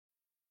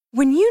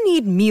When you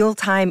need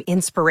mealtime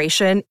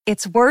inspiration,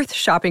 it's worth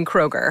shopping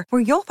Kroger,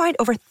 where you'll find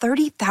over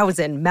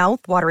 30,000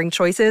 mouth-watering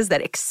choices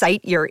that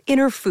excite your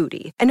inner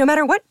foodie. And no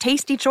matter what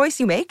tasty choice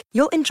you make,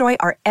 you'll enjoy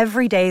our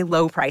everyday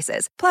low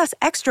prices, plus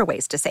extra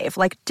ways to save,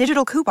 like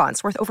digital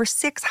coupons worth over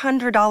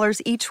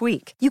 $600 each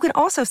week. You can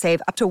also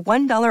save up to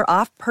 $1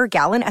 off per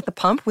gallon at the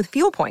pump with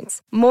fuel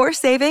points. More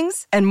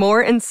savings and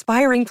more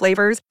inspiring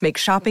flavors make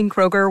shopping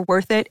Kroger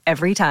worth it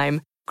every time.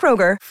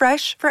 Kroger,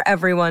 fresh for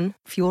everyone.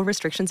 Fuel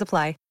restrictions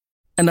apply.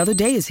 Another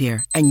day is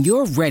here, and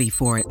you're ready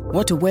for it.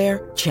 What to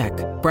wear? Check.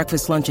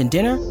 Breakfast, lunch, and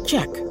dinner?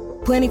 Check.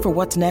 Planning for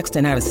what's next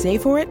and how to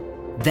save for it?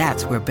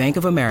 That's where Bank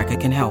of America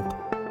can help.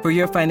 For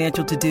your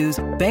financial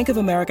to-dos, Bank of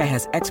America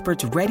has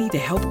experts ready to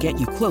help get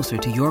you closer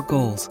to your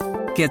goals.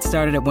 Get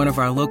started at one of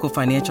our local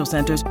financial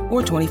centers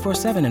or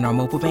 24/7 in our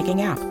mobile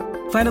banking app.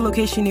 Find a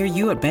location near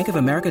you at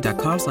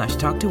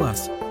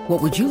bankofamerica.com/talktous.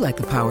 What would you like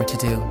the power to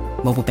do?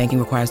 Mobile banking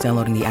requires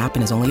downloading the app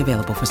and is only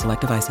available for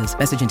select devices.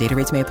 Message and data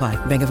rates may apply.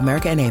 Bank of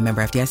America N.A.,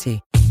 member FDIC.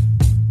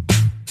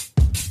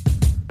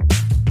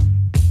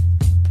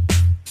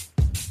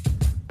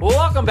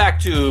 Welcome back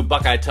to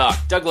Buckeye Talk.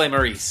 Doug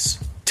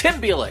Lesmerises,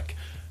 Tim Bielik,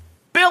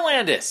 Bill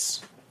Landis,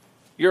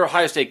 your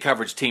Ohio State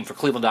coverage team for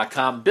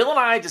Cleveland.com. Bill and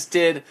I just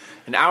did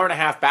an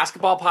hour-and-a-half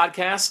basketball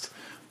podcast,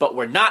 but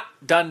we're not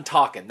done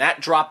talking.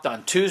 That dropped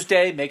on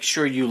Tuesday. Make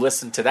sure you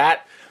listen to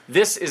that.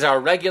 This is our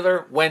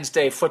regular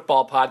Wednesday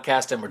football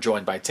podcast, and we're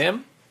joined by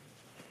Tim.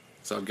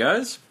 What's up,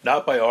 guys?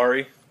 Not by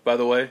Ari, by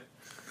the way.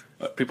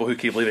 People who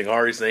keep leaving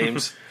Ari's name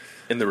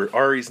in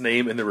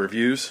the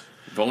reviews.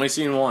 I've only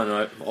seen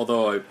one,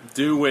 although I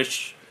do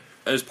wish,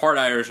 as part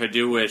Irish, I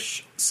do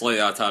wish, slightly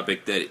off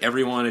topic, that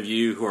every one of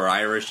you who are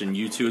Irish, and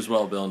you too as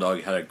well, Bill and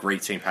Doug, had a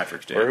great St.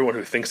 Patrick's Day. Or everyone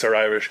who thinks they're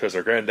Irish because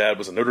their granddad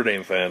was a Notre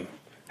Dame fan,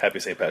 happy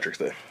St. Patrick's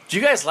Day. Do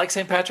you guys like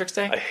St. Patrick's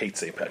Day? I hate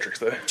St. Patrick's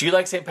Day. Do you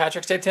like St.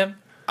 Patrick's Day, Tim?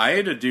 I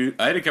had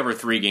to cover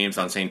 3 games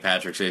on St.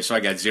 Patrick's Day, so I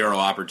got zero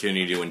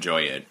opportunity to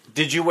enjoy it.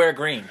 Did you wear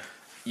green?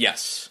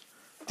 Yes.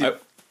 I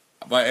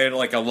had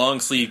like a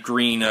long-sleeve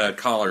green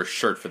collar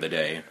shirt for the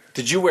day.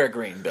 Did you wear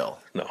green, Bill?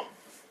 No.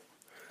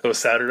 It was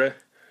Saturday.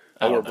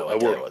 I wore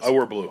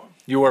blue.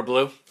 You wore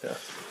blue?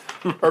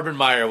 Yeah. Urban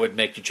Meyer would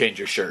make you change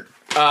your shirt.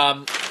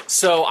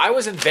 So I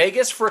was in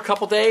Vegas for a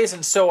couple days,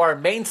 and so our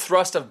main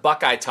thrust of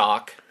Buckeye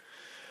Talk,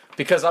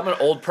 because I'm an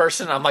old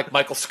person, I'm like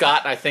Michael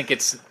Scott, and I think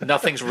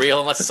nothing's real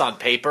unless it's on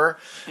paper.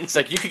 It's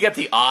like you could get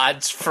the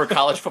odds for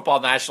college football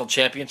national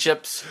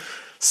championships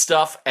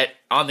stuff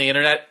on the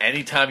internet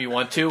anytime you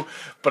want to,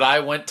 but I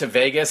went to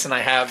Vegas and I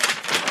have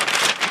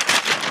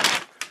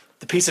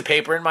the piece of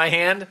paper in my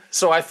hand,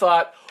 so I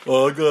thought,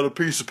 oh, I got a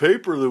piece of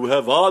paper that would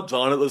have odds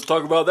on it. Let's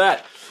talk about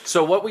that.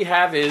 So what we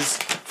have is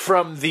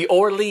from the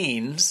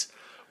Orleans,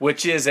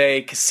 which is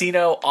a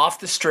casino off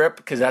the strip,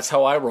 because that's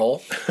how I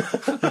roll,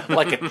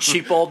 like a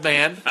cheap old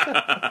man.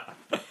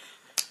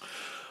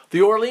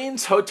 The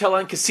Orleans Hotel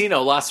and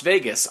Casino, Las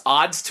Vegas,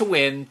 odds to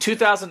win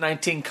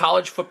 2019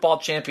 College Football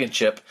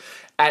Championship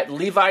at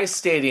Levi's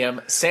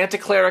Stadium, Santa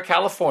Clara,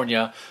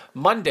 California,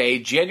 Monday,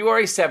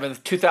 January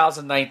 7th,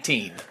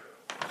 2019.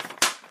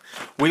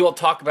 We will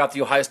talk about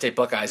the Ohio State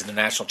Buckeyes in the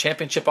national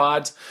championship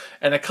odds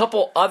and a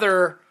couple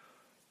other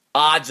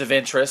odds of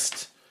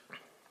interest.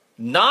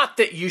 Not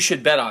that you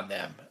should bet on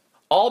them.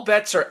 All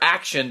bets are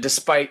action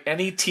despite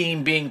any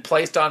team being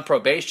placed on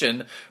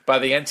probation by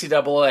the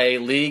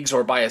NCAA, leagues,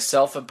 or by a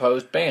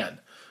self-imposed ban.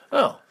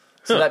 Oh,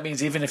 so that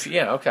means even if,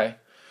 okay.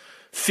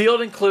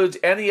 Field includes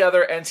any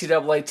other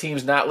NCAA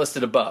teams not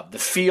listed above. The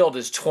field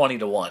is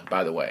 20-1,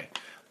 by the way.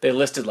 They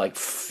listed like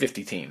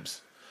 50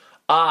 teams.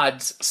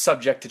 Odds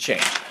subject to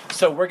change.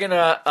 So we're going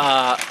to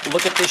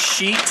look at this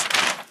sheet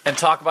and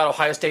talk about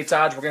Ohio State's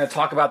odds. We're going to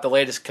talk about the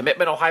latest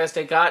commitment Ohio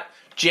State got.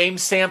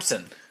 James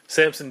Sampson.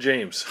 Samson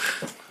James.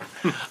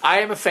 I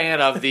am a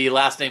fan of the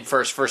last name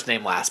first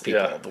name last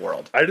people of the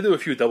world. I had to do a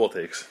few double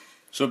takes.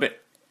 So,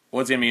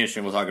 what's going to be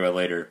interesting, we'll talk about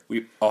later.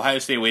 Ohio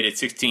State waited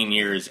 16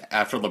 years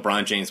after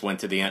LeBron James went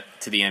to the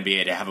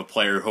NBA to have a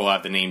player who will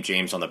have the name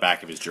James on the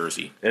back of his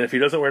jersey. And if he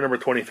doesn't wear number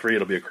 23,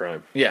 it'll be a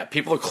crime. Yeah,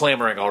 people are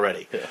clamoring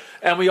already. Yeah.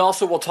 And we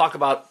also will talk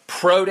about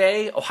Pro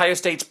Day. Ohio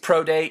State's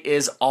Pro Day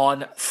is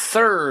on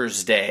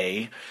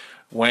Thursday,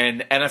 when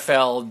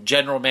NFL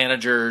general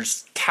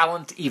managers,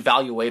 talent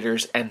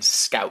evaluators, and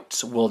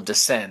scouts will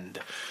descend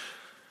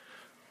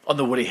on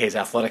the Woody Hayes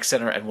Athletic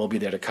Center, and we'll be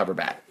there to cover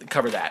that.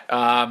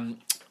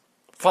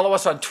 Follow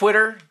us on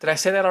Twitter. Did I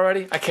say that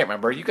already? I can't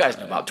remember. You guys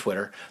know about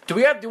Twitter. Do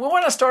we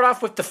want to start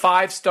off with the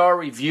 5-star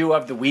review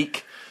of the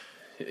week?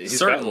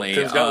 Certainly.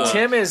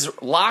 Tim is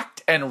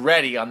locked and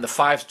ready on the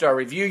 5-star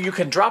review. You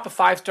can drop a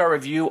 5-star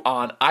review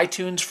on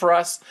iTunes for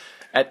us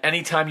at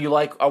any time you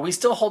like. Are we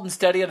still holding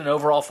steady at an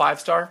overall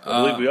 5-star?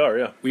 I believe we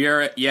are,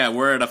 yeah.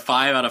 We're at a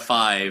 5 out of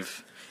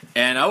 5.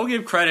 And I will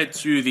give credit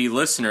to the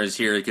listeners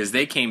here because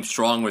they came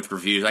strong with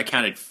reviews. I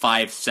counted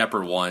 5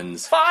 separate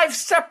ones. 5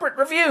 separate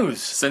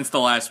reviews! Since the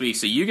last week.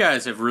 So you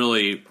guys have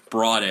really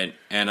brought it,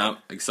 and I'm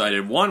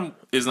excited. One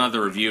is not the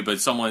review, but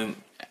someone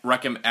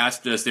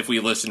asked us if we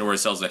listen to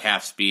ourselves at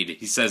half speed.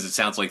 He says it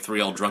sounds like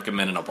 3 old drunken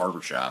men in a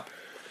barbershop.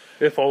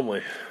 If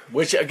only.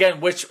 We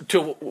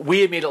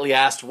immediately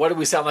asked, what do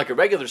we sound like at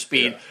regular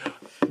speed? Yeah.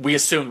 We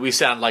assumed we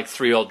sound like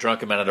three old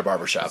drunken men at a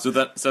barbershop. So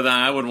then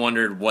I would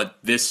wonder what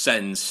this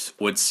sentence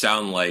would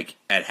sound like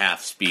at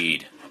half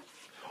speed.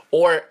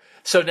 But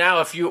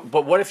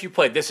what if you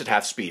played this at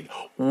half speed?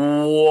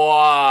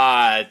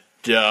 What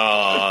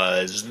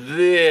does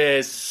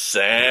this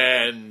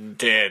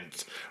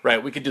sentence?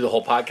 Right, we could do the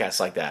whole podcast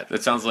like that.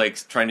 That sounds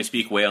like trying to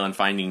speak whale and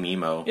Finding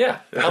Nemo. Yeah,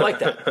 I like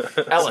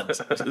that. Ellen.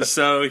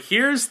 So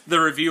here's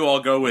the review I'll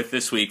go with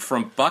this week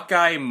from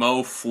Buckeye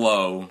Mo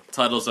Flow.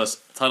 Titles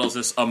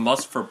this a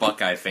must for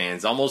Buckeye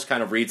fans. Almost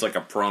kind of reads like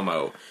a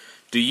promo.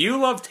 Do you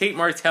love Tate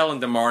Martell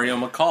and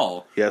DeMario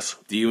McCall? Yes.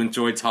 Do you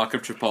enjoy talk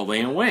of Chipotle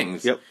and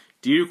wings? Yep.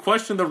 Do you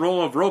question the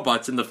role of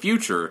robots in the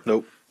future?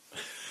 Nope.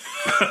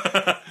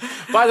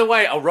 By the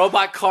way, a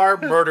robot car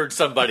murdered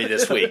somebody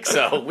this week,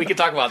 so we can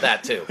talk about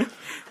that too.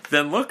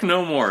 Then look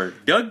no more.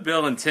 Doug,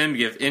 Bill, and Tim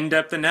give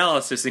in-depth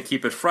analysis and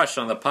keep it fresh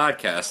on the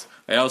podcast.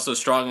 I also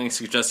strongly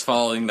suggest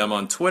following them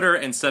on Twitter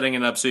and setting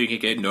it up so you can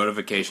get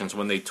notifications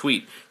when they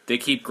tweet. They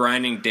keep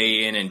grinding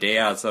day in and day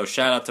out, so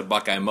shout out to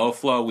Buckeye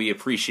MoFlo. We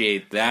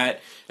appreciate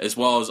that, as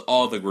well as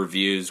all the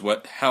reviews.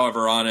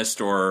 However honest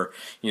or,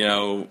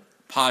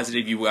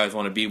 positive you guys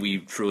want to be, we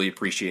truly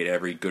appreciate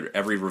every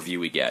review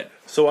we get.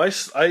 So I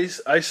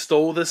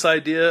stole this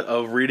idea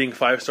of reading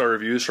 5-star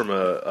reviews from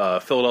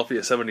a Philadelphia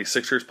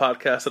 76ers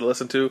podcast that I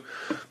listen to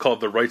called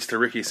the Rights to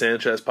Ricky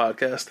Sanchez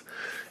podcast.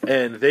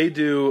 And they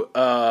do,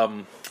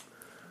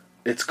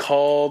 it's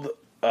called,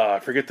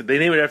 they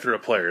name it after a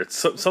player.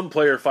 It's some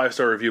player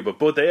 5-star review, but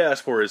what they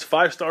ask for is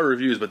 5-star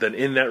reviews, but then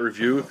in that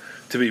review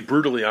to be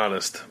brutally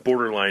honest,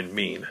 borderline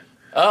mean.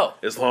 Oh.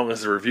 As long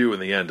as the review in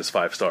the end is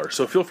 5 stars.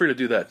 So feel free to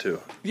do that too.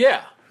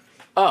 Yeah.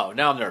 Oh,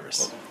 now I'm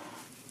nervous.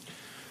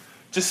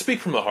 Just speak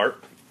from the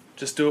heart.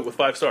 Just do it with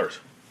 5 stars.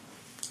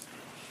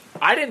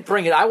 I didn't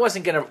bring it. I was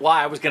going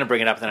to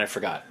bring it up, and then I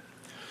forgot.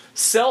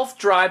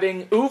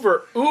 Self-driving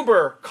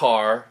Uber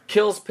car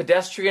kills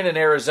pedestrian in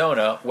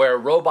Arizona where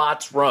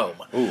robots roam.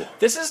 Ooh.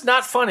 This is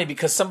not funny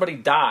because somebody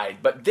died,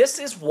 but this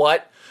is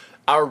what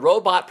our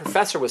robot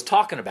professor was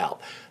talking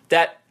about.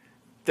 That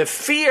the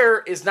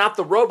fear is not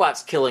the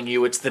robots killing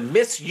you, it's the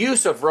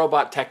misuse of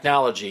robot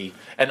technology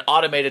and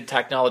automated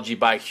technology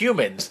by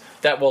humans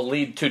that will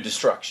lead to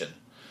destruction.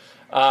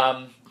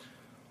 On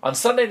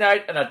Sunday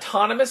night, an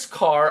autonomous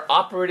car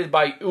operated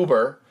by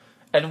Uber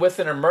and with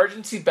an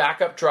emergency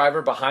backup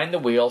driver behind the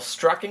wheel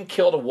struck and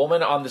killed a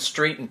woman on the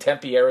street in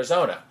Tempe,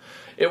 Arizona.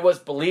 It was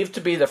believed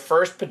to be the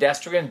first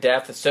pedestrian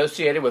death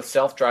associated with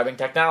self-driving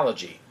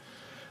technology.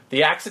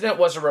 The accident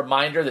was a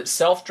reminder that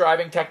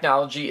self-driving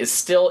technology is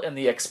still in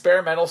the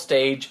experimental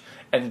stage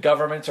and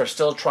governments are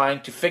still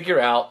trying to figure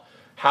out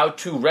how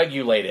to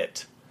regulate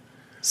it.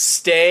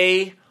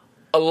 Stay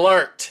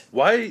alert.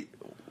 Why?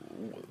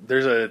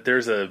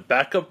 There's a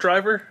backup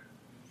driver?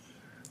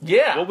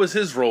 Yeah. What was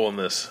his role in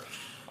this?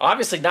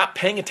 Obviously not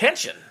paying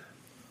attention.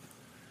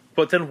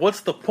 But then what's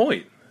the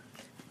point?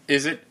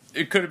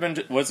 It could have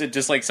been, was it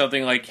just like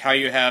something like how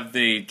you have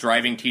the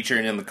driving teacher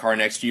in the car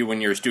next to you when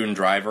you're a student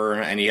driver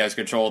and he has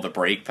control of the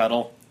brake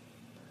pedal?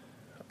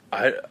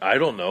 I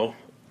don't know.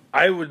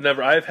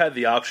 I've had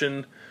the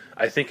option,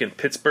 I think in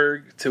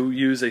Pittsburgh, to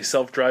use a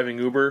self-driving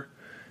Uber,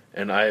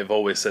 and I have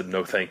always said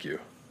no thank you.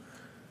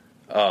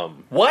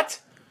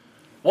 What?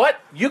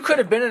 You could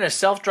have been in a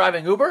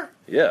self-driving Uber?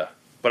 Yeah,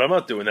 but I'm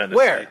not doing that in a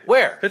Where? city.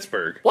 Where?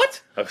 Pittsburgh.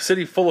 What? A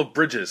city full of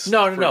bridges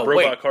No, for robot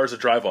wait. cars to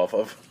drive off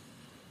of.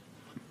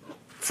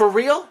 For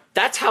real?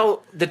 That's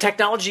how the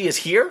technology is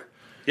here?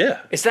 Yeah.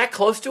 It's that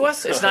close to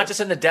us? It's not just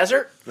in the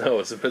desert? No,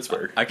 it's in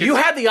Pittsburgh. You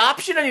had the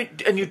option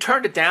and you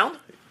turned it down?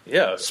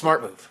 Yeah.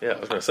 Smart move. Yeah, I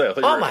was going to say. I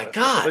thought Oh my God.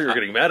 I thought you were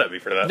getting mad at me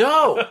for that.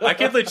 No. I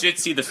could legit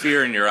see the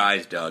fear in your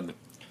eyes, Doug.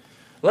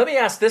 Let me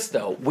ask this,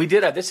 though. We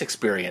did have this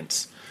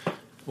experience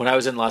when I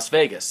was in Las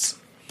Vegas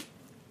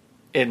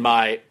in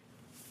my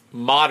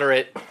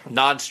moderate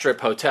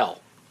non-strip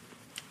hotel.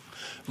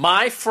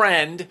 My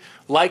friend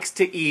likes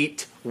to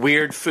eat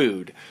weird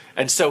food,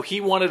 and so he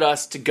wanted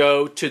us to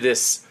go to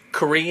this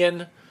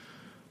Korean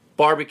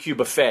barbecue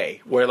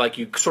buffet where like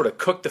you sort of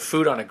cook the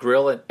food on a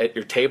grill at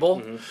your table.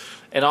 Mm-hmm.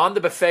 And on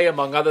the buffet,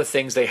 among other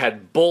things, they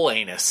had bull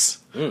anus,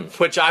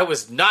 which I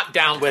was not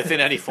down with in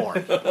any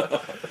form.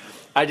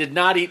 I did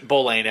not eat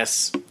bull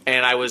anus,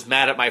 and I was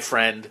mad at my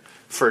friend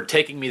for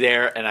taking me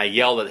there, and I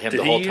yelled at him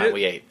the whole time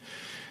we ate.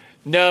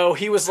 No,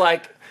 he was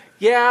like,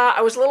 yeah,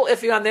 I was a little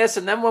iffy on this,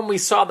 and then when we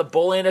saw the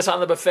bull anus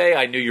on the buffet,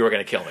 I knew you were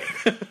going to kill me.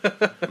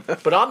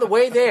 But on the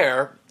way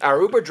there,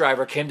 our Uber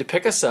driver came to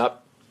pick us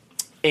up,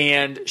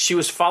 and she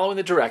was following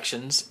the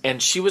directions,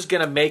 and she was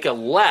going to make a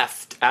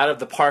left out of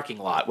the parking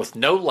lot with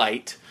no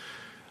light.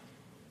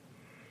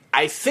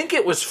 I think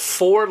it was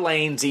 4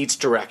 lanes each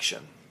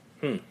direction.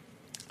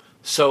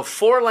 So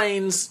 4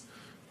 lanes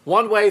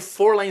one way,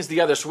 4 lanes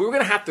the other. So we were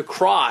going to have to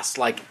cross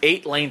like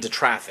 8 lanes of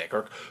traffic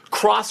or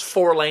cross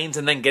 4 lanes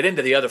and then get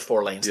into the other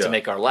 4 lanes to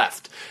make our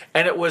left.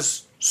 And it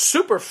was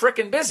super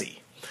frickin'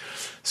 busy.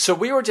 So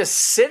we were just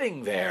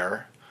sitting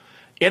there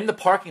in the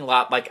parking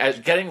lot, like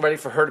getting ready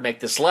for her to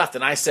make this left.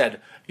 And I said,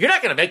 you're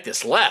not going to make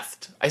this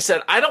left. I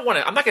said, I'm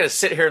not going to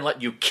sit here and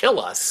let you kill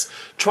us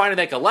trying to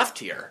make a left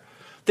here.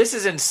 This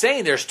is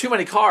insane. There's too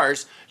many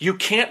cars. You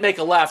can't make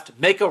a left,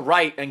 make a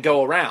right, and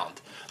go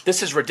around.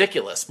 This is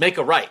ridiculous. Make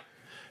a right.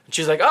 And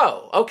she's like,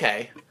 oh,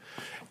 okay.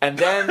 And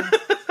then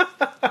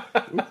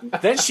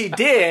she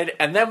did,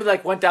 and then we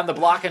went down the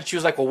block, and she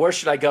was like, well, where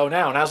should I go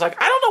now? And I was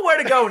like, I don't know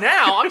where to go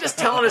now. I'm just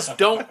telling us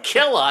don't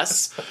kill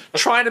us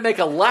trying to make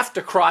a left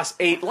across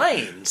 8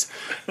 lanes.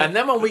 And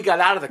then when we got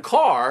out of the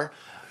car,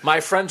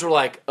 my friends were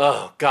like,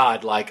 oh,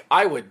 God,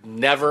 I would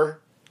never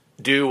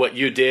do what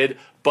you did,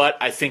 but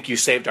I think you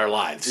saved our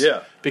lives.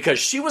 Yeah. Because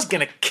she was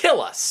going to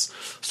kill us.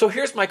 So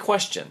here's my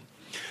question.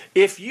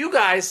 If you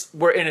guys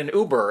were in an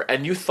Uber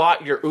and you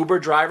thought your Uber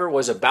driver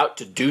was about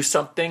to do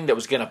something that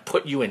was going to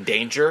put you in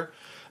danger,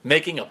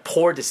 making a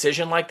poor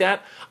decision like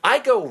that, I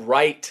go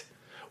right.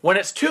 When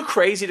it's too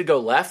crazy to go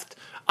left,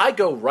 I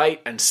go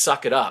right and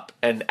suck it up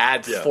and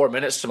add 4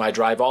 minutes to my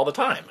drive all the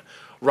time.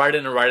 Right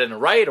in and right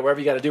and right, or whatever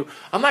you got to do.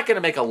 I'm not going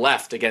to make a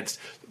left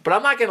but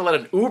I'm not going to let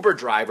an Uber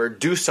driver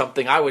do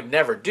something I would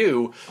never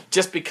do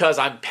just because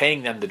I'm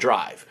paying them to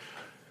drive.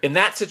 In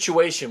that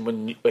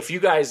situation, if you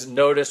guys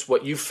notice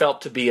what you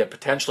felt to be a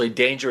potentially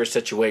dangerous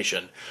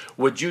situation,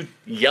 would you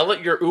yell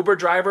at your Uber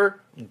driver,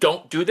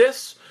 don't do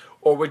this,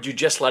 or would you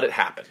just let it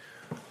happen?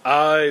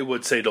 I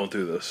would say don't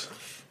do this.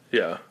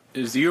 Yeah.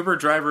 Is the Uber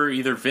driver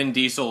either Vin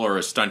Diesel or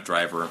a stunt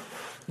driver?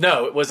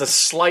 No, it was a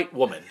slight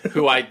woman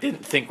who I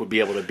didn't think would be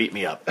able to beat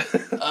me up.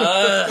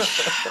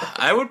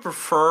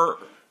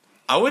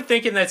 I would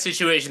think in that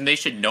situation they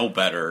should know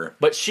better.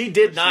 But she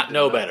did not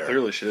know better.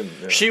 Clearly she didn't.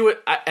 Yeah. She would,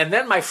 and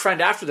then my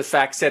friend after the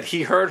fact said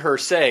he heard her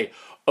say,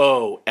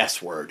 oh,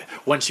 S word,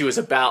 when she was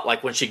about,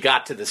 when she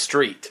got to the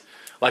street,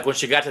 when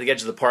she got to the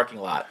edge of the parking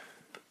lot.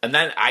 And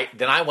then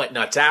I went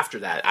nuts after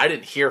that. I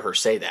didn't hear her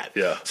say that.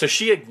 Yeah. So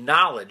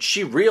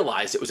she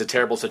realized it was a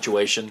terrible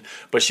situation,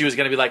 but she was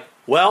going to be like,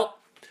 well,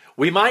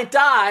 we might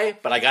die,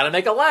 but I got to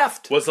make a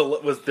left.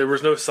 There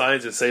was no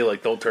signs that say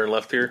don't turn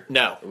left here?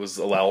 No. It was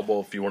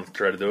allowable if you wanted to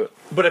try to do it?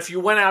 But if you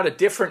went out a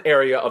different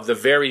area of the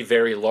very,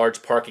 very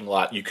large parking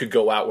lot, you could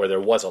go out where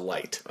there was a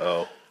light.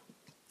 Oh.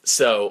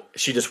 So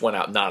she just went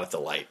out not at the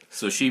light.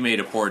 So she made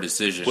a poor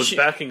decision. Was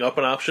backing up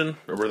an option?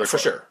 Or were there For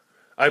sure.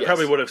 I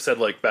probably would have said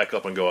back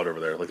up and go out over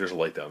there. There's a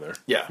light down there.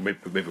 Yeah.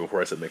 Maybe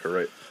before I said make a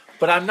right.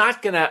 But I'm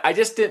not going to – I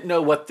just didn't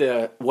know what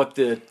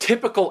the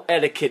typical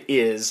etiquette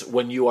is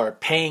when you are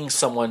paying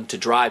someone to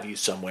drive you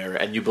somewhere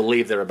and you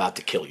believe they're about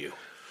to kill you.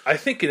 I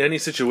think in any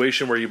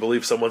situation where you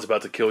believe someone's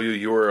about to kill you,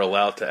 you are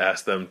allowed to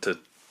ask them to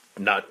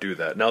not do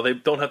that. Now, they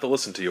don't have to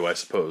listen to you, I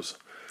suppose.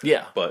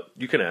 Yeah. But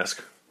you can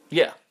ask.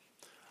 Yeah.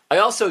 I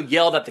also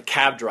yelled at the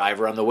cab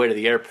driver on the way to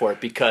the airport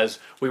because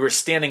we were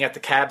standing at the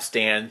cab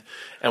stand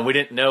and we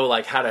didn't know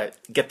how to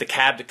get the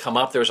cab to come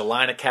up. There was a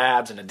line of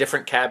cabs and a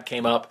different cab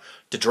came up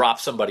to drop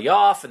somebody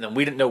off, and then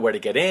we didn't know where to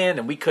get in,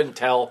 and we couldn't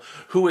tell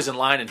who was in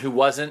line and who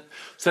wasn't.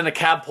 So then the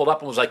cab pulled up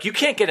and was like, you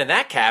can't get in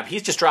that cab.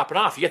 He's just dropping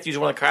off. You have to use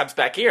one of the cabs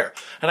back here.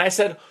 And I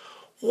said,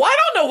 well, I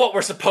don't know what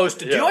we're supposed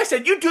to do. Yeah. I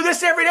said, you do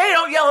this every day.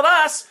 Don't yell at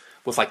us.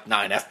 With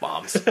 9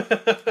 F-bombs. I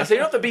said, you don't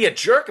have to be a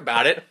jerk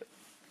about it.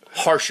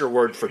 Harsher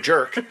word for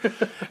jerk.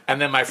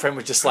 And then my friend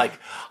was just like,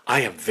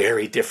 I am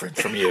very different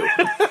from you.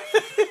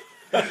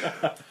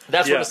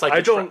 That's what it's like.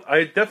 I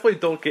definitely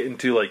don't get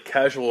into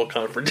casual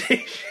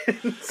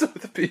confrontations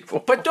with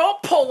people. But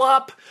don't pull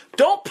up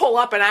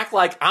and act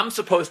like I'm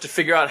supposed to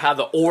figure out how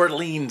the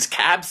Orleans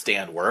cab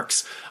stand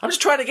works. I'm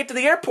just trying to get to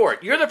the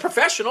airport. You're the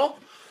professional.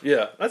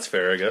 Yeah, that's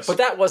fair, I guess. But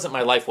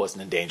my life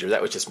wasn't in danger.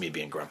 That was just me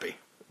being grumpy.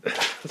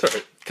 That's all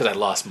right. Because I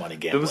lost money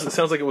gambling. It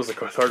sounds like it was a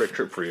cathartic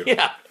trip for you.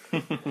 Yeah.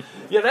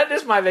 Yeah, that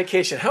is my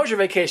vacation. How was your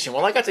vacation?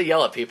 Well, I got to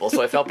yell at people,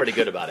 so I felt pretty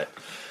good about it.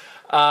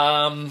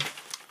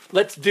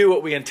 Let's do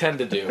what we intend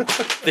to do.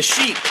 The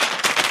sheet.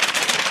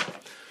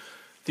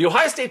 The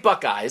Ohio State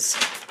Buckeyes,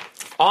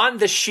 on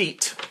the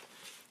sheet,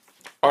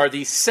 are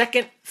the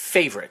second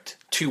favorite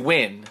to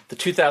win the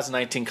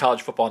 2019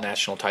 College Football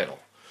National Title.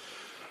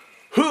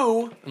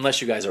 Who,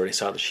 unless you guys already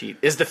saw the sheet,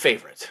 is the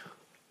favorite?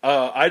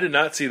 I did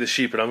not see the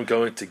sheet, but I'm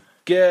going to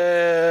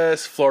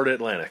guess Florida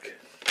Atlantic.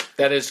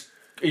 That is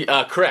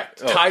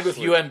correct. Oh, tied with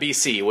sweet.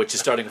 UMBC, which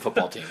is starting a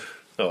football team.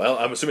 Oh,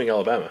 I'm assuming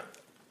Alabama.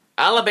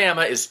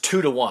 Alabama is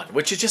 2-1,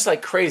 which is just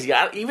crazy.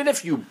 Even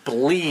if you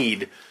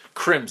bleed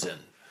crimson,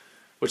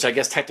 which I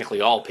guess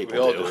technically all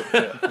people do.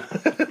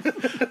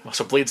 Yeah.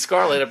 So bleed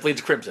scarlet, it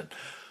bleeds crimson.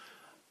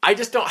 I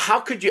just don't.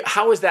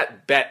 How is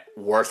that bet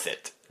worth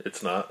it?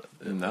 It's not.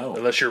 No.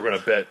 Unless you're going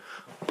to bet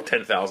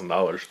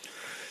 $10,000.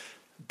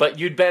 But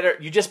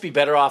you'd just be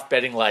better off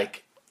betting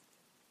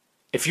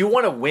if you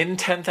want to win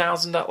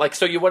 $10,000,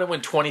 so you want to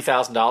win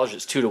 $20,000,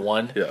 it's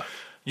 2-1. Yeah.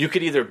 You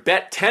could either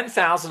bet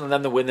 $10,000 on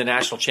them to win the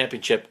national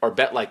championship, or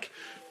bet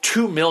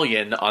 $2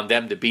 million on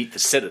them to beat the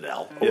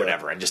Citadel or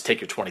whatever, and just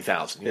take your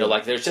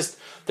 $20,000.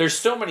 There's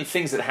so many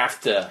things that have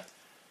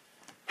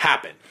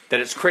happen, that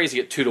it's crazy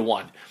at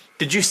 2-1.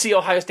 Did you see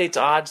Ohio State's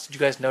odds? Did you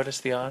guys notice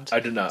the odds? I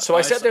did not. So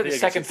I said they're the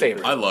second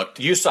favorite. I looked.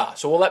 You saw.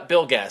 So we'll let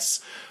Bill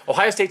guess.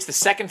 Ohio State's the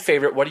second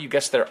favorite. What do you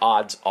guess their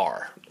odds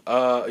are?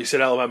 You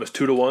said Alabama's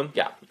 2-1?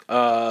 Yeah.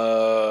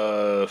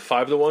 5-1?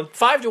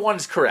 5-1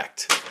 is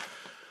correct.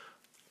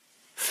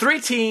 Two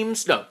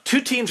teams are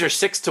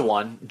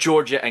 6-1,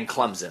 Georgia and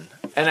Clemson.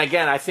 And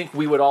again, I think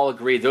we would all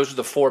agree those are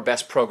the four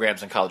best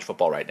programs in college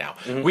football right now.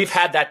 Mm-hmm. We've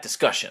had that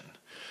discussion.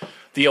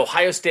 The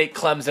Ohio State,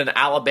 Clemson,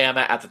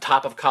 Alabama at the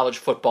top of college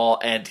football,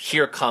 and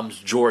here comes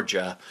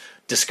Georgia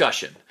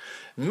discussion.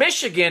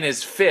 Michigan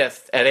is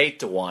 5th at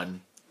 8-1.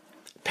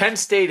 Penn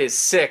State is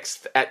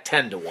 6th at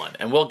 10-1.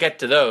 And we'll get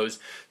to those.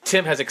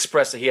 Tim has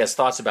expressed that he has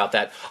thoughts about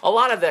that. A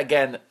lot of that,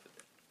 again,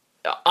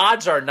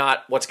 odds are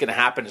not what's going to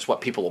happen, it's what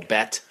people will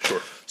bet.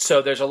 Sure.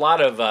 So there's a lot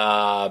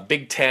of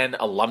Big Ten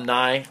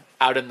alumni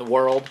out in the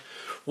world.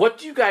 What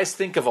do you guys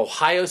think of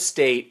Ohio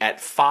State at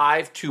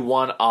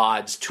 5-1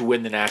 odds to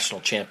win the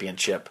national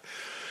championship?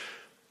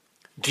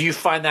 Do you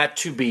find that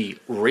to be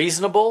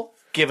reasonable,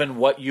 given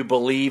what you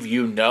believe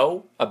you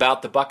know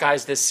about the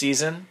Buckeyes this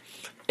season?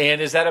 And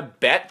is that a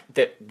bet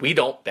that we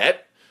don't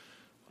bet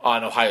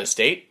on Ohio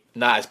State?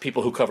 Not as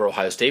people who cover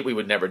Ohio State, we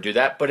would never do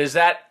that. But is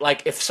that,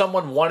 like, if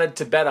someone wanted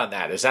to bet on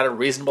that, is that a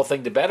reasonable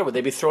thing to bet, or would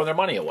they be throwing their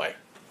money away?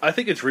 I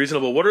think it's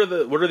reasonable. What are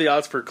the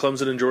odds for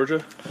Clemson and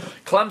Georgia?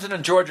 Clemson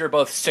and Georgia are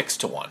both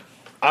 6-1.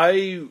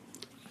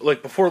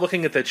 Before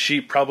looking at that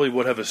sheet, probably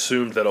would have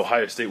assumed that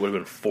Ohio State would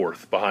have been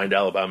 4th behind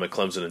Alabama,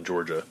 Clemson, and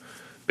Georgia.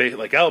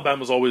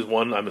 Alabama's always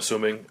won, I'm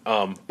assuming.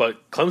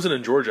 But Clemson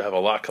and Georgia have a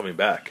lot coming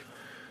back.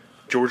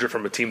 Georgia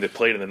from a team that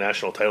played in the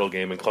national title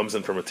game, and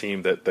Clemson from a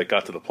team that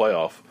got to the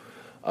playoff.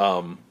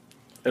 And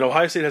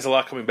Ohio State has a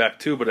lot coming back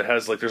too, but it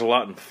has there's a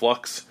lot in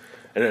flux.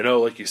 And I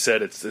know, like you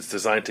said, it's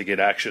designed to get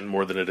action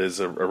more than it is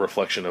a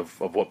reflection of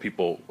what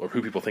people or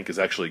who people think is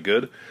actually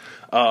good.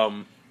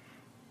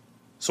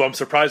 So I'm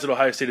surprised that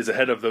Ohio State is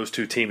ahead of those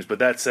two teams. But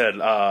that said,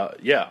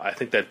 I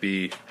think that'd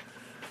be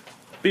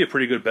a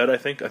pretty good bet. I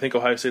think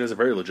Ohio State has a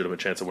very legitimate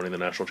chance of winning the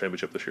national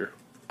championship this year.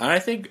 And I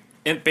think,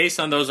 based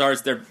on those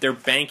odds, they're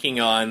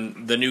banking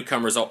on the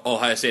newcomers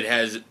Ohio State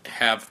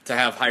have to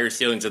have higher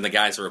ceilings than the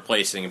guys they're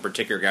replacing. In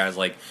particular, guys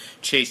like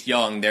Chase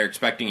Young, they're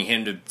expecting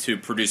him to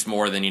produce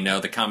more than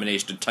the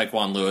combination of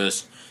Tyquan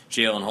Lewis,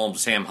 Jalen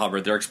Holmes, Sam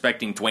Hubbard. They're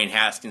expecting Dwayne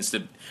Haskins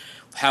to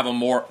have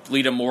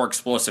lead a more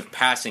explosive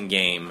passing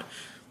game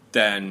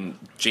than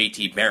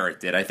J.T. Barrett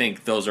did. I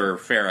think those are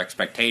fair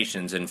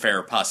expectations and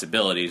fair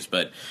possibilities,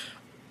 but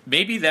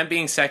maybe them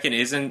being second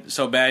isn't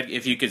so bad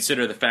if you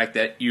consider the fact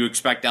that you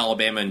expect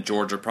Alabama and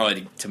Georgia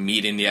probably to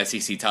meet in the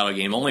SEC title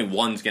game. Only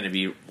one's going to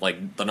be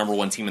the number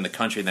one team in the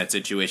country in that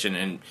situation,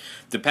 and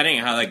depending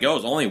on how that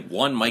goes, only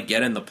one might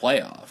get in the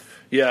playoff.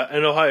 Yeah,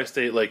 and Ohio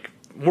State,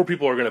 more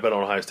people are going to bet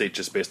on Ohio State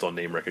just based on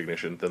name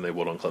recognition than they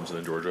would on Clemson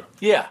and Georgia.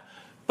 Yeah,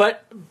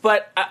 but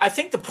I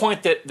think the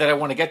point that I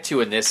want to get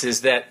to in this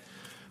is that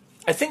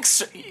I think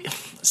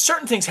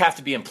certain things have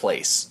to be in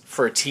place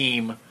for a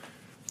team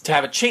to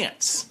have a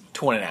chance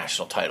to win a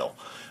national title.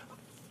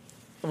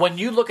 When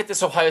you look at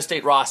this Ohio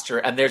State roster,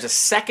 and there's a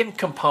second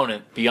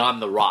component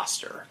beyond the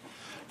roster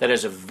that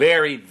is a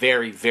very,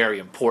 very, very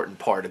important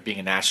part of being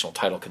a national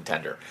title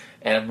contender,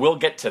 and we'll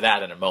get to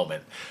that in a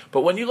moment.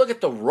 But when you look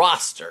at the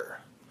roster,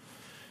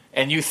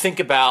 and you think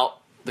about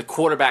the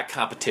quarterback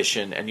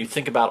competition, and you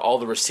think about all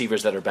the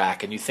receivers that are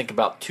back, and you think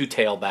about two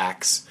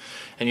tailbacks,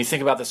 and you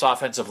think about this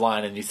offensive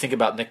line, and you think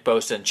about Nick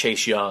Bosa and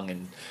Chase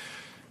Young,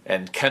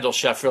 and Kendall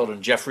Sheffield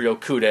and Jeffrey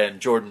Okudah and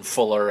Jordan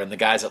Fuller and the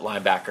guys at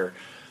linebacker,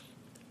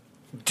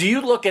 do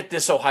you look at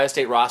this Ohio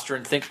State roster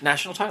and think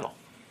national title?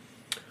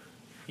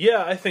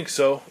 Yeah, I think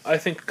so. I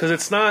think because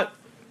it's not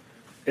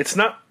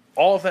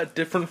all that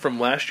different from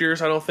last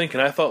year's, I don't think.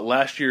 And I thought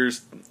last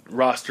year's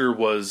roster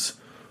was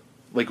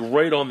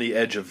right on the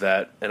edge of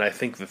that. And I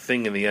think the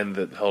thing in the end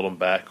that held them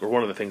back, or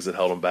one of the things that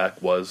held them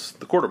back, was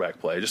the quarterback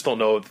play. I just don't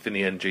know if in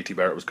the end J.T.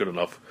 Barrett was good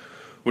enough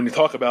when you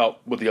talk about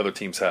what the other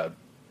teams had.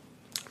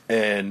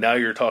 And now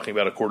you're talking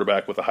about a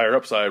quarterback with a higher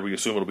upside. We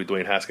assume it'll be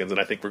Dwayne Haskins.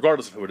 And I think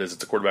regardless of who it is,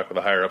 it's a quarterback with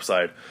a higher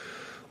upside,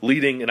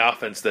 leading an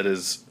offense that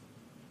is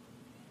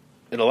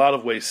in a lot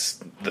of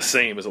ways the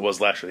same as it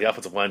was last year. The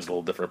offensive line's a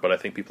little different, but I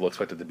think people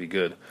expect it to be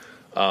good.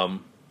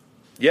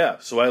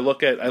 So I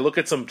look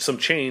at some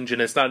change,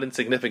 and it's not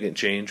insignificant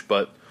change,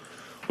 but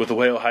with the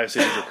way Ohio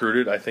State is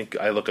recruited,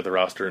 I look at the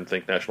roster and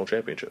think national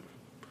championship.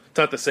 It's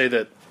not to say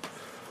that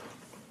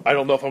I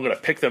don't know if I'm going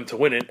to pick them to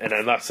win it, and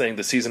I'm not saying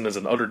the season is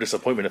an utter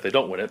disappointment if they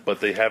don't win it, but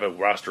they have a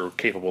roster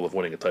capable of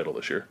winning a title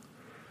this year.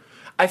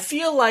 I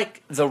feel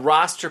like the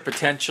roster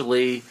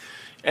potentially,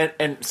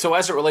 and so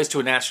as it relates to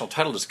a national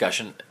title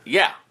discussion,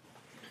 yeah,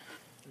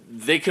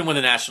 they can win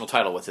the national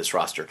title with this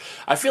roster.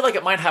 I feel like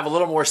it might have a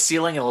little more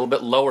ceiling and a little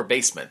bit lower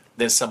basement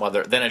than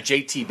a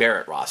J.T.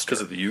 Barrett roster. Because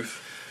of the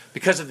youth?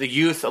 Because of the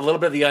youth, a little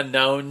bit of the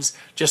unknowns,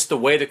 just the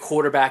way the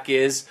quarterback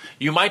is.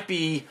 You might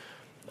be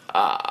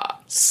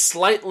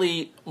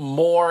slightly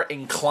more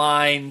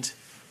inclined,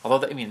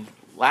 although,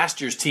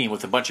 last year's team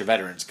with a bunch of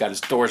veterans got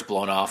his doors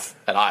blown off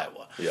at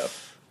Iowa. Yeah.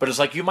 But it's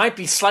like you might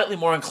be slightly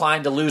more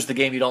inclined to lose the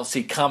game you don't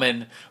see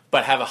coming,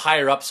 but have a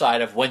higher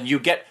upside of when you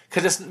get –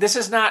 because this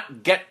is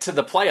not get to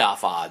the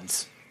playoff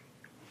odds.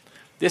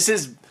 This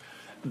is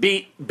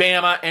beat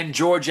Bama and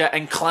Georgia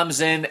and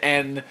Clemson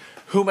and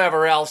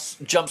whomever else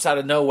jumps out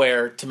of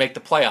nowhere to make the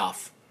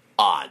playoff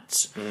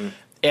odds. Mm-hmm.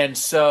 And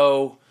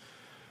so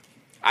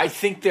I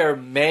think there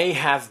may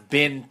have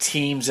been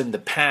teams in the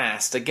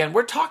past. Again,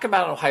 we're talking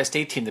about an Ohio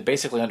State team that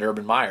basically under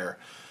Urban Meyer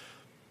 –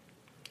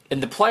 in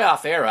the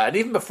playoff era, and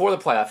even before the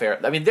playoff era,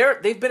 I mean,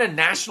 they've been a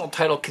national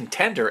title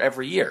contender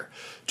every year.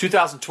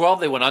 2012,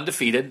 they went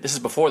undefeated. This is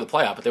before the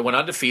playoff, but they went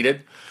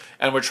undefeated,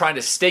 and were trying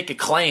to stake a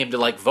claim to,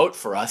 like, vote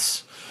for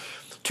us.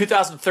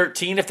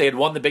 2013, if they had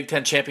won the Big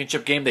Ten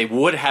championship game, they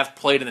would have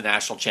played in the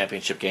national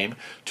championship game.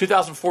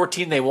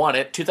 2014, they won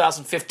it.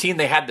 2015,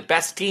 they had the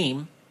best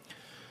team,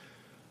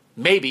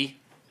 maybe,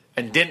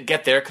 and didn't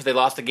get there because they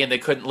lost a game they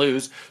couldn't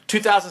lose.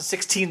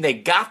 2016, they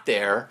got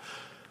there,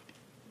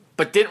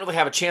 but didn't really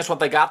have a chance once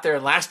they got there.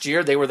 And last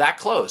year, they were that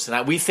close.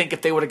 And we think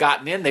if they would have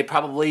gotten in, they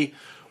probably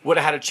would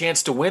have had a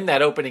chance to win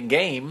that opening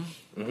game.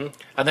 Mm-hmm.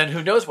 And then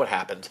who knows what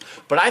happens.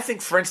 But I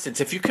think, for instance,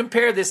 if you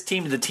compare this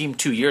team to the team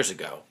 2 years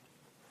ago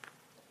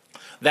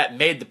that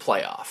made the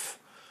playoff,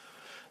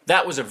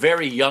 that was a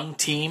very young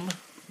team,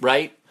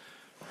 right?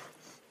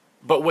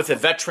 But with a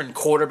veteran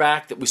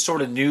quarterback that we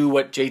sort of knew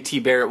what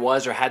JT Barrett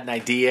was or had an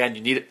idea and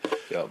you needed.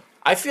 Yep.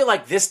 I feel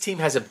like this team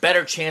has a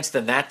better chance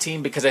than that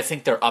team because I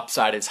think their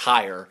upside is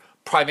higher,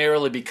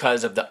 primarily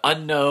because of the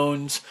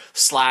unknowns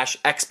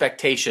 /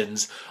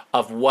 expectations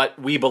of what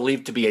we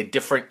believe to be a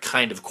different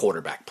kind of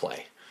quarterback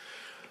play.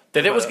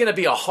 That it was going to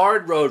be a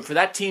hard road for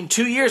that team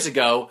 2 years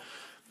ago.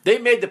 They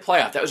made the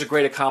playoff. That was a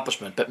great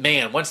accomplishment. But,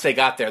 man, once they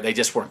got there, they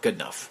just weren't good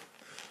enough.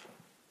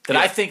 That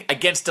I think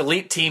against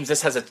elite teams,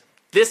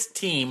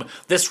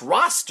 this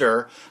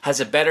roster has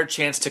a better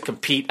chance to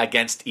compete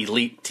against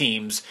elite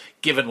teams,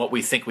 given what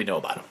we think we know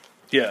about them.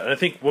 Yeah, and I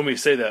think when we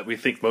say that, we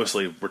think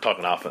mostly we're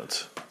talking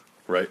offense,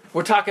 right?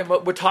 We're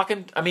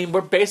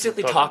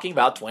basically talking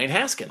about Dwayne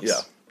Haskins.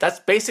 Yeah. That's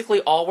basically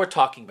all we're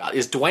talking about.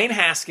 Is Dwayne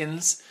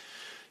Haskins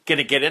going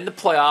to get in the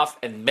playoff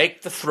and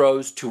make the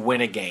throws to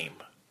win a game?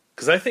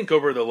 Because I think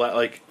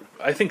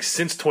I think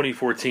since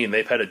 2014,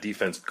 they've had a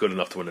defense good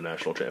enough to win a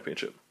national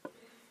championship.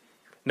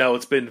 Now,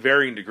 it's been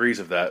varying degrees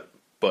of that.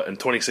 But in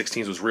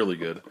 2016's was really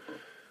good.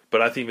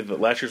 But I think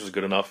that last year's was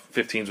good enough.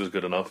 15's was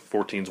good enough.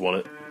 14's won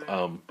it.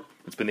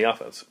 It's been the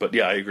offense. But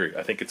yeah, I agree.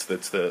 I think it's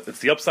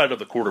the upside of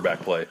the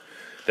quarterback play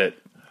that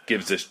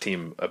gives this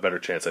team a better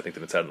chance, I think,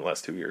 than it's had in the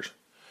last 2 years.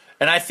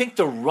 And I think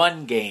the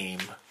run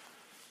game,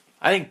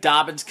 I think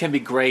Dobbins can be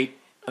great.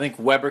 I think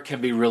Weber can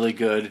be really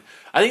good.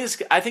 I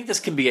think this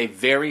can be a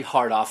very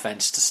hard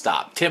offense to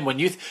stop. Tim,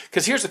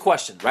 because here's the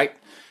question, right?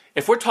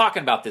 If we're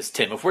talking about this,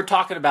 Tim, if we're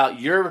talking about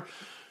your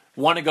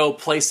want to go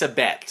place a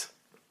bet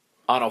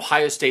on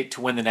Ohio State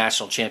to win the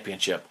national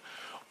championship,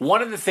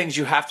 one of the things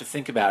you have to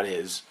think about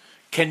is,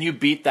 can you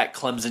beat that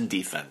Clemson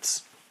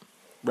defense?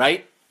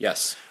 Right?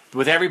 Yes.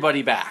 With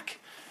everybody back.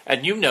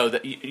 And you know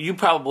that you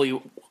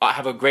probably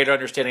have a greater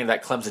understanding of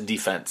that Clemson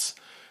defense,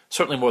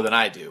 certainly more than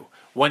I do.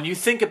 When you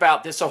think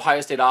about this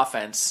Ohio State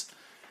offense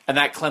and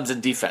that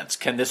Clemson defense,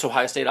 can this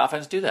Ohio State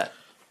offense do that?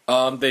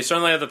 They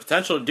certainly have the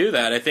potential to do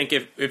that. I think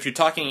if you're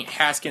talking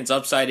Haskins'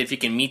 upside, if he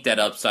can meet that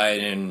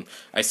upside, and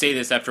I say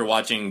this after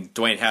watching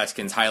Dwayne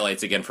Haskins'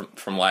 highlights again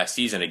from last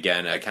season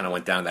again, I kind of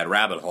went down that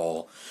rabbit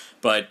hole.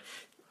 But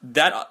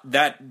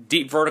that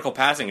deep vertical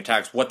passing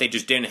attack is what they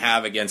just didn't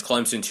have against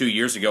Clemson 2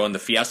 years ago in the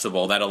Fiesta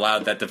Bowl that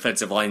allowed that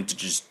defensive line to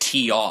just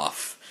tee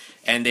off.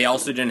 And they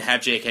also didn't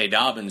have J.K.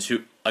 Dobbins,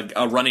 who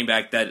a running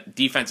back that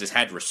defenses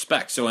had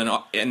respect. So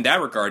in that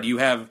regard, you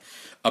have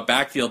a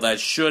backfield that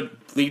should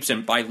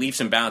by leaps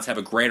and bounds have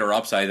a greater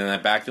upside than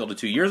that backfield of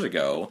 2 years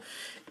ago.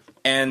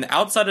 And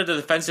outside of the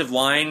defensive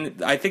line,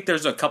 I think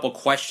there's a couple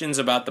questions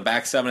about the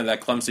back seven of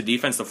that Clemson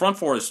defense. The front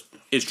four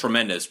is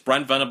tremendous.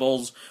 Brent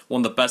Venables, one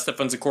of the best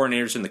defensive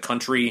coordinators in the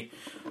country,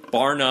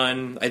 bar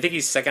none. I think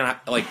he's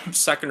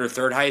second or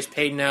third highest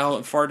paid now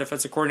as far as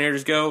defensive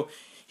coordinators go.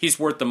 He's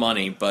worth the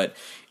money, but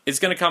it's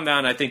going to come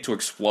down, I think, to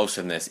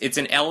explosiveness. It's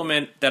an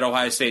element that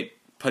Ohio State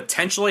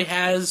potentially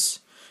has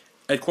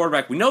at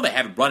quarterback. We know they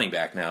have a running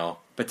back now,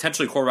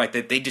 potentially quarterback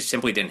that they just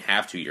simply didn't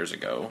have 2 years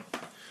ago.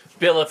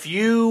 Bill,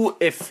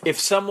 if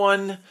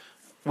someone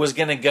was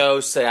going to go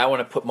say, I want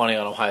to put money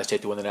on Ohio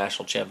State to win the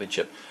national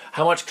championship,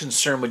 how much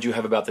concern would you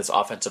have about this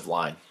offensive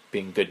line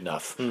being good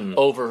enough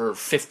over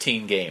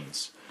 15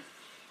 games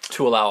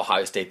to allow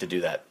Ohio State to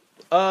do that?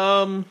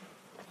 Not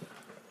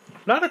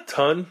a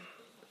ton.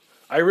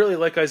 I really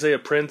like Isaiah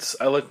Prince.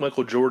 I like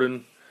Michael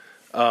Jordan.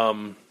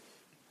 I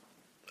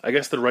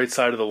guess the right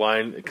side of the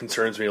line, it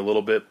concerns me a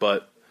little bit,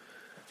 but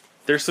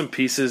there's some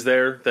pieces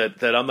there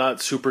that I'm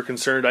not super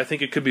concerned. I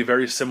think it could be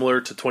very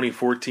similar to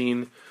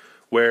 2014,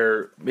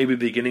 where maybe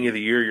the beginning of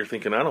the year you're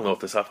thinking, I don't know if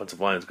this offensive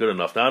line is good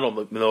enough. Now, I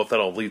don't know if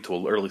that'll lead to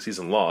an early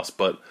season loss,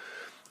 but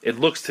it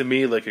looks to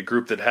me like a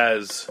group that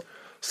has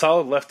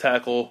solid left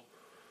tackle,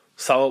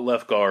 solid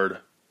left guard,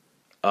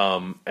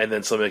 and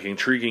then some like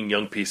intriguing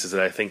young pieces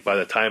that I think by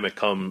the time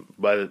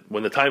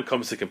when the time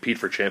comes to compete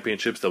for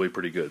championships, they'll be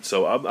pretty good.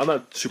 So I'm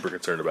not super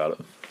concerned about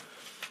it.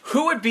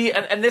 Who would be,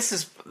 and this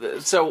is,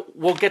 so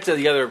we'll get to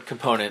the other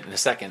component in a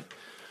second.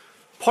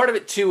 Part of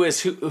it, too, is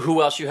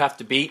who else you have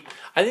to beat.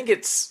 I think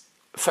it's,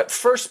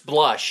 first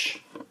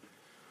blush, I'm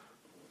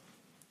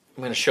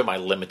going to show my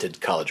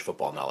limited college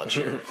football knowledge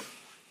here.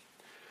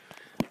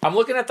 I'm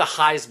looking at the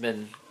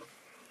Heisman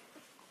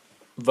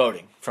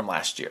voting from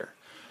last year.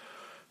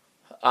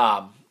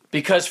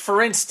 Because,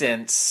 for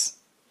instance,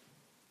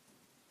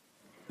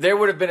 there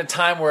would have been a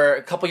time where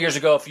a couple years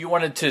ago, if you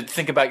wanted to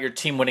think about your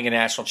team winning a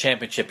national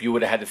championship, you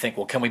would have had to think,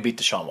 well, can we beat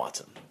Deshaun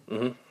Watson?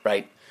 Mm-hmm.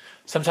 Right?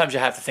 Sometimes you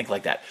have to think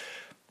like that.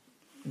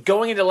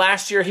 Going into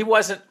last year, he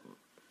wasn't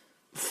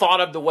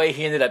thought of the way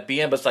he ended up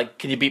being, but it's like,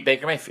 can you beat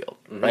Baker Mayfield?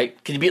 Mm-hmm.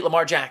 Right? Can you beat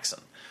Lamar Jackson?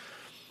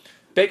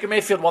 Baker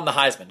Mayfield won the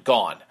Heisman.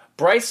 Gone.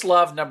 Bryce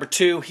Love, number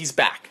 2, he's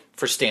back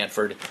for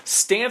Stanford.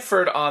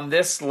 Stanford on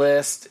this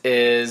list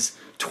is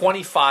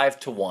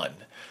 25-1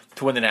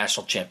 to win the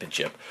national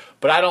championship.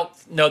 But I don't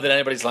know that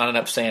anybody's lining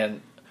up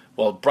saying,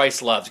 well,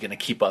 Bryce Love's going to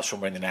keep us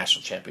from winning the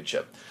national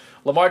championship.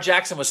 Lamar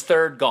Jackson was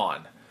 3rd,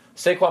 gone.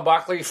 Saquon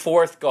Barkley,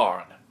 4th,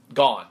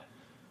 gone.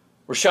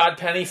 Rashad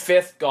Penny,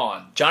 5th,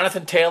 gone.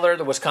 Jonathan Taylor,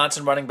 the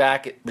Wisconsin running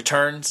back,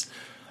 returns.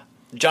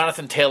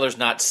 Jonathan Taylor's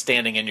not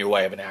standing in your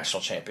way of a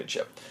national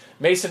championship.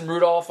 Mason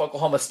Rudolph,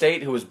 Oklahoma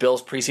State, who was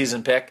Bill's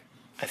preseason pick,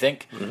 I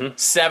think,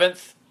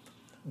 7th,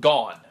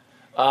 gone.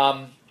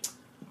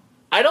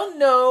 I don't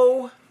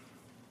know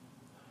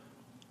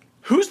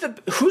who's going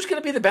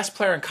to be the best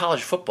player in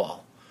college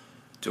football.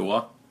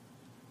 Tua.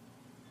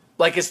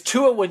 Like, is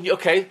Tua when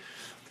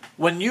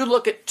you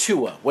look at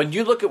Tua, when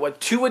you look at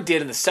what Tua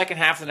did in the second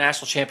half of the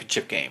national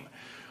championship game,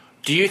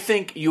 do you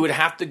think you would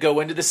have to go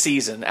into the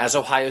season as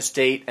Ohio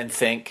State and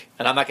think,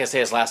 and I'm not going to say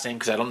his last name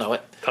because I don't know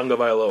it.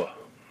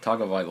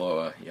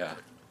 Tagovailoa, yeah.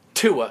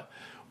 Tua.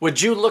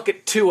 Would you look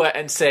at Tua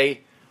and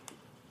say,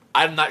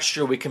 I'm not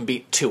sure we can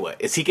beat Tua?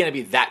 Is he going to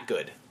be that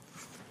good?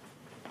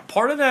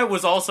 Part of that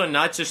was also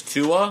not just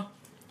Tua.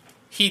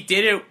 He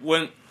did it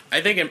when,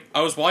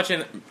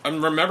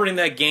 I'm remembering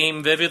that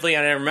game vividly,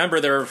 and I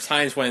remember there were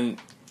times when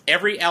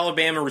every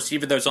Alabama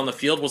receiver that was on the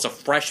field was a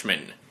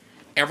freshman.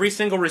 Every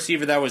single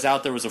receiver that was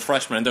out there was a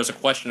freshman, and there's a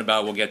question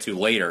about we'll get to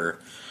later.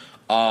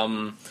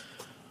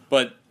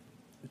 But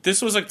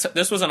this was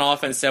an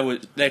offense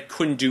that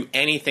couldn't do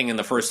anything in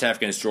the first half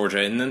against Georgia,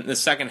 and then the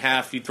second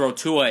half you throw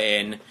Tua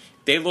in,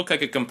 they look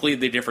like a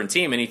completely different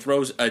team, and he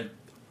throws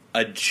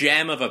a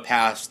gem of a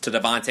pass to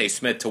Devontae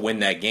Smith to win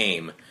that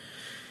game.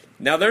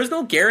 Now, there's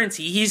no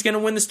guarantee he's going to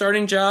win the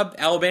starting job.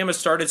 Alabama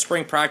started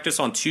spring practice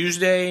on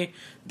Tuesday.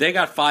 They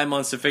got 5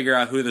 months to figure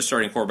out who the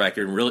starting quarterback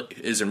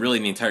is in really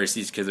the entire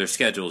season because their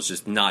schedule is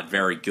just not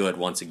very good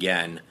once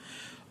again.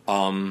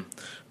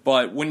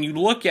 But when you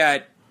look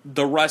at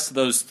the rest of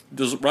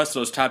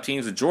those top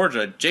teams in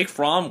Georgia, Jake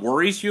Fromm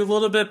worries you a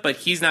little bit, but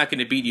he's not going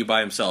to beat you by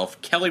himself.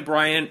 Kelly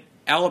Bryant,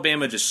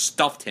 Alabama just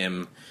stuffed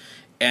him,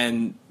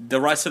 and the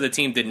rest of the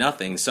team did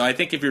nothing. So I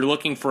think if you're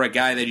looking for a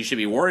guy that you should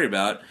be worried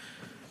about,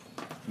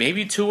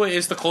 maybe Tua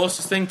is the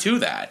closest thing to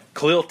that.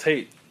 Khalil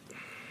Tate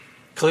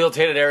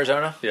at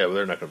Arizona? Yeah, well,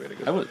 they're not going to be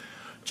any good.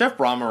 Jeff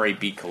Bromere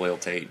beat Khalil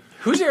Tate.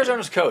 Who's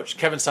Arizona's coach?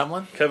 Kevin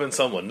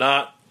Sumlin?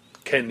 Not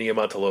Ken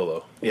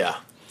Niumatalolo. Yeah.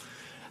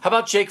 How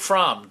about Jake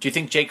Fromm? Do you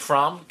think Jake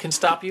Fromm can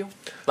stop you?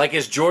 Like,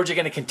 is Georgia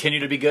going to continue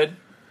to be good?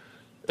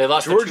 They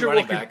lost their 2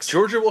 running backs.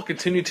 Georgia will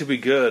continue to be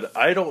good.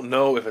 I don't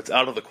know if it's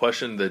out of the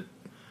question that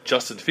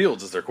Justin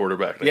Fields is their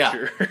quarterback next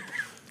year.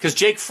 Because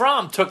Jake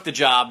Fromm took the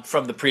job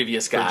from the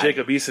previous guy. From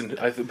Jacob Eason.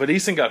 But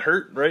Eason got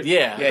hurt, right?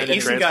 Yeah. Yeah,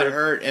 Eason got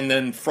hurt, and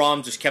then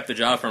Fromm just kept the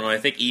job from him. I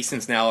think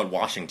Eason's now at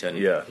Washington.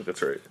 Yeah, I think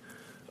that's right.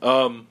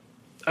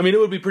 I mean, it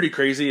would be pretty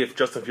crazy if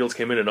Justin Fields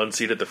came in and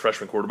unseated the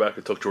freshman quarterback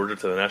who took Georgia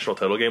to the national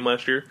title game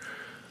last year.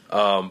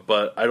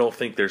 But I don't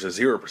think there's a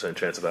 0%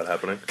 chance of that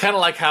happening. Kind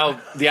of like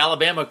how the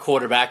Alabama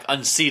quarterback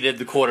unseated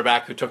the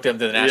quarterback who took them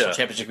to the national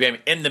championship game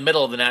in the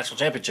middle of the national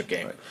championship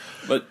game. Right.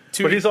 But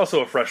he's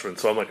also a freshman,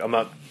 so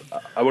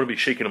I wouldn't be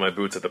shaking in my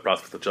boots at the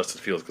prospect of Justin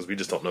Fields because we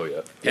just don't know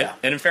yet. Yeah,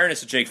 and in fairness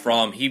to Jake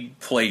Fromm, he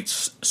played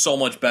so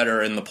much better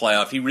in the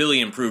playoff. He really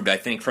improved, I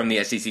think, from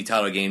the SEC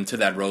title game to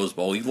that Rose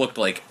Bowl. He looked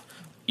like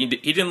he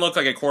didn't look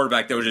like a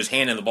quarterback that was just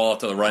handing the ball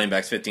to the running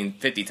backs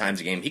 50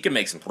 times a game. He could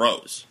make some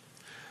throws.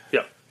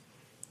 Yeah.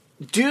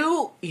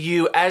 Do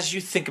you, as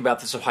you think about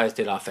this Ohio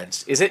State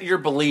offense, is it your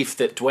belief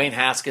that Dwayne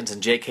Haskins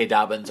and J.K.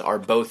 Dobbins are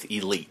both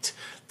elite?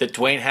 That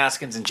Dwayne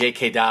Haskins and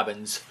J.K.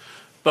 Dobbins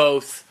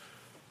both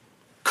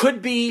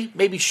could be,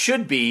 maybe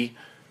should be,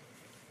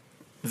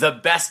 the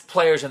best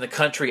players in the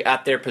country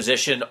at their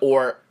position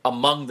or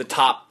among the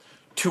top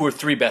 2 or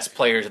 3 best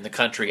players in the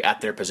country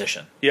at their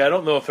position? Yeah, I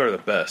don't know if they're the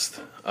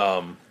best.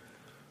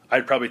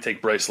 I'd probably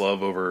take Bryce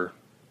Love over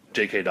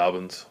J.K.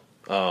 Dobbins.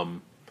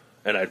 And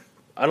I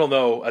don't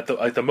know. At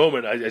the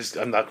moment,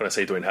 I'm not going to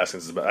say Dwayne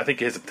Haskins is the best. I think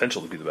he has the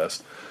potential to be the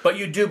best. But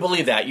you do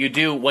believe that. You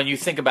do when you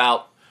think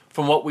about,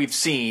 from what we've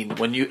seen,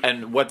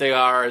 and what they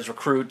are as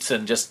recruits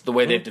and just the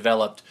way they've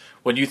developed,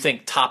 when you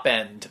think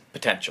top-end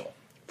potential.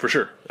 For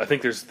sure. I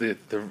think there's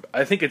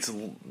I think it's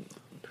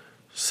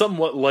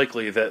somewhat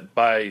likely that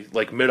by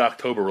like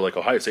mid-October, like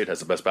Ohio State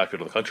has the best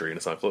backfield in the country, and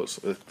it's not close.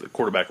 The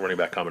quarterback running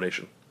back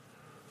combination.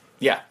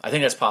 Yeah, I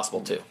think that's possible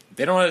too.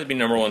 They don't have to be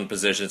number one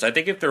positions. I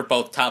think if they're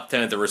both top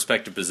 10 at their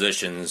respective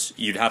positions,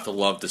 you'd have to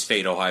love the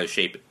shape Ohio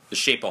State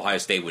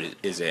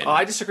is in. Oh,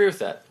 I disagree with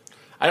that.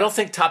 I don't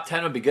think top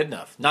 10 would be good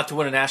enough not to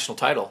win a national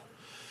title.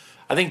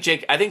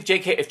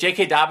 If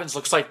J.K. Dobbins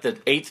looks like the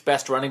 8th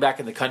best running back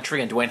in the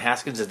country and Dwayne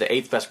Haskins is the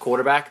 8th best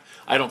quarterback,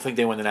 I don't think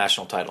they win the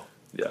national title.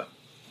 Yeah.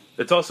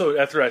 It's also,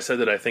 after I said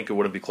that I think it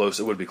wouldn't be close,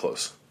 it would be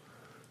close.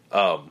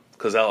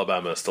 Because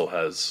Alabama still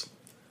has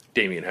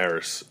Damian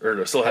Harris,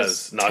 or still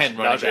has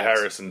Najee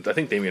Harris, and I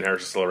think Damian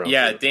Harris is still around.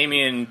 Yeah, too.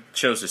 Damian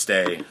chose to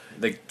stay.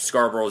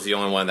 Scarborough is the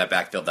only one in that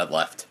backfield that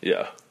left.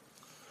 Yeah.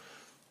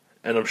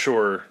 And I'm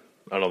sure,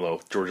 I don't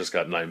know, Georgia's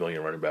got 9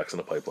 million running backs in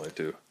the pipeline,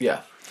 too.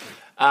 Yeah.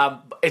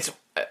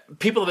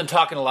 People have been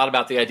talking a lot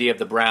about the idea of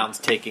the Browns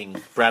taking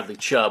Bradley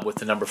Chubb with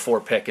the number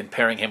 4 pick and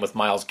pairing him with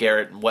Myles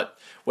Garrett, and what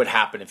would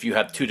happen if you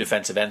have 2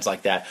 defensive ends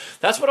like that.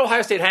 That's what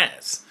Ohio State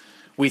has,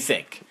 we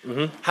think.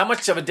 Mm-hmm. How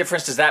much of a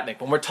difference does that make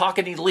when we're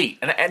talking elite?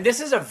 And this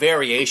is a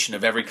variation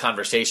of every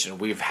conversation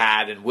we've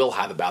had and will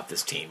have about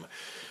this team,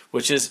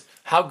 which is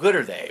how good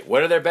are they?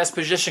 What are their best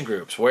position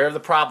groups? Where are the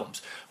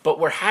problems? But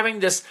we're having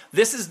this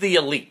is the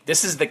elite.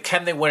 This is the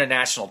can they win a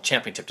national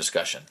championship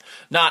discussion,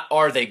 not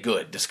are they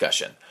good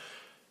discussion.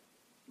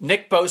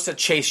 Nick Bosa,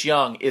 Chase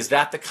Young, is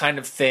that the kind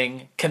of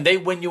thing? Can they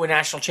win you a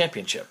national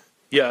championship?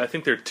 Yeah, I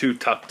think they're 2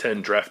 top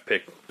 10 draft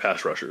pick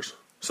pass rushers.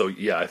 So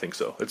yeah, I think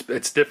so.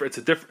 It's different. It's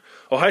a different.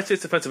 Ohio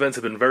State's defensive ends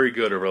have been very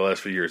good over the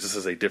last few years. This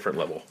is a different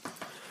level.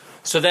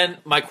 So then,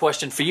 my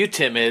question for you,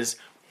 Tim, is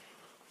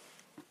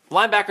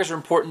linebackers are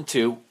important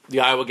too. The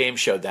Iowa game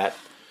showed that.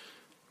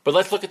 But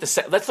let's look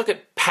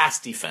at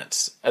pass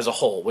defense as a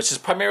whole, which is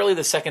primarily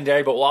the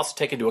secondary, but we'll also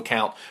take into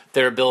account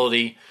their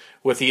ability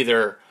with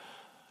either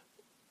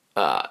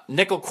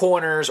nickel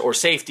corners or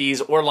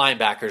safeties or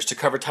linebackers to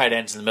cover tight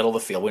ends in the middle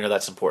of the field. We know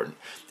that's important.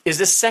 Is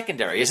this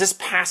secondary? Is this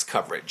pass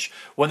coverage?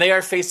 When they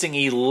are facing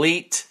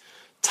elite,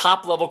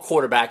 top-level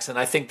quarterbacks, and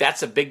I think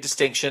that's a big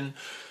distinction.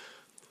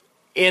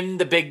 In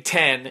the Big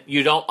Ten,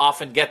 you don't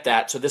often get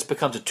that, so this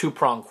becomes a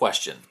two-pronged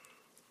question.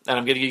 And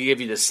I'm going to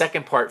give you the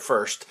second part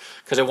first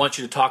because I want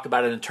you to talk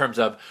about it in terms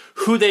of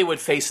who they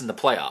would face in the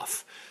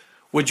playoff.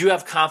 Would you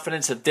have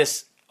confidence that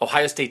this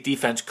Ohio State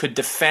defense could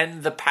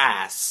defend the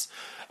pass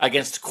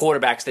against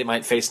quarterbacks they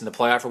might face in the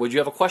playoff, or would you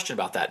have a question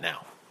about that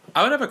now?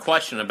 I would have a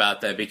question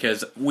about that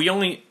because we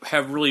only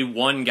have really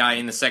one guy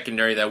in the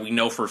secondary that we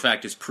know for a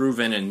fact is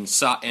proven and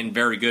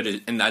very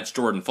good, and that's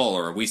Jordan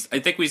Fuller. I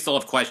think we still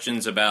have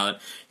questions about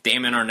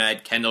Damon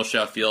Arnett, Kendall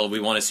Sheffield. We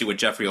want to see what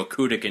Jeffrey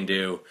Okudah can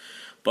do.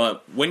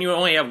 But when you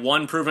only have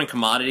one proven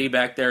commodity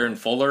back there in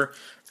Fuller,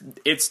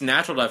 it's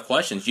natural to have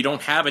questions. You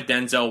don't have a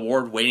Denzel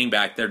Ward waiting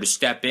back there to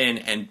step in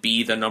and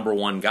be the number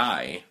one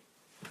guy.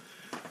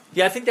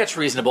 Yeah, I think that's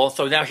reasonable.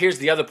 So now here's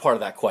the other part of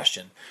that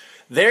question.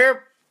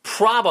 They're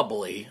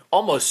probably,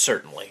 almost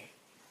certainly,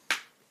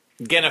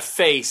 going to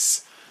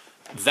face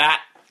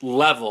that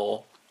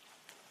level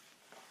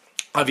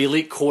of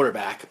elite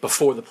quarterback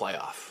before the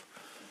playoff.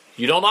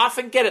 You don't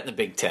often get it in the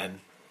Big Ten,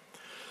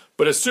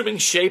 but assuming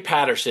Shea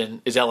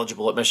Patterson is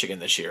eligible at Michigan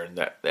this year,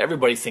 and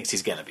everybody thinks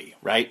he's going to be,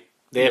 right?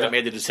 They haven't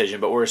made the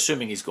decision, but we're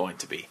assuming he's going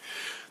to be.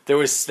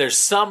 There's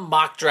some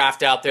mock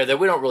draft out there that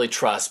we don't really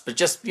trust, but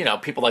just,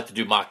 people like to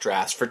do mock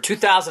drafts. For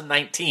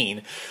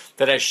 2019,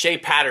 that has Shea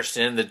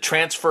Patterson, the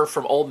transfer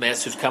from Ole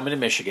Miss who's coming to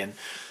Michigan,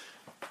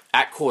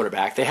 at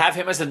quarterback. They have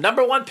him as the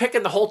number one pick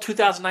in the whole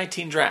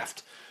 2019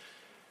 draft.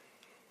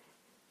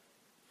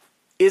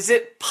 Is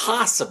it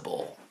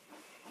possible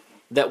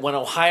that when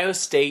Ohio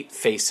State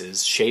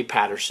faces Shea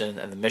Patterson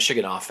and the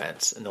Michigan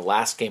offense in the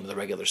last game of the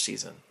regular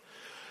season,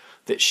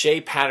 that Shea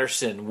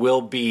Patterson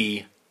will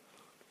be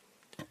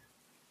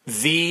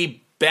the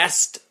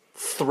best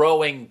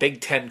throwing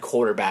Big Ten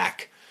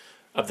quarterback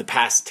of the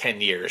past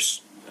 10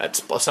 years at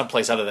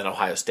someplace other than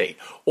Ohio State?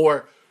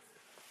 Or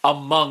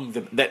among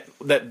them,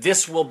 that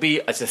this will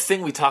be, it's a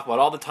thing we talk about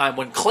all the time,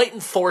 when Clayton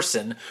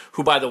Thorson,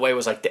 who by the way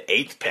was like the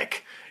 8th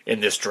pick in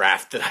this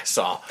draft that I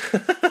saw.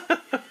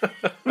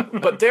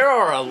 But there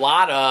are a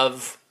lot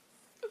of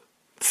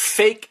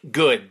fake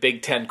good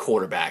Big Ten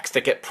quarterbacks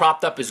that get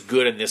propped up as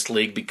good in this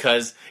league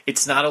because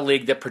it's not a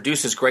league that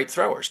produces great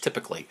throwers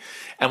typically.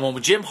 And when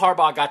Jim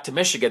Harbaugh got to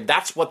Michigan,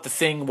 that's what the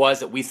thing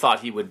was that we thought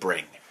he would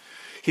bring.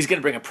 He's going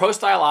to bring a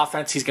pro-style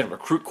offense, he's going to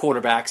recruit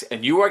quarterbacks,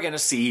 and you are going to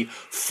see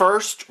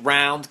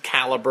first-round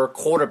caliber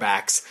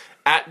quarterbacks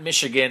at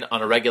Michigan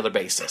on a regular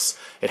basis.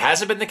 It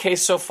hasn't been the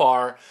case so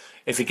far.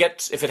 If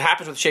it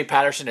happens with Shea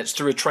Patterson, it's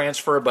through a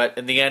transfer, but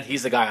in the end,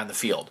 he's the guy on the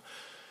field.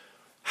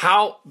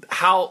 How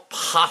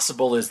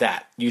possible is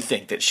that, you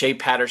think, that Shea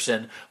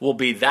Patterson will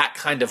be that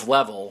kind of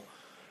level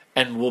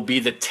and will be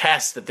the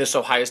test that this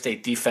Ohio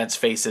State defense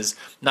faces,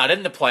 not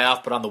in the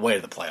playoff, but on the way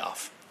to the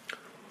playoff?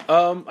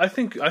 I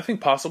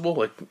think possible,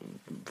 like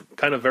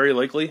kind of very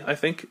likely, I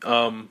think.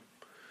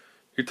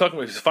 You're talking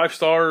about he's a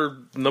 5-star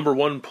number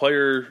one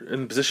player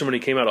in the position when he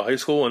came out of high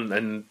school,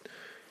 and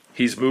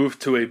he's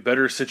moved to a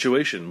better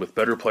situation with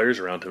better players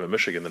around him at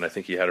Michigan than I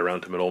think he had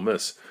around him at Ole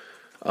Miss.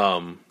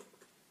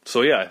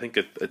 So yeah, I think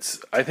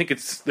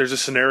there's a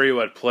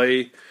scenario at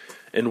play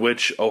in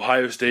which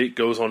Ohio State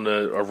goes on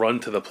a run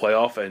to the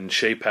playoff, and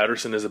Shea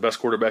Patterson is the best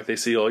quarterback they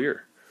see all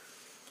year.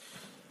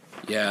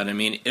 Yeah, and I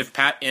mean, if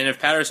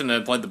Patterson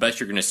had played the best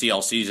you're going to see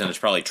all season, it's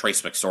probably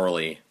Trace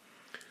McSorley.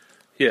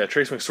 Yeah,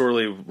 Trace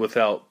McSorley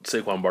without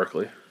Saquon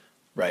Barkley.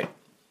 Right.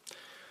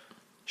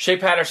 Shea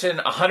Patterson,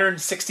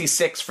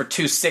 166 for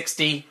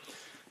 260,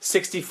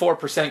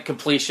 64%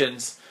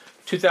 completions,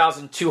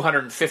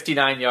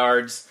 2,259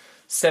 yards,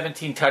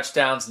 17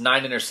 touchdowns,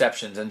 9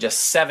 interceptions, in just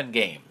 7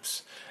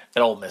 games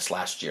at Ole Miss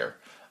last year.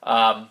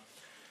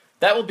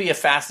 That will be a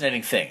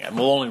fascinating thing, and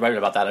we'll only write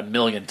about that a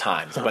million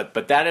times.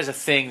 But that is a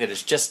thing that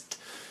is just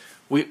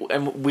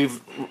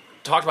we've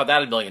talked about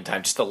that a million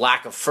times. Just the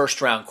lack of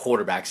first-round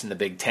quarterbacks in the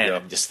Big Ten,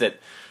 and just that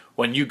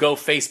when you go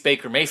face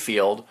Baker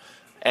Mayfield,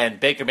 and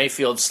Baker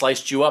Mayfield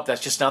sliced you up,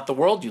 that's just not the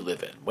world you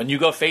live in. When you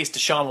go face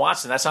Deshaun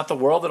Watson, that's not the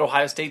world that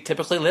Ohio State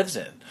typically lives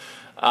in.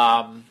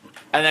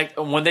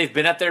 When they've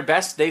been at their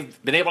best,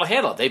 they've been able to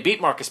handle it. They beat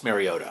Marcus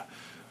Mariota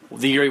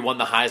the year he won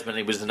the Heisman.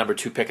 He was the number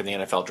 2 pick in the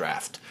NFL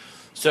draft.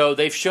 So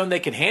they've shown they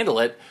can handle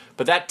it,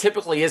 but that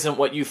typically isn't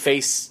what you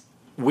face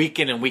week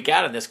in and week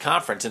out in this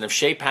conference. And if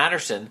Shea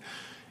Patterson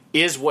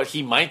is what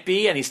he might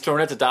be, and he's thrown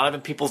it to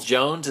Donovan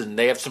Peoples-Jones, and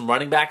they have some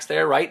running backs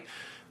there, right?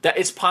 That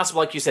it's possible,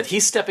 like you said,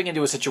 he's stepping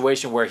into a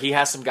situation where he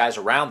has some guys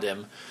around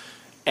him,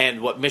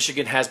 and what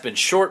Michigan has been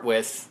short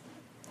with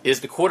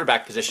is the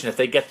quarterback position. If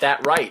they get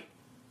that right,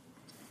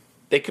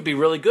 they could be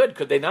really good,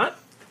 could they not?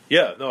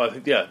 Yeah, no, I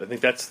think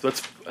that's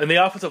and the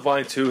offensive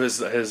line too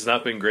has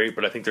not been great,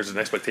 but I think there's an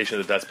expectation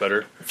that that's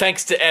better.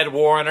 Thanks to Ed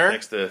Warner.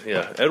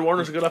 Ed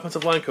Warner's a good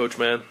offensive line coach,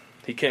 man.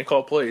 He can't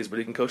call plays, but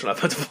he can coach an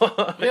offensive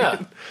line.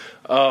 Yeah.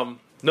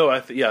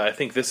 I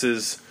think this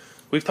is.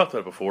 We've talked about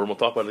it before, and we'll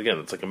talk about it again.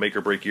 It's like a make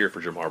or break year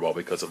for Jim Harbaugh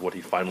because of what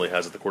he finally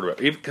has at the quarterback.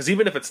 Because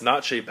even if it's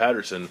not Shea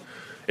Patterson,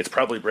 it's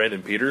probably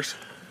Brandon Peters,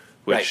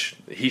 which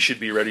he should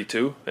be ready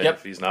too. And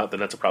if he's not, then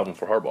that's a problem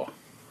for Harbaugh.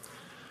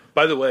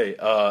 By the way,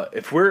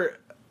 if we're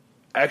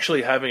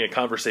actually having a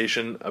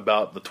conversation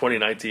about the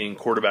 2019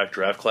 quarterback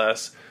draft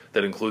class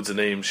that includes the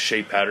names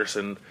Shea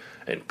Patterson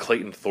and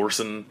Clayton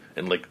Thorson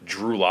and like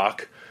Drew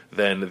Lock,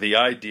 then the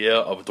idea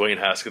of Dwayne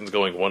Haskins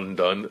going one and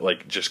done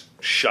just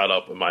shot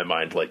up in my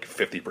mind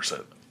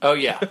 50%. Oh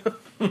yeah,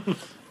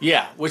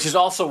 yeah. Which is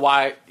also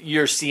why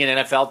you're seeing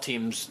NFL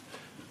teams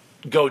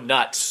go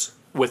nuts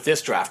with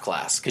this draft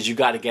class because you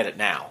got to get it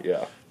now.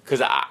 Yeah.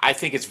 Because I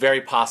think it's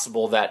very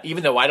possible that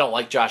even though I don't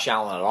like Josh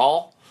Allen at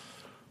all,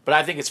 but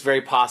I think it's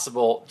very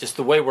possible, just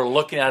the way we're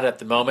looking at it at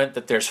the moment,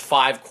 that there's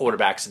 5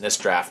 quarterbacks in this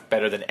draft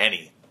better than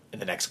any in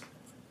the next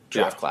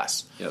draft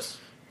class. Yes.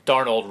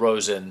 Darnold,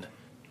 Rosen,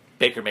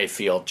 Baker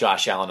Mayfield,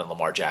 Josh Allen, and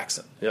Lamar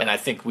Jackson. Yeah. And I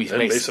think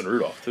Mason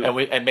Rudolph, too.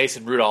 And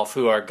Mason Rudolph,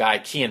 who our guy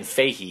Kean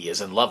Fahey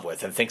is in love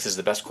with and thinks is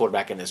the best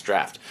quarterback in this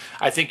draft.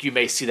 I think you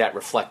may see that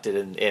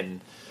reflected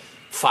in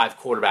 5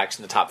 quarterbacks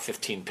in the top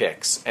 15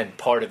 picks. And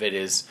part of it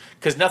is,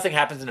 because nothing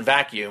happens in a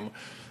vacuum,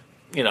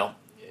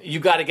 you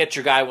got to get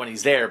your guy when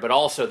he's there, but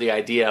also the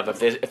idea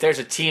of if there's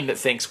a team that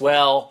thinks,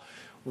 well,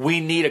 we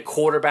need a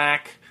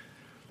quarterback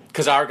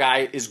because our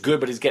guy is good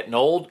but he's getting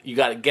old, you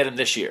got to get him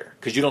this year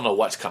because you don't know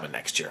what's coming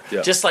next year.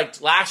 Yeah. Just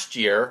like last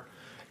year,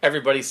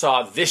 everybody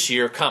saw this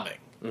year coming.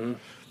 Mm-hmm.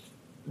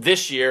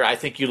 This year, I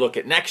think you look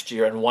at next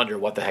year and wonder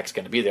what the heck's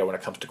going to be there when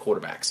it comes to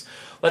quarterbacks.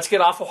 Let's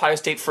get off Ohio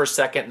State for a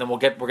second, and then we're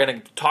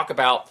going to talk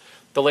about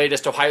the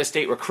latest Ohio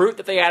State recruit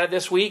that they added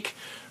this week.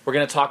 We're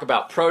going to talk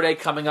about Pro Day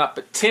coming up.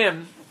 But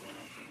Tim,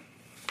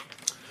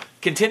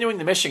 continuing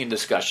the Michigan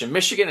discussion,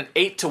 Michigan at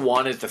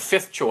 8-1 is the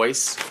 5th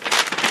choice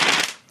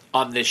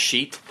on this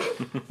sheet.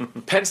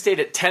 Penn State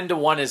at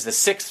 10-1 is the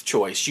 6th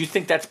choice. You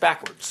think that's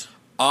backwards?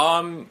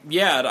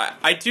 Yeah,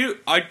 I do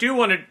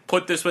want to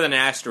put this with an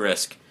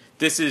asterisk.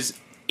 This is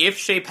if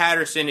Shea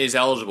Patterson is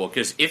eligible,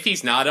 because if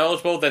he's not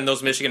eligible, then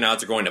those Michigan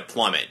odds are going to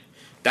plummet.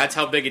 That's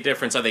how big a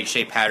difference I think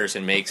Shea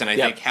Patterson makes, and I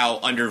think how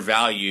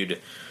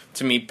undervalued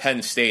to me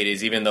Penn State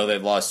is, even though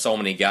they've lost so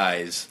many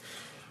guys.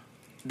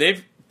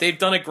 They've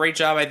done a great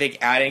job, I think,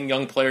 adding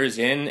young players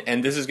in,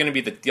 and this is going to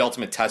be the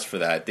ultimate test for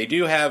that. They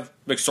do have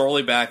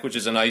McSorley back, which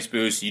is a nice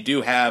boost. You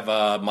do have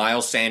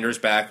Miles Sanders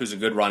back, who's a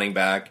good running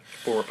back.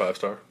 4 or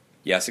 5-star.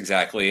 Yes,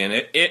 exactly. And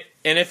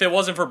if it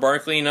wasn't for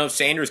Barkley,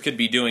 Sanders could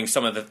be doing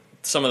some of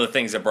the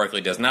things that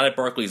Barkley does. Not at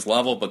Barkley's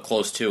level, but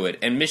close to it.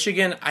 And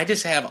Michigan, I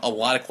just have a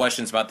lot of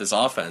questions about this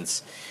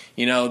offense.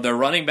 Their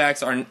running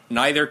backs are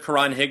neither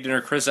Karan Higdon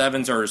or Chris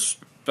Evans are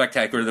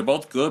spectacular. They're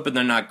both good, but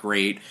they're not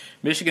great.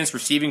 Michigan's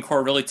receiving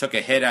core really took a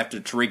hit after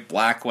Tariq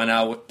Black went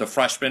out. The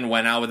freshman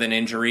went out with an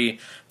injury.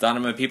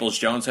 Donovan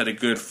Peoples-Jones had a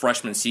good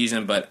freshman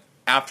season, but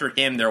after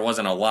him, there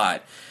wasn't a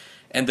lot.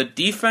 And the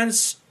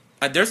defense,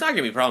 there's not going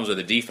to be problems with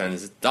the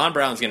defense. Don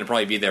Brown's going to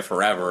probably be there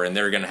forever, and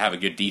they're going to have a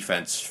good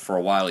defense for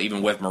a while,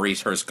 even with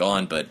Maurice Hurst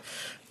gone. But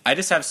I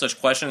just have such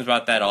questions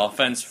about that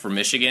offense for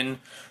Michigan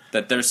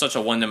that they're such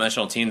a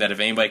one-dimensional team that if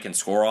anybody can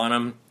score on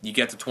them, you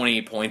get to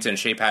 28 points and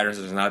Shea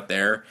Patterson is not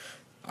there.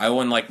 I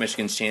wouldn't like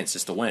Michigan's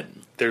chances to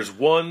win. There's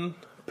one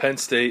Penn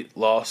State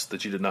loss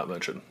that you did not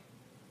mention.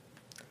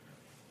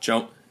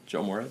 Joe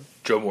Moorhead?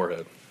 Joe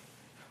Moorhead.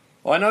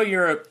 Well, I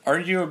know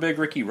aren't you a big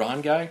Ricky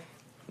Ron guy?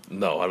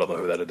 No, I don't know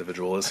who that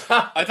individual is.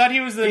 I thought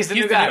he's the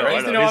new guy,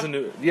 right?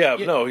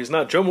 No, he's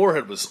not. Joe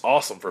Moorhead was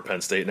awesome for Penn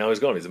State. Now he's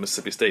gone. He's at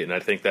Mississippi State, and I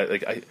think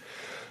that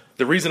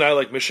the reason I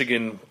like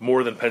Michigan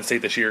more than Penn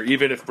State this year,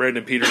 even if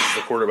Brandon Peters is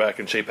the quarterback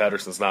and Shea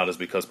Patterson's not, is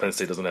because Penn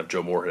State doesn't have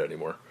Joe Moorhead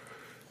anymore.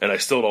 And I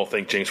still don't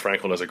think James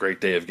Franklin is a great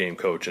day of game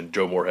coach, and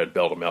Joe Moorhead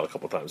bailed him out a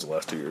couple times in the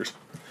last 2 years.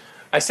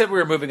 I said we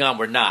were moving on.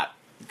 We're not,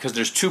 because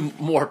there's two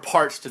more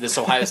parts to this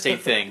Ohio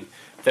State thing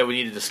that we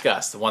need to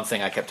discuss. The one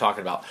thing I kept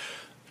talking about.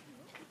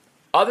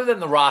 Other than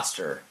the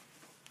roster,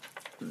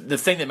 the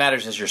thing that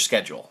matters is your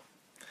schedule.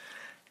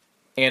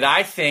 And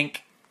I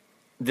think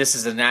this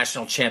is a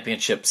national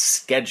championship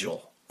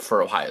schedule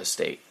for Ohio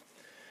State.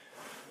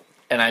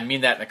 And I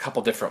mean that in a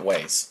couple different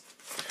ways.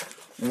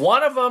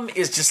 One of them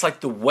is just like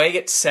the way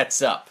it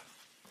sets up.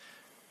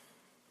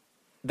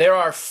 There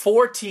are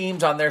 4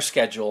 teams on their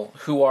schedule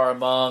who are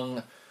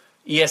among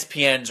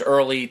ESPN's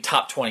early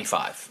top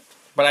 25.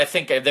 But I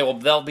think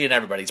they'll be in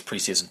everybody's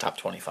preseason top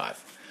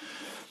 25.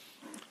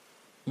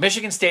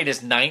 Michigan State is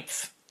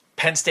 9th,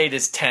 Penn State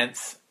is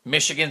 10th,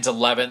 Michigan's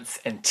 11th,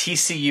 and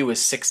TCU is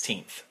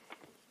 16th.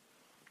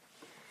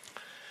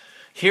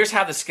 Here's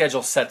how the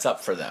schedule sets up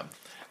for them,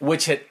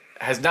 which it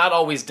has not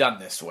always done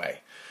this way.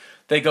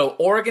 They go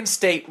Oregon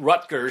State,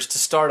 Rutgers to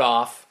start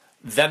off,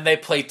 then they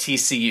play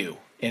TCU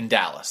in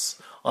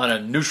Dallas on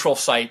a neutral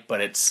site,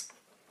 but it's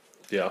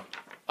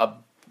a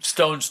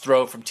stone's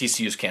throw from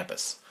TCU's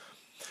campus.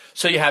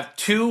 So you have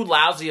 2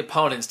 lousy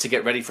opponents to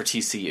get ready for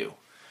TCU.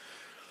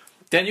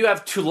 Then you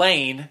have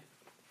Tulane,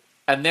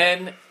 and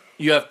then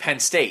you have Penn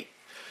State.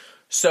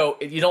 So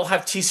you don't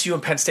have TCU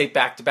and Penn State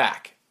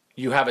back-to-back.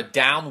 You have a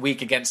down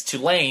week against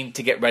Tulane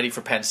to get ready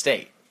for Penn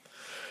State.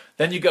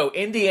 Then you go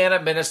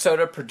Indiana,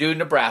 Minnesota, Purdue,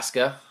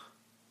 Nebraska.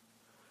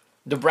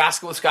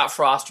 Nebraska with Scott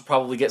Frost will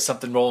probably get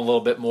something rolling a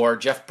little bit more.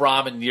 Jeff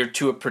Brom in year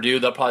 2 at Purdue,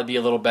 they'll probably be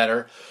a little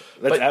better.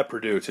 That's at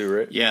Purdue too,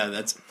 right? Yeah,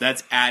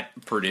 that's at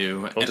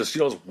Purdue. Don't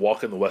just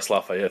walk in the West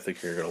Lafayette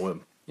thinking you're going to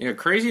win. Yeah,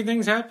 crazy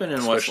things happen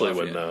in West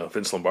Lafayette. Especially when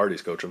Vince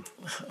Lombardi's coaching.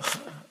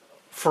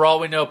 For all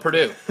we know,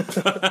 Purdue.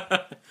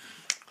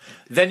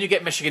 Then you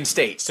get Michigan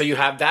State. So you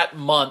have that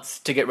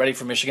month to get ready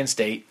for Michigan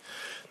State.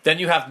 Then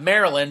you have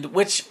Maryland,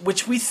 which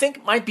we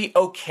think might be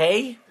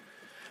okay.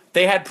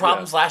 They had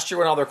problems last year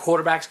when all their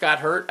quarterbacks got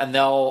hurt, and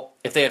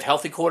if they have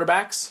healthy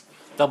quarterbacks,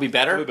 they'll be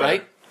better,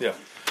 right? Yeah.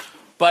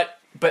 But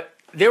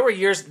there were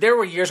years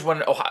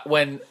when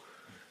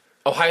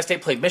Ohio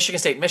State played Michigan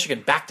State and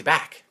Michigan back to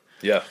back.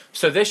 Yeah.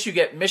 So this you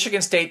get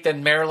Michigan State,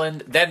 then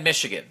Maryland, then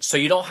Michigan. So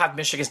you don't have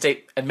Michigan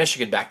State and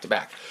Michigan back to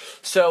back.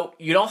 So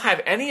you don't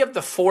have any of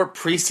the 4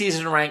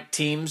 preseason ranked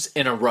teams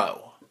in a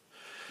row.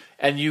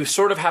 And you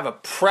sort of have a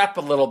prep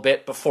a little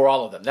bit before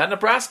all of them. Now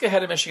Nebraska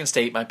ahead of Michigan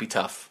State might be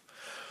tough.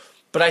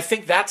 But I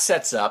think that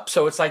sets up.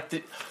 So it's like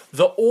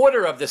the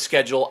order of the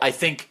schedule, I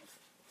think,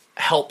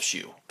 helps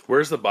you.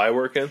 Where's the bye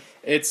work in?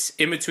 It's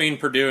in between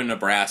Purdue and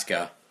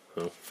Nebraska.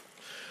 Oh.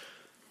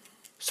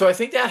 So I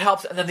think that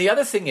helps. And then the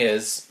other thing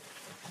is,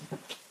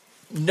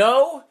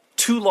 no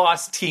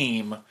 2-loss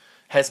team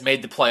has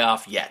made the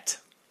playoff yet.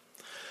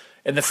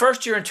 In the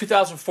first year in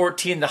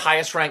 2014, the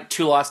highest-ranked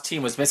 2-loss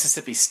team was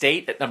Mississippi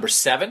State at number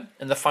 7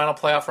 in the final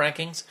playoff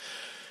rankings.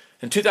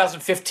 In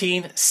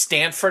 2015,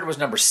 Stanford was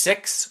number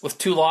 6 with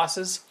 2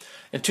 losses.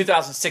 In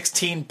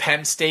 2016,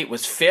 Penn State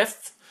was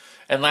 5th.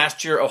 And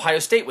last year, Ohio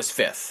State was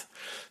 5th.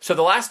 So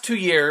the last 2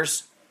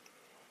 years,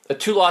 a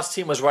 2-loss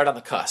team was right on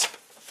the cusp.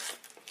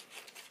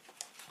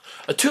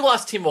 A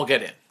 2-loss team will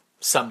get in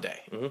someday.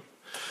 Mm-hmm.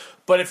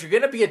 But if you're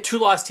going to be a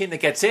 2-loss team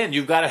that gets in,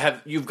 you've got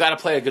to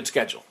play a good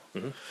schedule.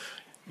 Mm-hmm.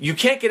 You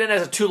can't get in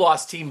as a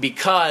 2-loss team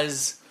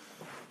because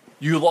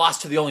you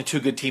lost to the only 2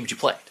 good teams you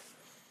played.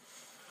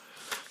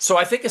 So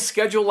I think a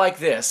schedule like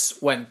this,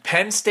 when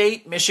Penn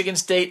State, Michigan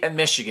State, and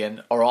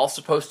Michigan are all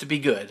supposed to be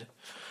good,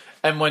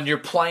 and when you're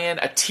playing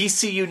a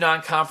TCU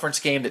non-conference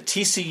game that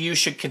TCU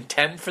should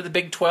contend for the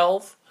Big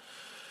 12,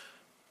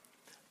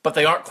 but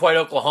they aren't quite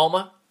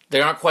Oklahoma,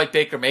 they aren't quite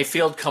Baker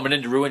Mayfield coming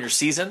in to ruin your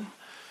season,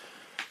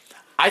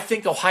 I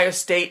think Ohio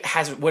State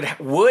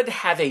would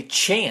have a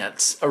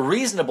chance, a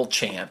reasonable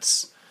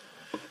chance,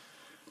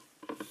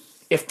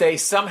 if they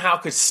somehow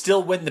could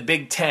still win the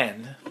Big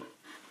Ten.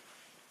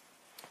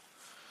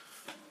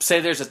 Say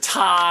there's a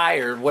tie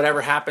or whatever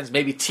happens,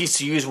 maybe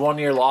TCU's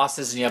 1-year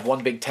losses and you have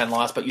 1 Big Ten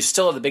loss, but you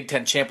still have the Big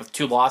Ten champ with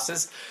 2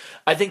 losses.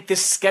 I think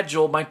this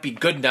schedule might be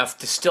good enough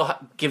to still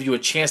give you a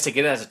chance to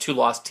get in as a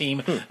 2-loss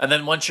team, and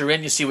then once you're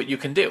in, you see what you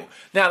can do.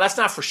 Now, that's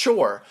not for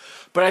sure,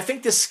 but I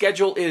think this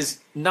schedule is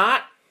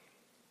not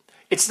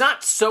 – it's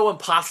not so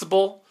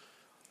impossible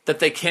that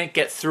they can't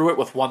get through it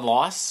with 1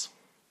 loss.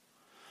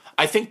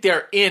 I think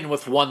they're in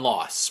with 1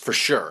 loss for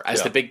sure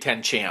as the Big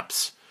Ten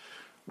champs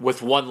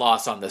with 1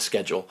 loss on this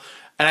schedule.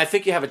 And I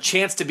think you have a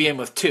chance to be in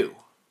with 2.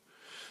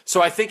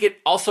 So I think it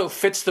also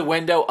fits the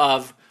window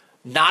of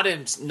not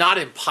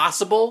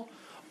impossible,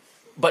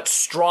 but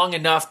strong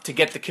enough to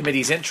get the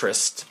committee's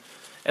interest.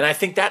 And I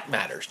think that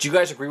matters. Do you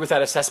guys agree with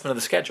that assessment of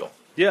the schedule?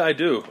 Yeah, I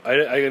do.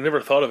 I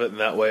never thought of it in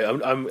that way.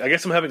 I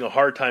guess I'm having a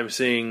hard time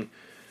seeing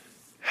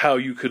how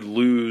you could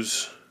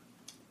lose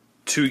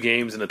 2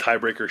 games in a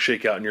tiebreaker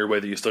shakeout in your way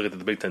that you still get to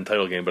the Big Ten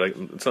title game, but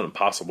it's not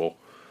impossible.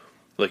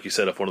 Like you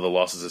said, if one of the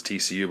losses is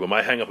TCU. But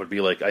my hang-up would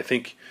be like, I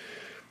think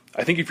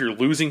if you're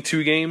losing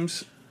 2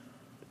 games,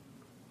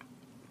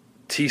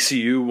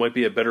 TCU might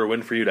be a better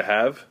win for you to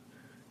have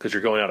because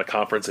you're going out of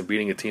conference and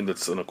beating a team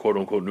that's in a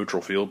quote-unquote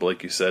neutral field, but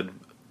like you said,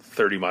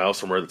 30 miles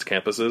from where its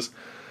campus is.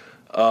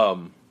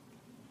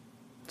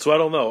 So I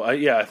don't know.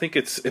 I think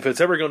if it's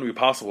ever going to be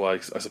possible, I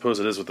suppose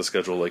it is with a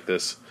schedule like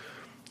this.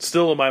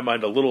 Still, in my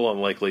mind, a little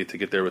unlikely to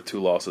get there with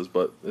 2 losses,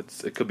 but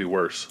it could be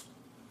worse.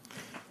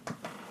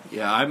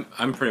 Yeah,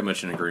 I'm pretty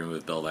much in agreement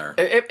with Bill there.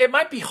 It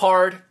might be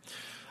hard.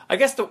 I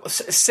guess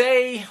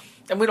say,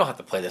 and we don't have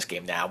to play this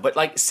game now, but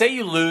like say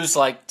you lose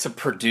like to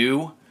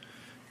Purdue,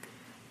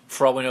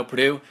 for all we know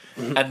Purdue,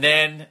 and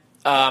then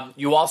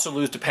you also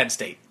lose to Penn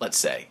State, let's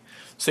say.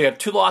 So you have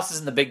 2 losses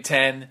in the Big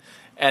Ten,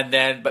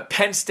 but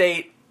Penn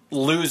State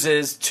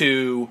loses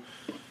to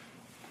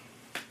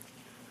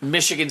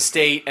Michigan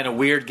State in a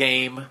weird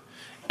game,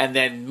 and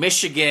then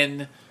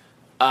Michigan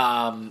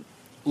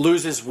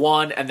loses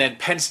one, and then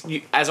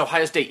as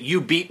Ohio State,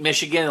 you beat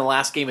Michigan in the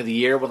last game of the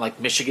year when like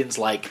Michigan's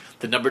like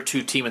the number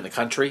 2 team in the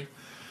country,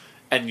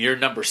 and you're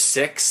number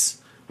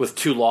 6 with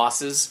 2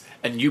 losses,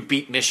 and you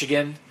beat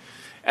Michigan,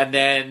 and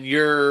then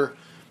you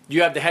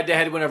have the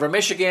head-to-head win over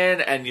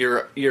Michigan, and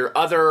your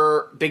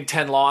other Big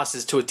Ten loss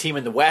is to a team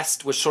in the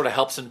West, which sort of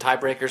helps in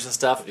tiebreakers and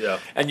stuff. Yeah.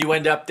 And you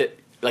end up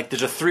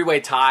there's a 3-way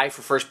tie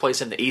for first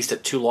place in the East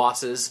at 2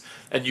 losses,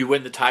 and you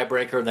win the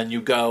tiebreaker, and then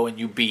you go and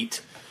you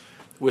beat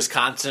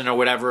Wisconsin or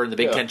whatever in the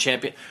Big Ten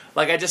champion.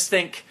 Like, I just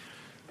think,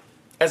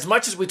 as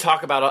much as we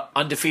talk about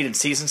undefeated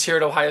seasons here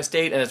at Ohio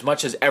State, and as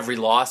much as every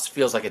loss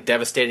feels like a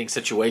devastating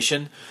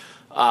situation,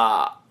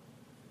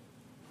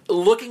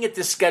 looking at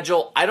this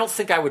schedule, I don't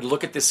think I would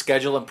look at this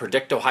schedule and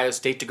predict Ohio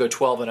State to go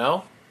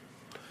 12-0.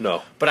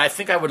 No. But I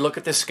think I would look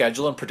at this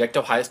schedule and predict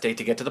Ohio State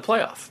to get to the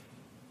playoff.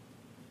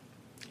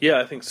 Yeah,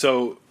 I think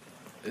so.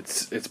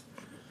 It's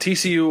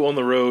TCU on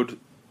the road.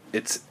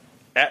 It's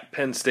at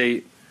Penn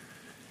State.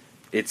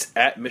 It's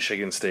at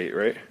Michigan State,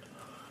 right?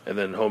 And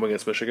then home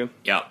against Michigan?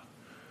 Yeah.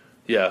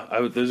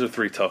 Yeah, those are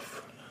 2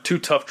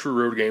 tough true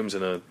road games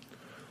and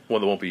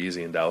one that won't be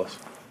easy in Dallas.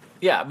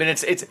 Yeah, I mean,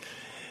 it's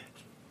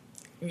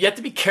you have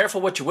to be careful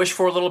what you wish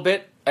for a little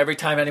bit every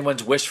time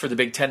anyone's wished for the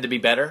Big Ten to be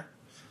better.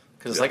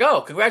 Because it's like,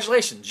 oh,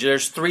 congratulations,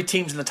 there's 3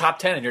 teams in the top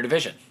 10 in your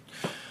division.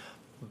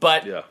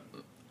 But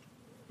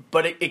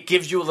it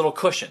gives you a little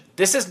cushion.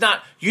 This is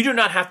not, you do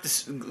not have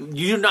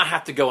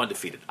to go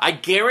undefeated. I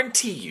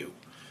guarantee you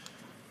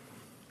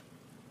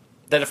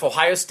that if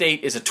Ohio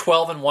State is a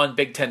 12-1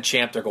 Big Ten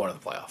champ, they're going to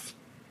the playoff.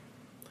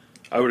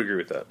 I would agree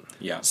with that.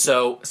 Yeah.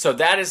 So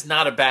that is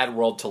not a bad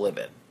world to live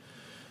in.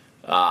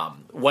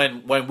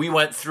 When we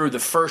went through the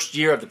first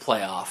year of the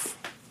playoff,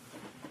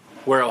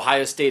 where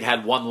Ohio State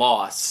had 1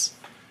 loss,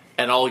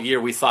 and all year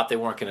we thought they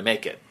weren't going to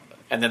make it,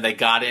 and then they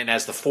got in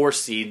as the 4th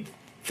seed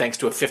thanks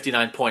to a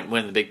 59-point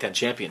win in the Big Ten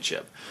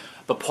championship.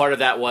 But part of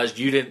that was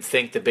you didn't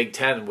think the Big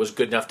Ten was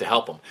good enough to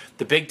help them.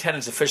 The Big Ten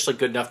is officially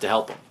good enough to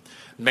help them.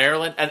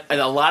 Maryland, and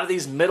a lot of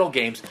these middle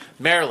games,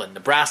 Maryland,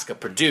 Nebraska,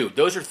 Purdue,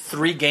 those are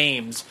 3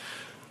 games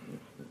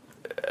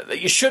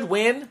that you should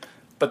win,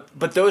 but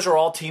those are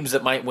all teams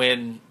that might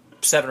win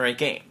 7 or 8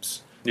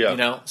 games. Yeah. You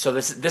know, so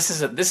this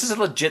is a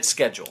legit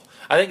schedule.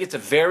 I think it's a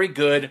very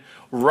good,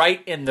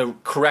 right in the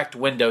correct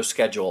window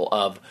schedule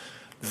of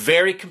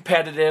very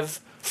competitive,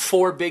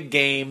 4 big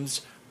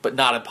games, but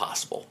not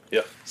impossible.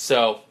 Yeah.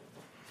 So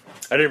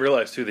I didn't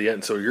realize too the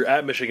end. So you're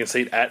at Michigan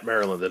State, at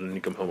Maryland, and then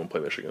you come home and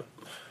play Michigan.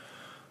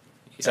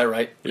 Is that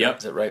right? Yep.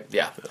 Is that right?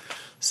 Yeah.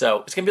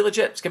 So it's gonna be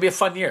legit. It's gonna be a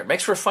fun year. It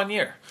makes for a fun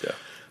year. Yeah.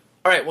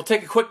 All right, we'll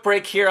take a quick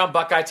break here on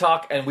Buckeye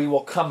Talk, and we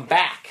will come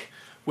back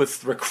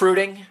with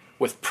recruiting,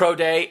 with Pro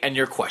Day, and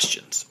your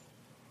questions.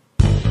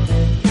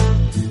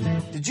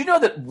 Did you know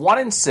that 1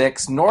 in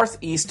 6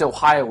 Northeast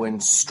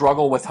Ohioans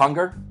struggle with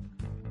hunger?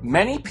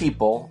 Many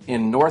people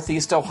in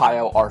Northeast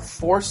Ohio are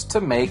forced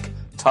to make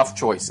tough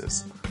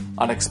choices.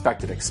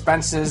 Unexpected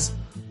expenses,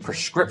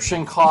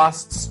 prescription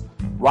costs,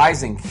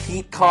 rising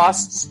heat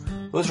costs.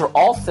 Those are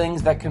all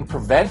things that can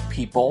prevent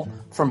people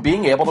from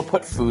being able to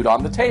put food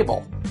on the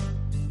table.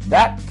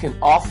 That can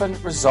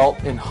often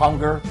result in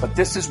hunger, but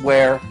this is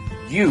where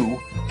you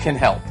can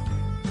help.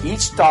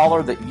 Each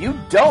dollar that you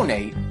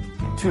donate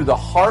to the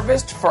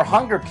Harvest for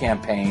Hunger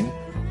campaign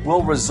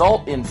will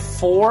result in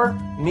 4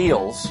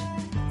 meals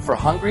for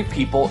hungry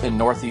people in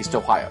Northeast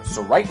Ohio.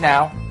 So right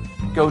now,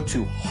 go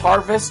to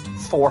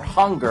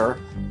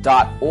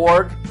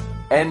harvestforhunger.org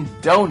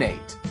and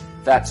donate.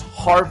 That's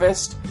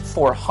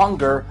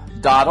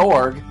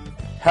harvestforhunger.org.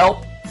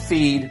 Help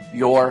feed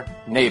your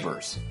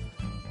neighbors.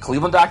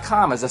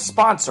 Cleveland.com is a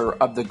sponsor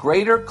of the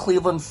Greater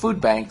Cleveland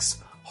Food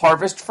Bank's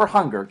Harvest for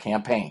Hunger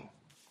campaign.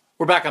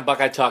 We're back on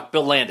Buckeye Talk.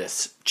 Bill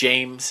Landis,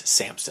 James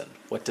Sampson.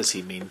 What does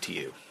he mean to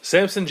you?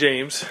 Samson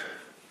James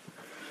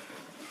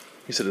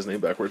You said his name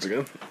backwards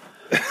again.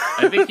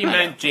 I think he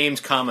meant James,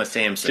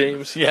 Samson.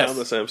 James, Yes.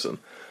 Samson.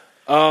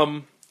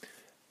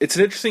 It's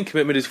an interesting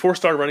commitment. He's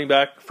 4-star running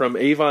back from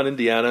Avon,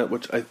 Indiana,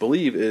 which I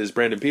believe is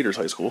Brandon Peters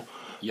High School.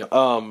 Yep.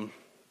 I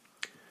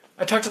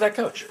talked to that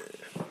coach.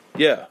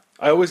 Yeah.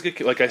 I always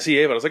get, like, I see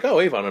Avon. I was like, oh,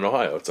 Avon in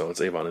Ohio. So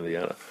it's Avon,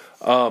 Indiana.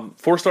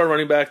 4-star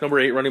running back, number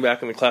 8 running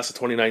back in the class of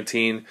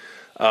 2019.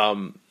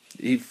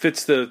 He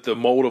fits the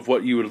mold of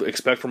what you would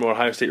expect from an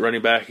Ohio State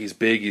running back. He's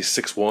big. He's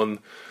 6'1",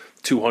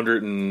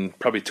 200 and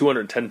probably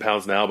 210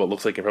 pounds now, but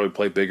looks like he can probably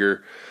play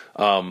bigger.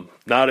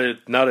 Not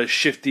a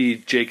shifty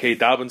J.K.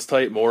 Dobbins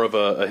type, more of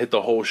a hit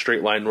the hole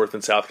straight line north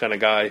and south kind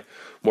of guy.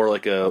 More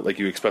like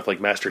you expect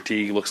like Master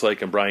Teague looks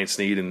like, and Brian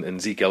Snead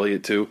and Zeke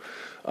Elliott too.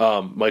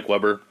 Mike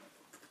Weber,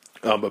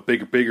 but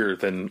bigger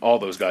than all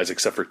those guys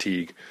except for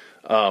Teague.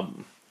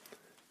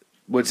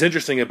 What's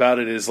interesting about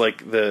it is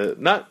like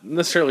not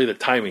necessarily the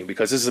timing,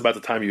 because this is about the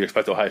time you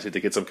expect Ohio State to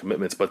get some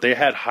commitments, but they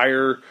had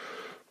higher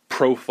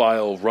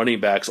profile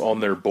running backs on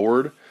their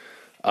board.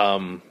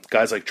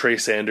 Guys like Trey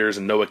Sanders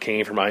and Noah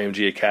Kane from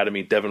IMG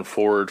Academy, Devin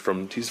Ford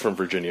he's from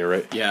Virginia,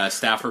 right? Yeah,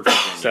 Stafford,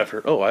 Virginia.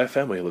 Stafford. Oh, I have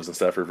family who lives in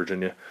Stafford,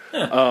 Virginia.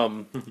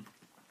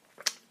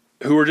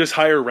 Who are just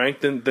higher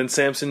ranked than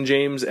Samson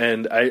James,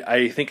 and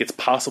I think it's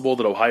possible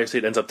that Ohio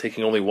State ends up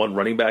taking only one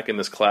running back in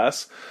this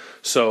class.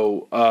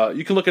 So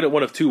you can look at it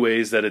one of two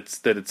ways: that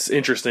it's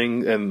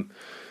interesting, and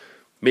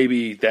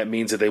maybe that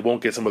means that they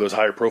won't get some of those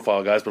higher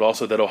profile guys, but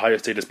also that Ohio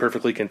State is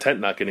perfectly content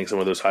not getting some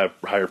of those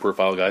higher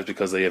profile guys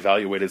because they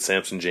evaluated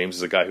Samson James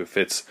as a guy who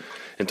fits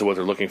into what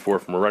they're looking for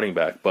from a running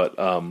back. But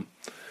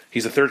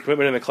he's the third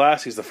commitment in the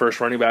class. He's the first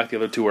running back. The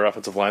other two are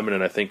offensive linemen,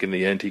 and I think in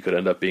the end he could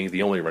end up being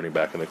the only running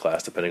back in the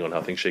class, depending on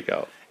how things shake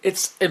out.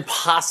 It's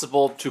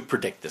impossible to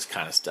predict this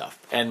kind of stuff.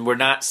 And we're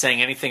not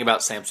saying anything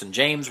about Samson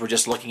James. We're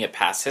just looking at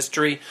past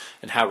history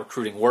and how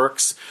recruiting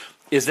works.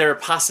 Is there a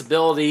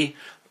possibility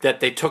that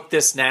they took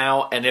this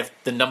now, and if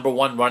the number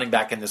one running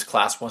back in this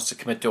class wants to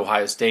commit to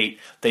Ohio State,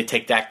 they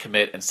take that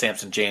commit and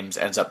Samson James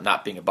ends up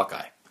not being a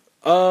Buckeye?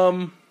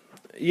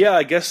 Yeah,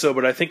 I guess so,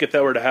 but I think if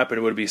that were to happen,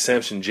 it would be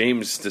Samson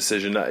James'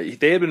 decision.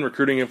 They had been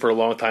recruiting him for a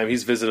long time.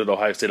 He's visited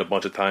Ohio State a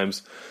bunch of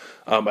times.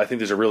 I think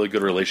there's a really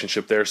good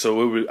relationship there,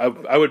 so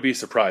I would be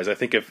surprised. I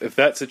think if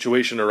that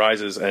situation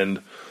arises and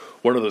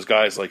one of those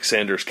guys like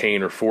Sanders,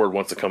 Kane, or Ford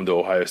wants to come to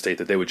Ohio State,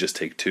 that they would just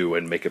take two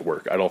and make it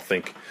work. I don't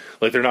think,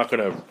 like, they're not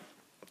going to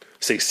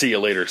say, see you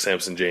later,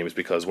 Samson James,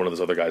 because one of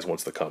those other guys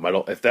wants to come.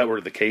 If that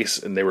were the case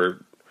and they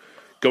were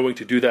going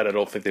to do that, I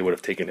don't think they would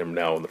have taken him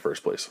now in the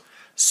first place.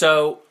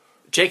 So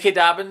J.K.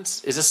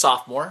 Dobbins is a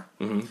sophomore.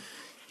 Mm-hmm.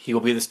 He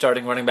will be the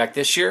starting running back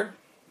this year,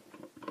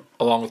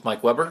 along with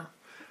Mike Weber.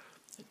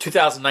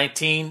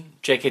 2019,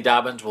 J.K.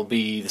 Dobbins will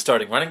be the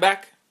starting running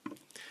back.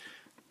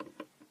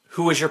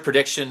 Who is your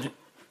prediction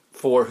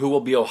for who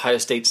will be Ohio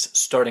State's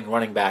starting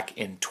running back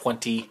in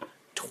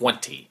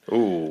 2020?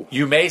 Ooh.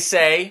 You may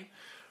say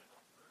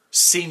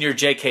senior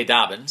J.K.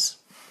 Dobbins.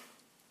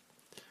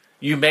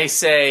 You may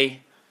say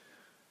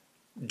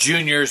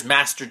juniors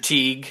Master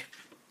Teague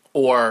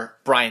or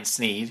Brian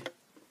Snead.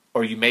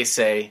 Or you may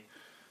say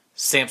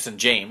Samson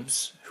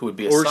James, who would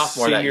be a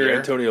sophomore that year. Or senior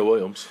Antonio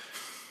Williams.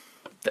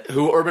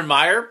 Who Urban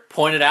Meyer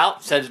pointed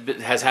out, said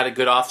has had a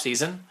good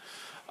offseason.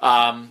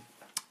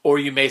 Or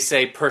you may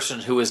say person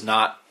who is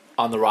not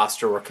on the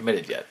roster or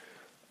committed yet.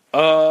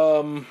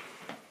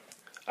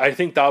 I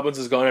think Dobbins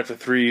is gone after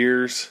 3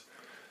 years.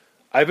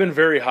 I've been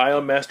very high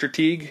on Master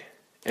Teague,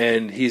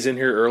 and he's in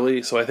here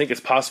early, so I think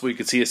it's possible you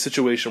could see a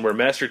situation where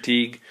Master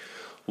Teague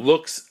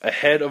looks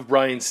ahead of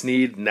Brian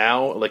Snead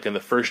now, like in the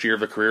first year of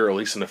their career, or at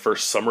least in the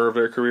first summer of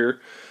their career,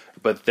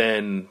 but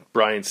then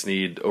Brian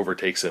Snead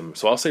overtakes him.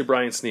 So I'll say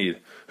Brian Snead,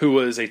 who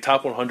was a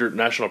top 100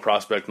 national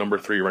prospect, number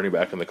 3 running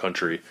back in the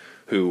country,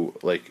 who,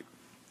 like,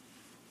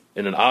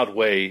 in an odd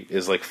way,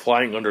 is like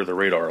flying under the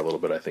radar a little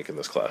bit, I think, in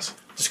this class.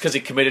 Just because he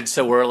committed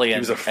so early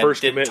and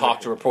didn't talk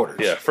to reporters.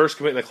 Yeah, first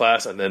commit in the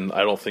class, and then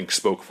I don't think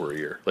spoke for a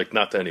year. Like,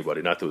 not to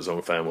anybody, not to his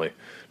own family,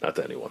 not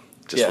to anyone.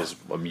 Just was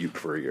a mute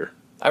for a year.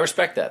 I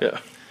respect that. Yeah.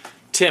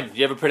 Tim, do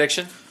you have a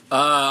prediction?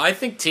 I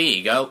think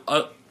Teague. I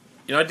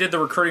did the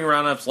recruiting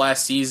roundups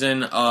last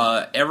season.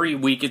 Every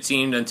week it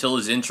seemed until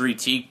his injury,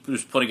 Teague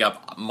was putting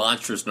up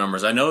monstrous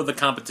numbers. I know the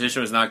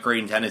competition was not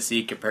great in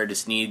Tennessee compared to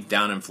Snead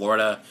down in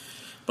Florida,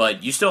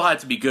 but you still had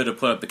to be good to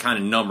put up the kind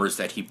of numbers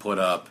that he put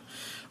up.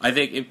 I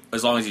think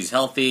as long as he's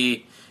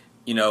healthy,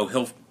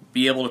 he'll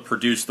be able to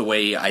produce the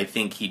way I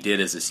think he did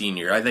as a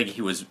senior. I think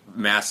he was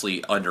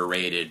massively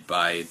underrated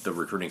by the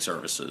recruiting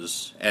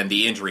services, and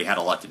the injury had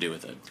a lot to do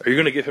with it. Are you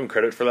going to give him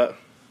credit for that?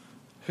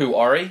 Who,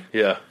 Ari?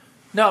 Yeah.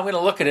 No, I'm going to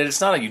look at it. It's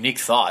not a unique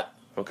thought.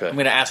 Okay. I'm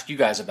going to ask you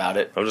guys about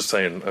it. I'm just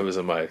saying, I was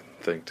in my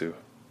thing, too.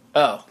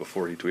 Oh.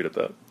 Before he tweeted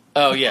that.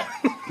 Oh, yeah.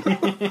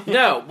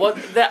 No,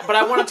 but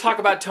I want to talk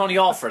about Tony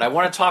Alford. I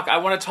want to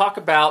talk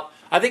about,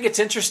 I think it's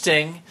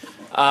interesting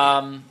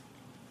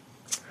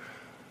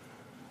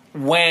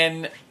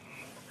when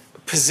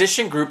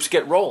position groups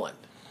get rolling.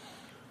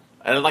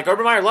 And like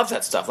Urban Meyer loves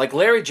that stuff. Like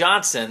Larry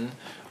Johnson,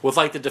 with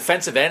like the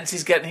defensive ends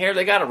he's getting here,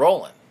 they got it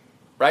rolling.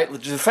 Right? The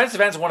defensive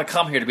ends want to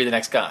come here to be the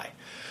next guy.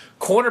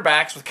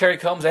 Cornerbacks with Kerry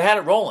Combs, they had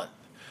it rolling.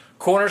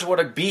 Corners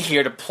would be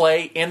here to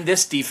play in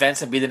this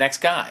defense and be the next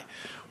guy.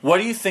 What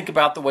do you think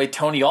about the way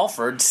Tony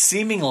Alford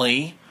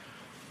seemingly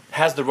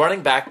has the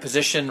running back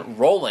position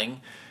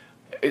rolling?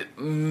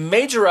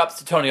 Major ups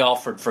to Tony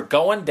Alford for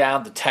going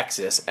down to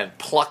Texas and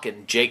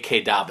plucking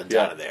J.K. Dobbins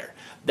out of there.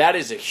 That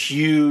is a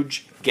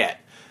huge get.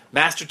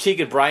 Master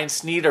Teague and Brian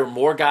Snead are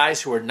more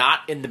guys who are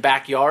not in the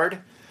backyard.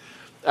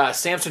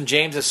 Samson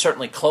James is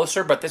certainly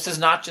closer, but this is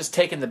not just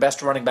taking the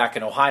best running back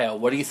in Ohio.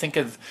 What do you think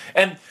of...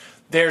 And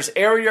there's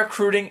area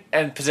recruiting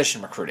and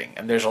position recruiting,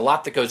 and there's a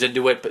lot that goes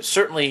into it, but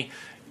certainly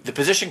the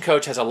position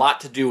coach has a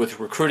lot to do with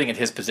recruiting at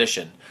his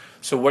position.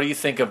 So what do you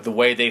think of the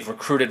way they've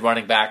recruited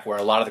running back, where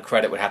a lot of the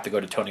credit would have to go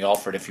to Tony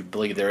Alford if you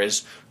believe there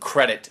is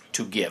credit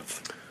to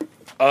give?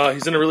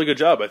 He's done a really good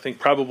job. I think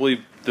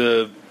probably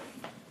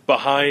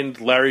behind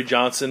Larry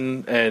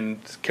Johnson and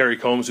Kerry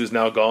Combs, who's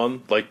now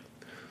gone, like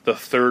the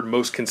third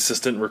most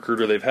consistent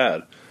recruiter they've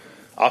had.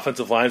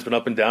 Offensive line's been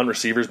up and down,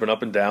 receivers been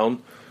up and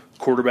down.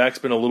 Quarterback's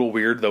been a little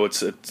weird, though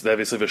it's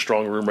obviously a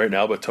strong room right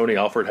now, but Tony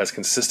Alford has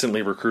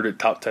consistently recruited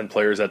top 10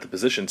 players at the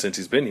position since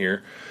he's been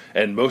here,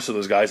 and most of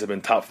those guys have been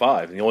top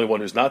 5. And the only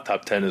one who's not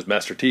top 10 is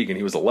Master Teague, and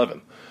he was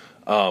 11.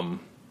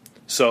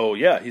 So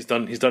yeah, he's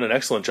done an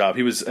excellent job.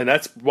 And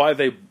that's why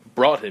they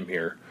brought him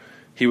here.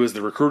 He was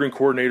the recruiting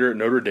coordinator at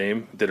Notre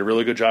Dame, did a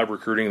really good job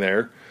recruiting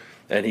there,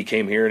 and he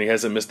came here and he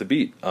hasn't missed a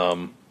beat.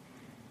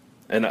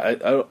 And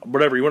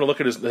whatever you want to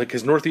look at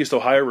his Northeast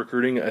Ohio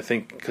recruiting, I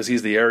think because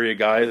he's the area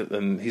guy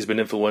and he's been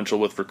influential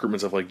with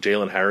recruitments of like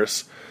Jalen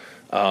Harris.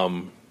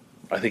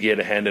 I think he had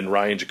a hand in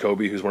Ryan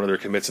Jacoby, who's one of their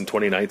commits in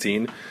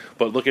 2019.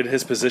 But look at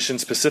his position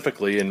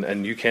specifically,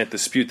 and you can't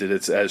dispute that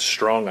it's as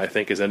strong, I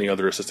think, as any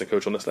other assistant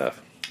coach on the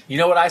staff. You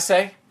know what I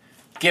say?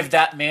 Give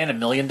that man $1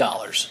 million.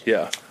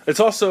 Yeah.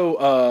 It's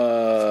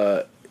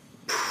also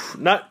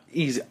not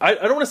easy. I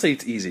don't want to say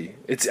it's easy.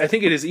 I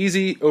think it is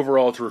easy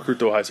overall to recruit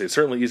to Ohio State. It's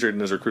certainly easier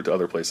than to recruit to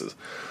other places.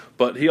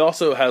 But he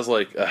also has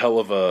like a hell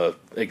of a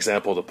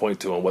example to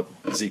point to on what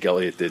Zeke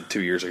Elliott did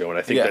 2 years ago, and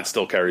I think that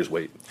still carries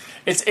weight.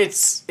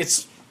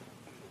 It's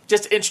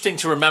just interesting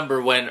to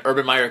remember when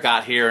Urban Meyer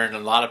got here, and a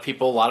lot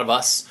of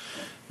us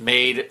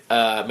made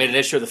an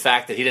issue of the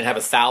fact that he didn't have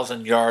a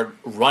 1,000-yard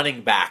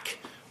running back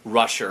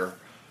rusher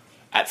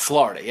at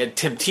Florida. He had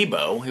Tim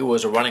Tebow, who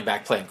was a running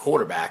back playing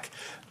quarterback,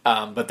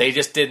 but they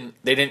just didn't.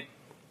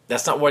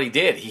 That's not what he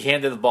did. He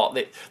handed the ball.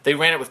 They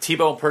ran it with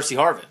Tebow and Percy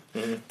Harvin.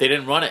 Mm-hmm. They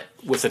didn't run it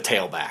with a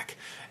tailback.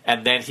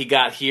 And then he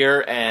got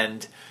here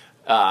and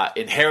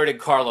inherited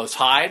Carlos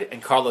Hyde,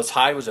 and Carlos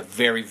Hyde was a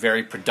very,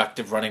 very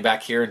productive running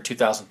back here in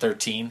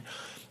 2013.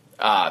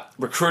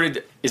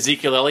 Recruited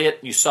Ezekiel Elliott.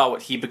 You saw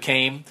what he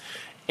became.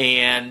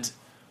 And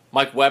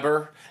Mike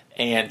Weber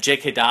and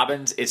J.K.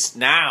 Dobbins. It's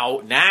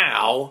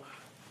now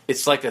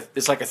it's like a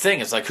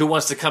thing. It's like, who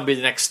wants to come be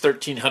the next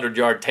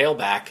 1,300-yard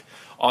tailback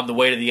on the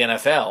way to the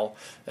NFL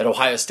at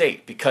Ohio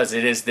State? Because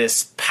it is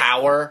this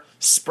power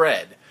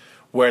spread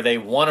where they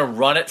want to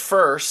run it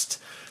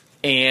first,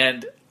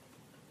 and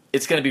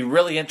it's going to be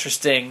really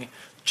interesting.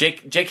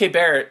 J.K.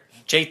 Barrett,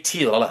 he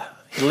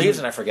leaves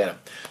and I forget him.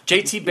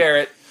 J.T.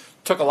 Barrett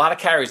took a lot of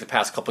carries the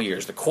past couple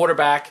years. The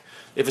quarterback,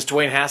 if it's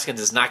Dwayne Haskins,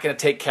 is not going to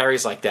take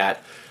carries like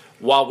that.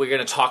 While we're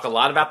going to talk a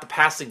lot about the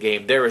passing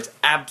game, there is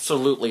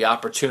absolutely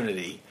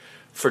opportunity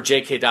for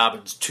J.K.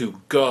 Dobbins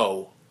to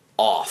go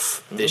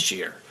off this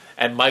year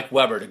and Mike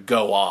Weber to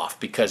go off,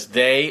 because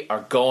they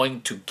are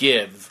going to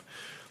give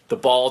the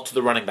ball to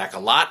the running back a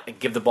lot and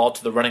give the ball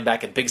to the running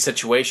back in big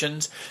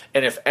situations.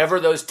 And if ever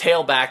those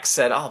tailbacks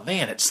said, oh,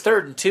 man, it's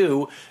 3rd and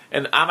 2,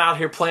 and I'm out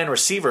here playing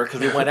receiver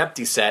because we went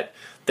empty set,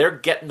 they're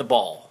getting the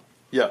ball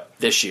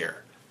this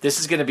year. This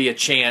is going to be a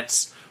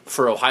chance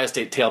for Ohio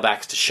State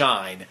tailbacks to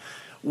shine,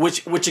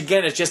 which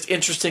again, is just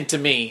interesting to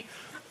me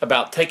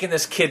about taking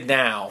this kid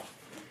now.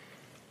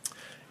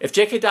 If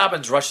J.K.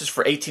 Dobbins rushes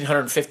for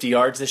 1,850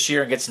 yards this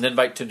year and gets an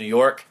invite to New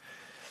York,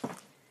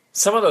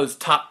 some of those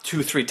top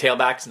 2-3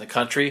 tailbacks in the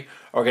country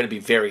are going to be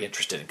very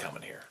interested in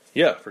coming here.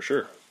 Yeah, for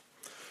sure.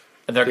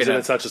 And they're going to.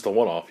 It's not just a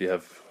one-off. You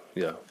have,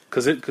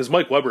 because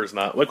Mike Weber's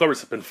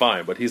been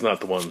fine, but he's not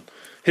the one.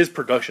 His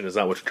production is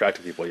not what's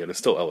attracting people yet. It's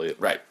still Elliott.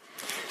 Right.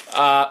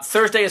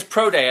 Thursday is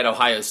Pro Day at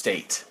Ohio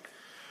State.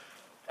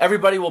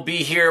 Everybody will be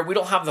here. We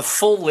don't have the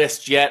full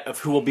list yet of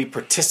who will be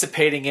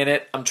participating in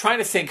it. I'm trying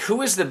to think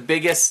who is the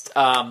biggest.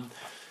 I've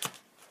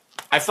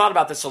thought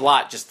about this a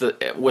lot,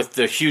 with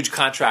the huge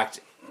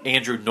contract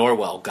Andrew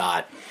Norwell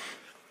got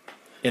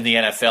in the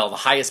NFL, the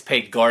highest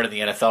paid guard in the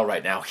NFL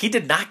right now. He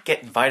did not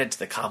get invited to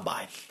the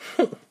Combine,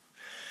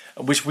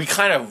 which we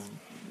kind of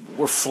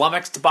were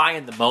flummoxed by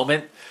in the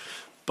moment.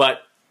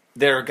 But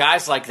there are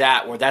guys like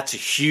that where that's a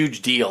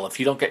huge deal. If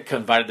you don't get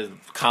invited to the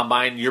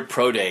Combine, your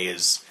pro day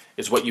is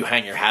what you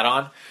hang your hat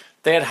on.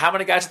 They had how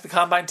many guys at the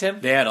Combine,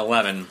 Tim? They had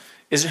 11.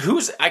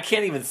 I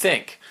can't even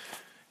think.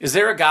 Is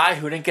there a guy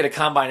who didn't get a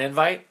Combine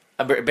invite?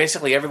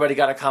 Basically, everybody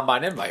got a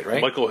Combine invite,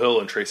 right? Michael Hill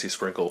and Tracy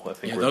Sprinkle, I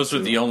think. Yeah, those were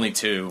the only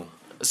two.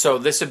 So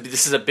this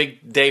is a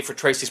big day for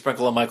Tracy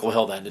Sprinkle and Michael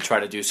Hill then to try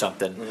to do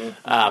something.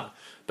 Mm-hmm.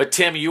 But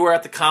Tim, you were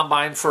at the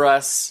Combine for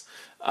us.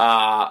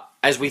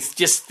 as we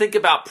just think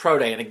about Pro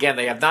Day, and again,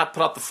 they have not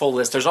put up the full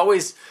list, there's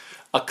always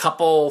a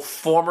couple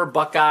former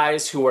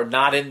Buckeyes who are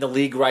not in the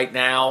league right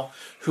now,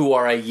 who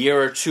are a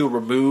year or two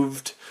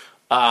removed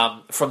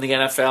from the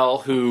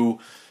NFL, who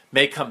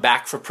may come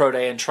back for Pro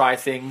Day and try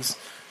things.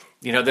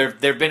 You know, there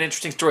have been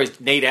interesting stories.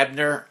 Nate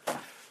Ebner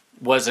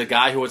was a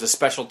guy who was a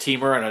special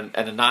teamer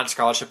and a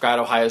non-scholarship guy at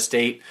Ohio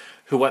State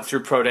who went through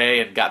Pro Day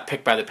and got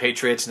picked by the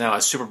Patriots, now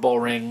has Super Bowl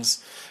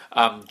rings.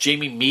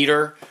 Jamie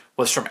Meter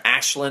was from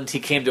Ashland. He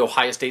came to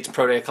Ohio State's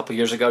Pro Day a couple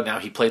years ago. Now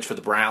he plays for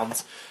the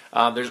Browns.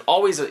 There's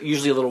always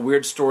usually a little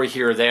weird story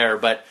here or there,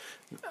 but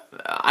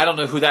I don't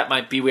know who that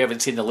might be. We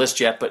haven't seen the list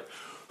yet, but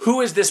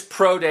who is this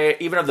Pro Day,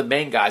 even of the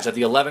main guys, of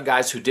the 11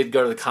 guys who did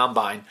go to the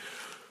Combine,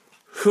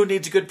 who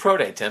needs a good Pro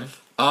Day, Tim?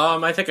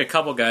 I think a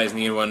couple guys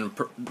need one.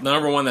 The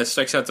number one that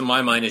sticks out to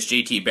my mind is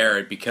JT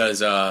Barrett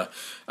because,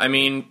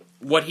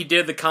 what he did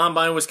at the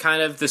Combine was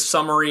kind of the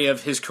summary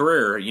of his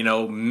career,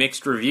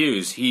 mixed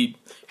reviews. He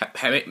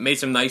made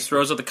some nice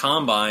throws at the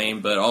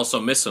Combine, but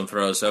also missed some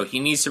throws. So he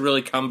needs to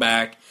really come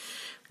back,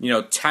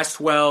 test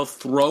well,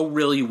 throw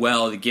really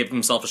well to give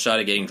himself a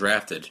shot at getting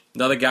drafted.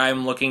 Another guy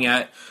I'm looking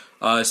at,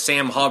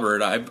 Sam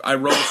Hubbard. I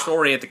wrote a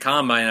story at the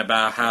Combine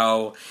about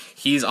how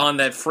he's on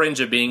that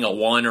fringe of being a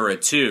 1 or a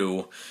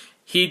 2.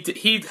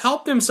 He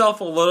helped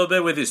himself a little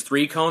bit with his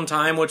 3-cone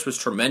time, which was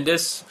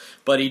tremendous,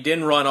 but he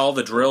didn't run all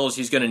the drills.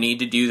 He's going to need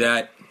to do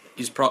that.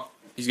 He's going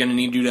to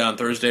need to do that on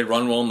Thursday,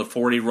 run well in the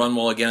 40, run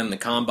well again in the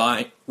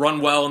Combine,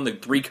 run well in the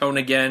 3-cone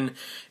again,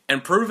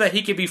 and prove that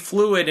he could be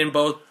fluid in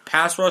both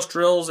pass rush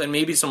drills and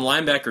maybe some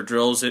linebacker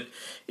drills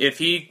if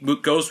he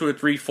goes to a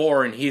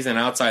 3-4 and he's an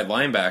outside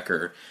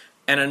linebacker.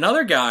 And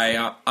another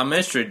guy I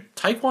mentioned,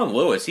 Tyquan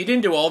Lewis. He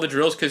didn't do all the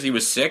drills because he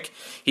was sick.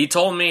 He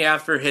told me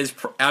after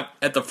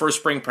at the first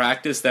spring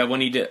practice that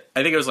when he did,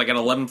 I think it was like an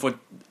 11-foot.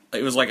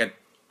 It was like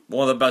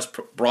one of the best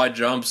broad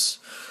jumps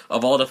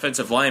of all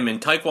defensive linemen.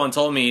 Tyquan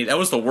told me that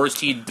was the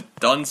worst he'd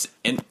done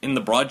in the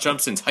broad jump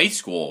since high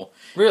school.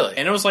 Really?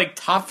 And it was like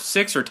top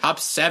 6 or top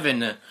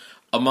 7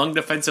 among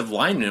defensive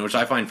linemen, which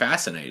I find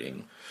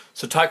fascinating.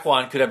 So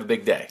Tyquan could have a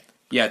big day.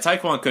 Yeah,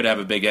 Tyquan could have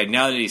a big day.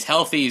 Now that he's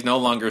healthy, he's no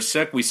longer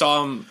sick. We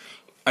saw him.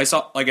 I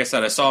saw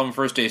him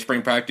first day of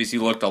spring practice. He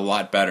looked a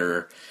lot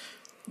better.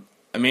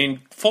 I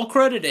mean, full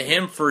credit to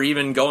him for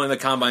even going to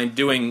the Combine,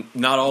 doing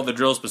not all the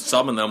drills, but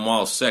some of them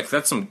while sick.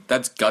 That's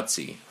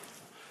gutsy.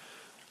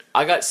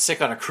 I got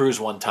sick on a cruise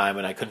one time,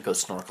 and I couldn't go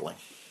snorkeling.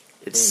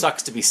 It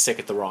sucks to be sick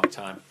at the wrong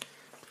time.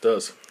 It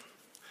does.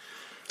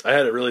 I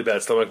had a really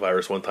bad stomach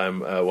virus one time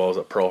while I was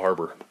at Pearl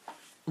Harbor.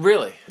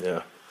 Really?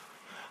 Yeah.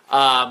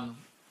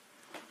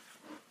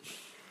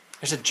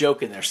 There's a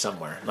joke in there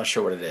somewhere. I'm not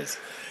sure what it is.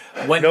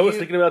 I was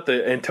thinking about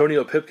the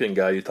Antonio Pipkin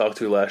guy you talked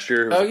to last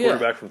year, who was a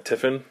quarterback from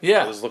Tiffin.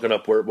 Yeah. I was looking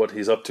up what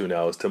he's up to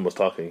now as Tim was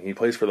talking. He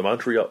plays for the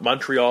Montreal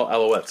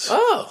Alouettes.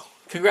 Oh,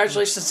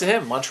 congratulations to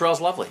him.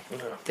 Montreal's lovely. Yeah.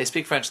 They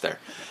speak French there.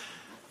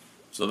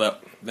 So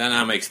that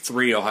now makes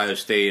 3 Ohio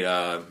State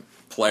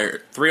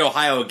 3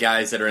 Ohio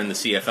guys that are in the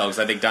CFL, because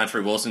I think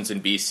Dontre Wilson's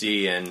in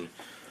BC and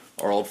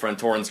our old friend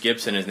Torrance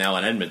Gibson is now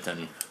in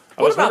Edmonton.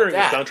 I was wondering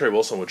if Dontre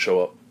Wilson would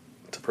show up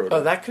to Pro Day.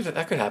 Oh, that could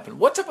happen.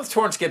 What's up with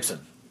Torrance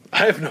Gibson?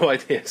 I have no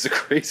idea. It's the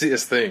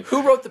craziest thing.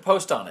 Who wrote the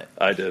post on it?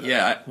 I did.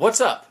 Yeah. What's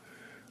up?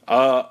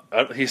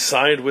 He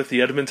signed with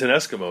the Edmonton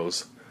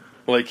Eskimos.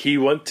 Like, he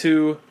went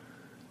to...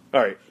 All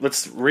right,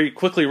 let's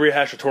quickly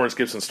rehash the Torrance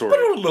Gibson story.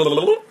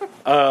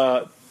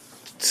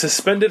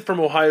 Suspended from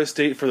Ohio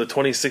State for the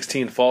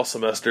 2016 fall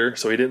semester,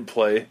 so he didn't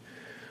play.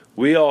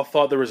 We all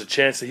thought there was a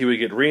chance that he would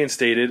get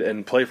reinstated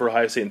and play for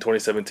Ohio State in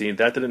 2017.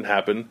 That didn't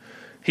happen.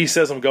 He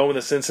says, I'm going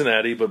to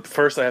Cincinnati, but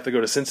first I have to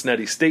go to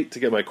Cincinnati State to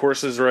get my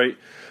courses right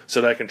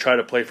so that I can try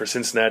to play for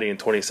Cincinnati in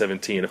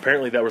 2017.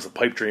 Apparently that was a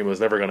pipe dream. It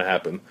was never going to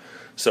happen.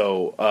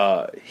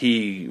 So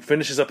he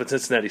finishes up at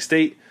Cincinnati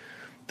State,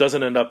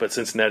 doesn't end up at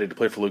Cincinnati to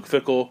play for Luke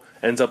Fickell,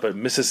 ends up at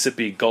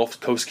Mississippi Gulf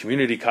Coast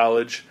Community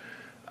College,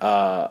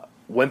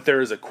 went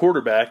there as a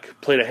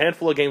quarterback, played a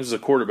handful of games as a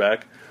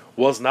quarterback,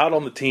 was not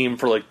on the team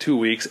for like 2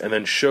 weeks, and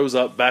then shows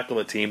up back on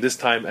the team, this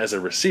time as a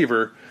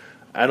receiver.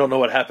 I don't know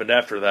what happened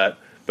after that.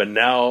 But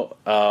now,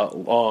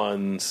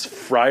 on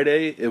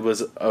Friday, it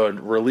was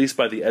released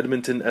by the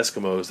Edmonton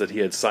Eskimos that he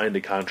had signed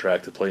a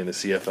contract to play in the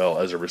CFL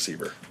as a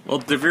receiver. Well,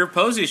 DeVere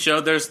Posey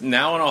showed there's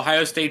now an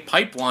Ohio State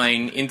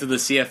pipeline into the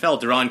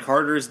CFL. Deron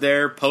Carter's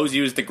there.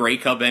 Posey was the Grey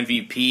Cup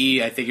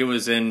MVP. I think it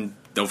was in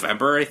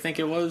November,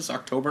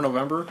 October,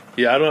 November.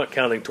 Yeah, I'm not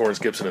counting Torrance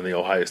Gibson in the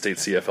Ohio State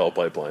CFL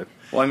pipeline.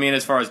 Well, I mean,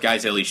 as far as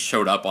guys that at least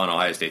showed up on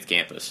Ohio State's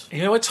campus.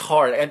 You know, it's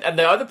hard. And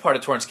the other part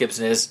of Torrance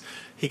Gibson is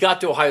he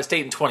got to Ohio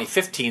State in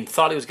 2015,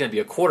 thought he was going to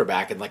be a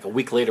quarterback, and like a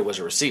week later was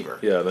a receiver.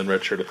 Yeah, then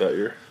redshirted that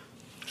year.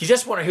 He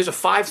was a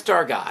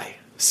 5-star guy,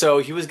 so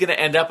he was going to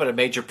end up at a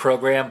major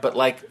program. But,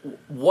 like,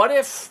 what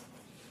if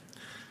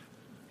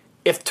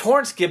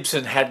Torrance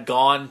Gibson had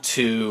gone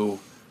to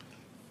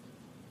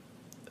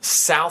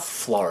South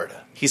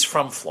Florida? He's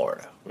from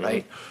Florida,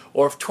 right? Mm-hmm.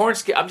 Or if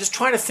I'm just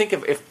trying to think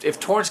of if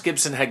Torrance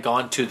Gibson had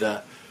gone to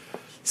the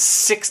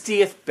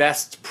 60th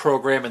best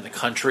program in the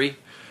country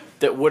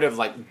that would have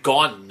like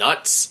gone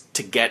nuts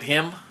to get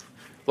him,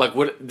 Like,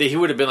 he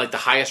would have been like the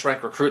highest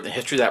ranked recruit in the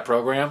history of that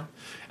program,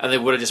 and they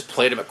would have just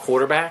played him at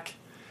quarterback.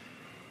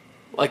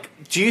 Like,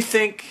 do you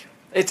think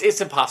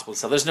it's impossible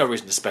to tell? There's no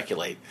reason to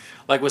speculate.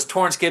 Like, was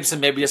Torrance Gibson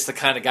maybe just the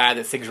kind of guy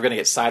that things were going to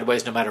get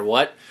sideways no matter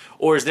what,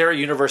 or is there a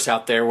universe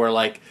out there where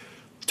like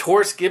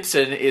Torrance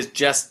Gibson is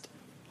just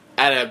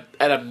at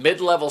a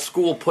mid-level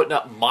school putting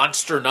up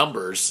monster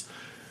numbers,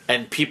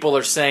 and people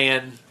are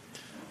saying,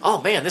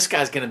 "Oh man, this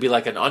guy's going to be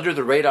like an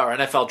under-the-radar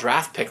NFL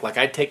draft pick. Like,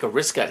 I'd take a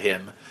risk at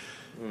him."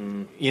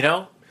 You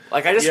know,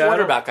 like I just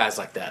wonder about guys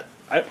like that.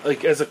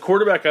 Like as a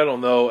quarterback, I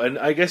don't know, and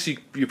I guess you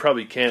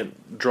probably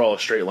can't draw a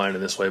straight line in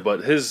this way.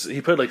 But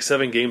he played like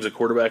 7 games at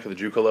quarterback at the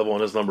JUCO level,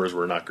 and his numbers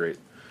were not great.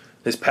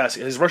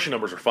 His rushing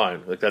numbers were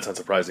fine, like that's not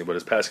surprising, but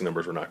his passing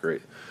numbers were not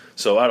great.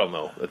 So I don't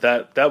know.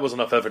 That was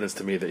enough evidence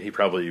to me that he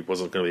probably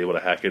wasn't going to be able to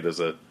hack it as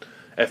a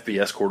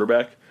FBS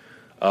quarterback.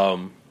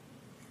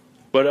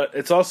 But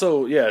it's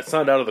also it's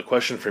not out of the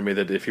question for me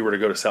that if he were to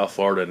go to South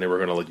Florida and they were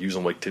going to like use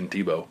him like Tim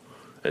Tebow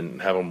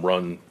and have him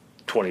run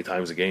 20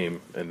 times a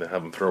game and then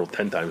have him throw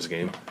 10 times a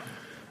game.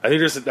 I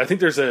think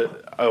there's a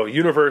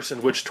universe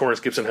in which Torrance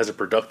Gibson has a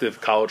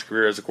productive college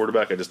career as a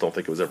quarterback. I just don't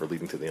think it was ever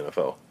leading to the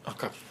NFL.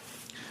 Okay.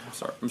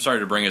 I'm sorry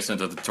to bring us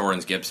into the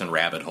Torrance Gibson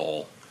rabbit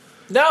hole.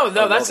 No,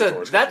 that's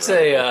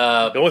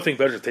the only thing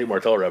better is Tate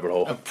Martell rabbit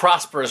hole. A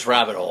prosperous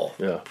rabbit hole.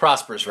 Yeah.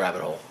 Prosperous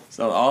rabbit hole.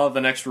 So I'll have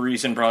the next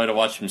reason probably to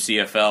watch some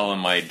CFL in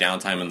my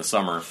downtime in the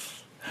summer.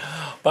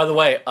 By the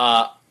way,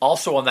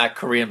 also on that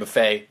Korean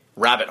buffet,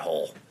 rabbit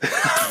hole.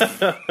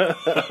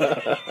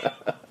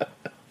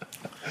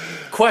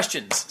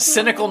 Questions.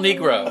 Cynical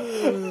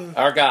Negro,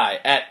 our guy,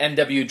 at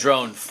NW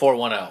Drone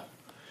 410.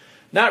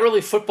 Not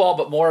really football,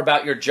 but more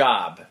about your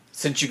job,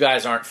 since you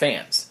guys aren't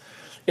fans.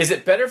 Is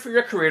it better for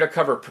your career to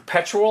cover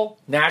perpetual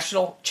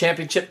national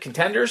championship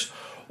contenders,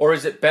 or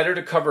is it better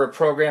to cover a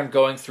program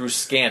going through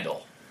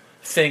scandal?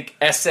 Think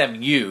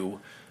SMU,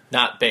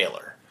 not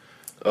Baylor.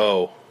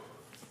 Oh.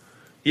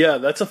 Yeah,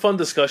 that's a fun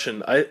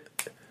discussion.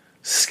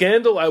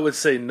 Scandal, I would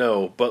say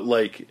no, but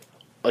like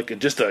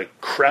just a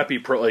crappy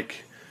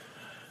like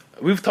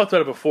we've talked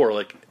about it before.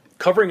 Like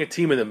covering a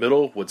team in the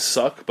middle would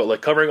suck, but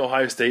like covering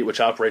Ohio State, which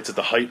operates at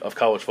the height of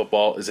college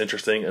football, is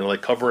interesting. And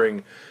like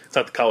covering it's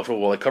not the college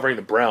football, like covering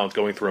the Browns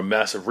going through a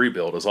massive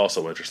rebuild is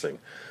also interesting.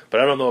 But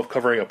I don't know if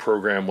covering a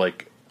program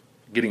like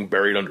getting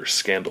buried under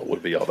scandal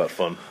would be all that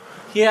fun.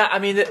 Yeah, I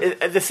mean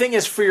the thing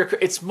is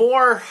it's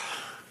more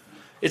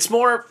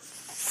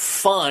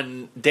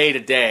fun day to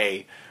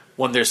day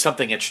when there's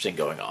something interesting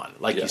going on,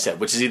 like you said,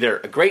 which is either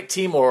a great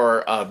team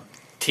or a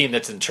team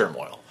that's in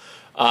turmoil.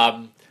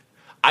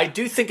 I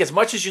do think, as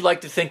much as you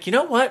like to think, you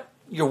know what,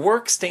 your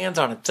work stands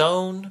on its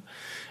own,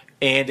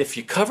 and if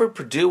you cover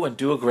Purdue and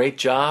do a great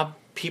job,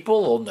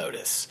 people will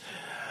notice.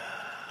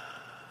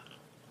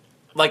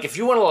 Like, if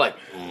you want to like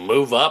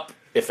move up,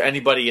 if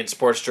anybody in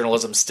sports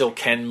journalism still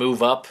can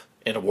move up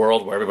in a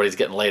world where everybody's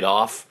getting laid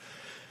off,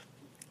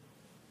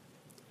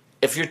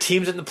 if your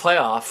team's in the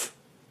playoff,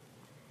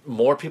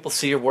 more people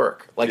see your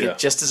work. Like it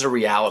just is a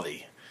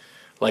reality.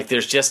 Like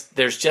there's just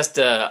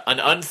an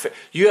unfair.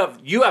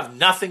 You have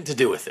nothing to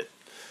do with it,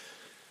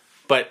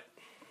 but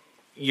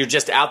you're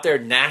just out there.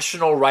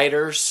 National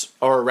writers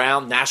are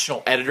around.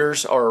 National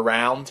editors are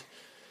around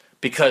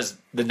because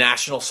the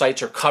national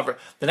sites are covered.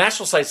 The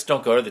national sites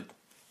don't go to the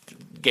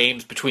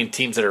games between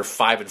teams that are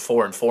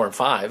 5-4 and 4-5.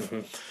 Mm-hmm.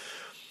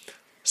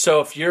 So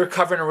if you're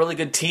covering a really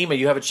good team,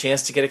 you have a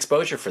chance to get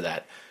exposure for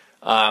that.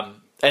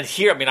 And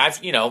here, I mean,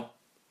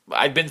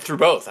 I've been through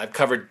both. I've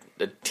covered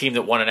the team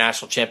that won a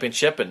national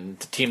championship and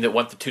the team that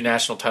won the 2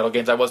 national title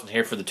games. I wasn't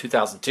here for the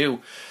 2002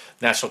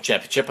 national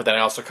championship, but then I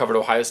also covered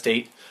Ohio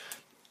State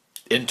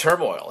in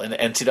turmoil, in the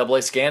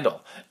NCAA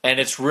scandal. And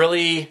it's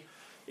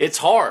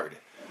hard.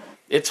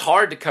 It's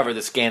hard to cover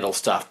the scandal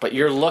stuff, but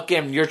you're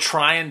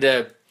trying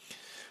to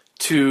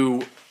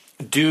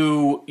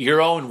do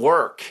your own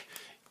work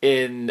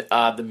in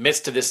the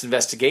midst of this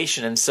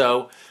investigation. And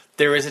so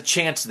there is a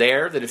chance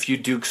there that if you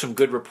do some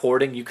good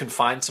reporting, you can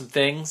find some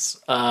things.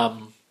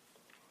 And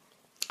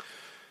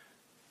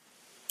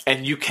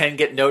you can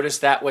get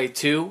noticed that way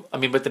too. I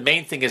mean, but the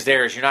main thing is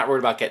you're not worried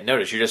about getting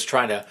noticed. You're just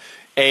trying to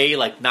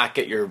not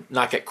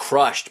get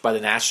crushed by the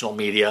national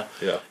media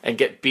and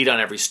get beat on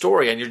every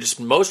story. And you're just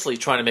mostly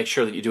trying to make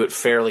sure that you do it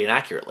fairly and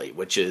accurately,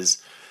 which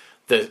is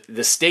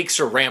the stakes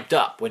are ramped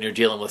up when you're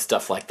dealing with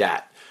stuff like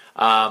that.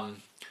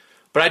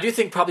 But I do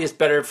think probably it's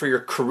better for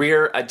your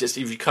career. If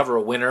you cover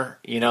a winner,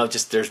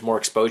 there's more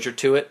exposure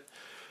to it.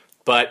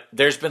 But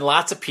there's been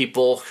lots of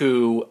people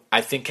who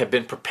I think have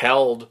been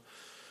propelled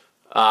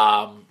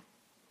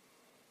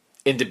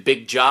into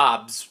big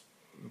jobs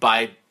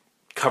by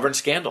covering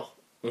scandal.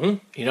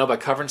 Mm-hmm. By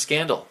covering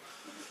scandal.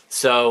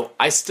 So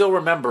I still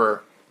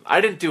remember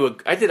I did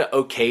an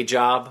okay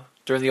job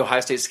during the Ohio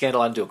State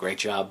scandal. I didn't do a great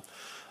job,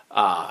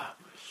 but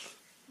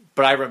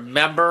I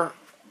remember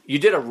you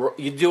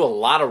do a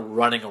lot of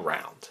running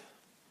around,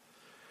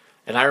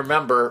 and I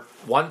remember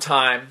one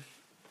time.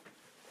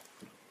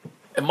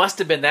 It must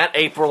have been that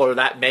April or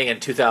that May in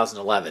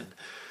 2011.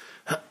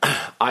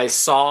 I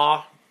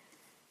saw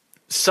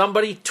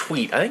somebody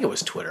tweet, I think it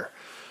was Twitter,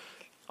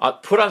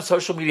 put on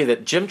social media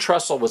that Jim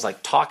Tressel was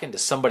like talking to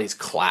somebody's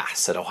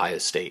class at Ohio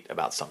State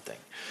about something.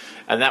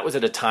 And that was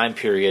at a time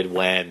period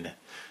when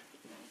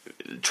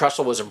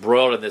Tressel was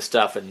embroiled in this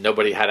stuff and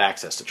nobody had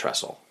access to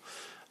Tressel.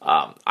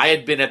 I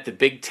had been at the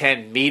Big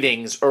Ten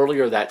meetings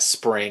earlier that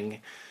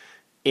spring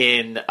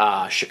in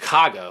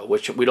Chicago,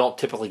 which we don't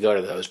typically go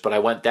to those, but I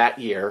went that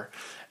year.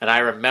 And I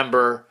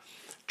remember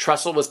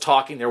Tressel was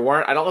talking. I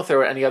don't know if there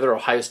were any other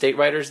Ohio State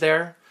writers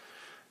there,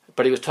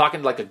 but he was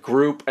talking to like a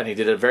group, and he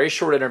did a very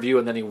short interview,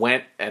 and then he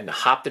went and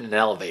hopped in an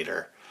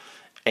elevator.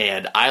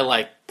 And I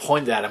like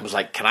pointed at him and was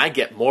like, "Can I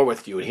get more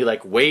with you?" And he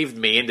like waved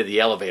me into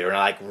the elevator, and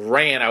I like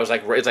ran. I was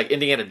like, it's like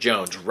Indiana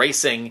Jones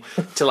racing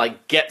to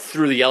like get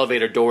through the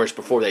elevator doors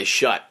before they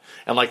shut.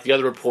 And like the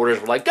other reporters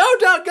were like, "Go,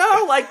 Doug,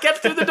 go! Like get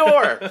through the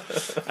door."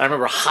 And I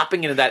remember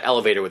hopping into that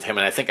elevator with him,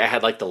 and I think I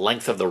had like the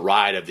length of the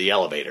ride of the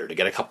elevator to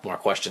get a couple more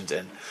questions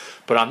in.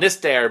 But on this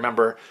day, I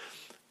remember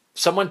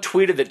someone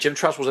tweeted that Jim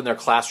Tressel was in their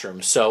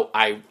classroom, so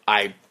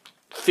I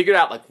figured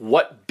out like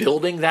what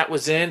building that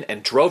was in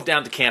and drove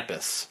down to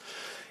campus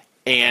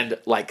and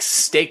like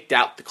staked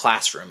out the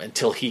classroom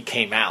until he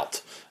came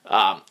out.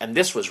 And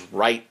this was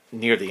right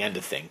near the end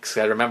of things.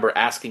 I remember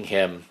asking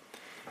him,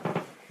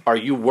 "Are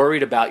you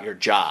worried about your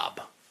job?"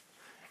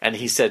 And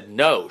he said,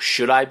 "No,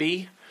 should I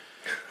be?"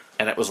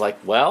 And it was like,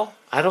 well,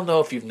 I don't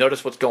know if you've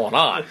noticed what's going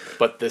on,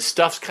 but the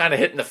stuff's kind of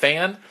hitting the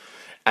fan.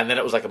 And then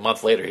it was like a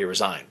month later he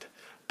resigned.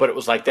 But it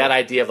was like that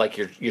idea of like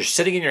you're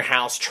sitting in your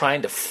house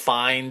trying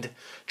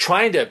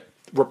to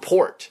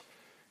report.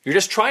 You're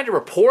just trying to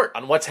report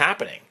on what's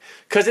happening.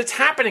 Because it's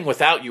happening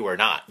without you or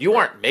not. You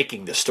aren't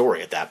making the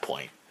story at that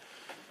point.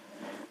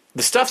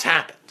 The stuff's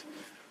happened.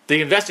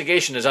 The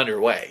investigation is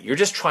underway. You're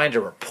just trying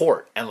to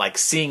report and like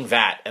seeing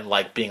that and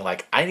like being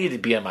like, I need to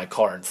be in my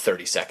car in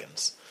 30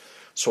 seconds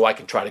so I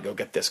can try to go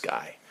get this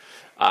guy.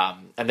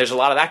 And there's a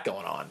lot of that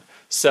going on.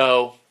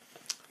 So,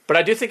 but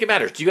I do think it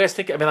matters. Do you guys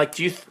think, I mean, like,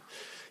 you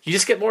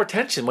just get more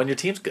attention when your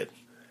team's good?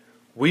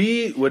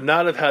 We would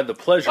not have had the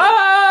pleasure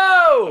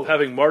Oh! of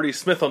having Marty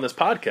Smith on this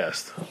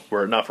podcast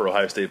were it not for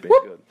Ohio State being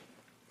Whoop. good.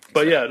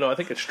 But yeah, no, I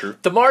think it's true.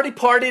 The Marty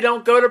party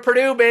don't go to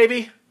Purdue,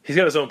 baby. He's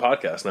got his own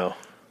podcast now.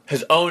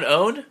 His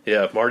own?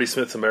 Yeah, Marty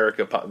Smith's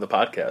America, the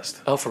podcast.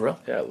 Oh, for real?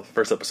 Yeah, the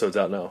first episode's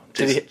out now.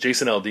 Did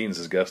Jason Aldean's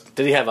his guest.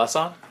 Did he have us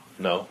on?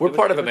 No. We're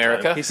part of Give it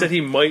America. time. He said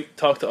he might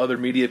talk to other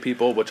media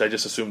people, which I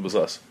just assumed was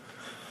us.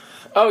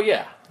 Oh,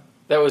 yeah.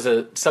 That was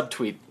a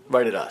subtweet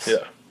right at us.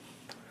 Yeah.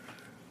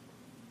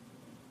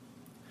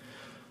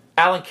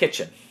 Alan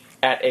Kitchen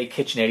at a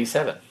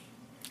Kitchen87.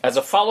 As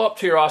a follow-up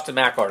to your Austin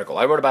Mack article,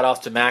 I wrote about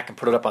Austin Mack and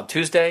put it up on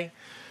Tuesday.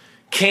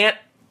 Can't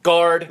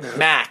guard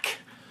Mack.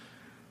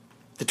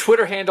 The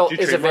Twitter handle Did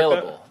you is trademark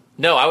available.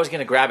 No, I was going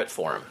to grab it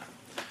for him.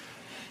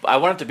 I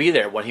want him to be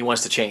there when he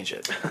wants to change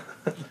it.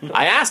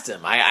 I asked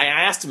him. I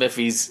asked him if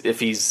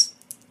he's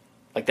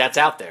like that's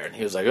out there, and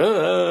he was like,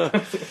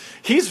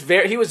 he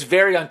was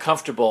very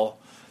uncomfortable.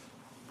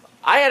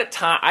 I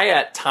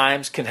at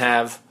times can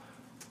have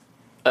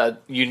a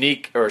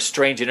unique or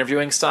strange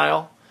interviewing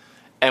style,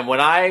 and when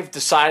I've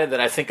decided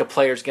that I think a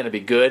player's going to be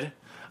good,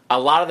 a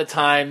lot of the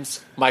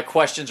times my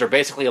questions are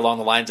basically along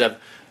the lines of,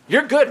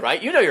 "You're good,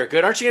 right? You know you're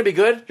good. Aren't you going to be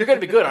good? You're going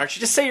to be good, aren't you?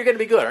 Just say you're going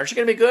to be good. Aren't you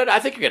going to be good? I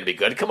think you're going to be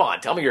good. Come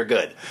on, tell me you're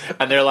good."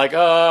 And they're like,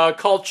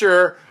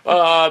 culture,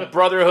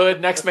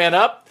 brotherhood, next man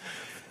up.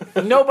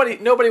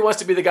 Nobody wants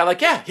to be the guy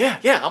like, yeah,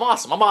 I'm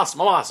awesome.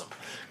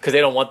 Because they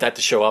don't want that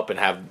to show up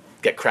and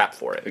get crap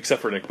for it.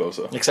 Except for Nick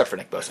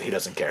Bosa. He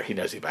doesn't care. He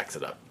knows he backs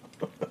it up.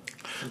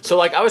 So,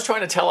 like, I was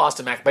trying to tell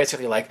Austin Mack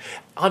basically, like,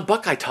 on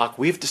Buckeye Talk,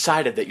 we've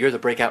decided that you're the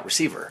breakout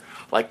receiver.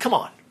 Like, come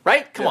on,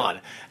 right? Come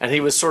on. And he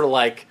was sort of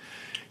like,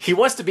 he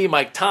wants to be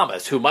Mike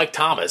Thomas, who Mike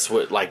Thomas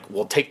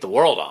will take the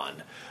world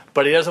on,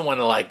 but he doesn't want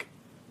to like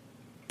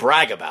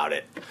brag about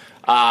it.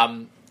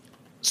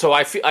 So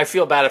I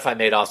feel bad if I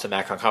made Austin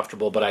Mack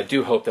uncomfortable, but I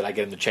do hope that I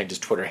get him to change his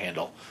Twitter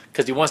handle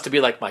because he wants to be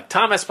like Mike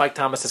Thomas. Mike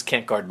Thomas is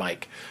Can't Guard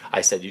Mike.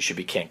 I said you should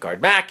be Can't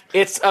Guard Mack.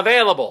 It's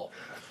available.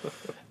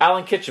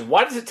 Alan Kitchen,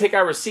 why does it take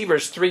our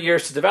receivers 3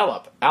 years to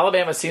develop?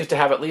 Alabama seems to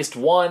have at least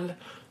one,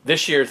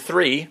 this year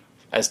 3,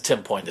 as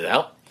Tim pointed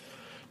out.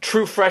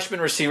 True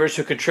freshman receivers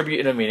who contribute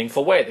in a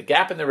meaningful way. The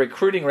gap in the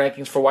recruiting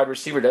rankings for wide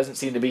receiver doesn't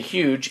seem to be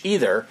huge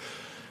either.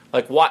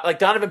 Like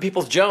Donovan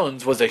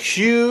Peoples-Jones was a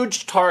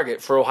huge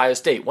target for Ohio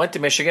State. Went to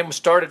Michigan, was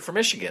started for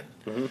Michigan.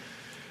 Mm-hmm.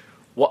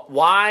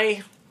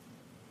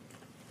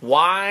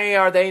 Why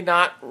are they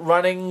not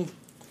running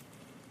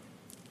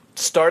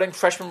starting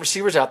freshman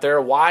receivers out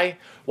there? Why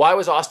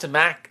was Austin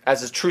Mack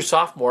as a true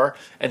sophomore?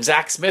 And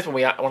Zach Smith, when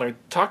we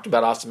talked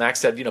about Austin Mack,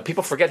 said,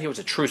 people forget he was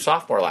a true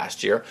sophomore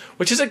last year,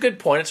 which is a good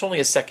point. It's only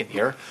his second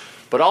year.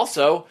 But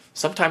also,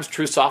 sometimes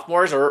true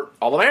sophomores are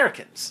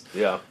All-Americans.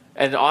 Yeah.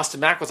 And Austin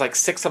Mack was like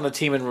 6th on the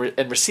team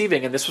in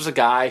receiving, and this was a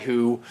guy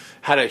who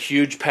had a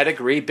huge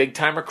pedigree,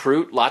 big-time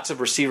recruit, lots of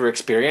receiver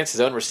experience,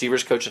 his own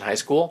receivers coach in high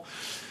school.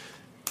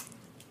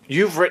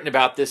 You've written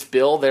about this,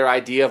 Bill, their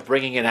idea of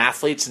bringing in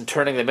athletes and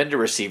turning them into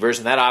receivers,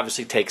 and that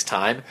obviously takes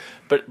time.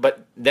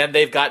 But then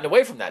they've gotten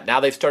away from that. Now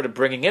they've started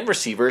bringing in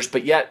receivers,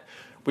 but yet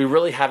we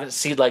really haven't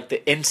seen like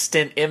the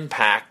instant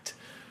impact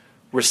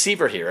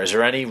receiver here? Is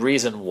there any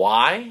reason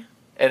why?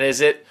 And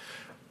is it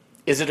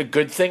a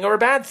good thing or a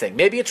bad thing?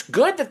 Maybe it's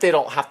good that they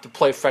don't have to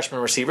play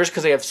freshman receivers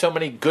because they have so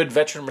many good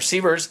veteran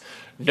receivers.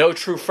 No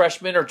true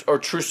freshman or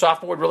true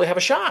sophomore would really have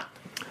a shot.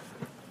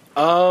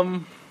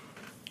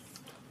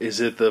 Is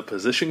it the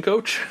position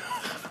coach?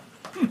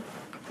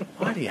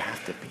 Why do you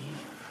have to be?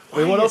 I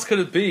mean, what else could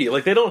it be?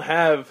 Like, they don't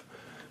have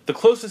the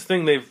closest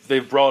thing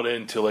they've brought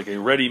into like a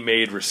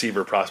ready-made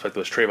receiver prospect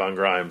was Trayvon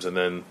Grimes, and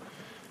then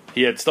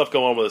he had stuff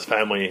going on with his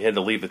family, and he had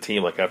to leave the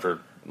team like after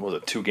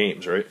 2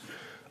 games, right?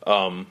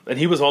 And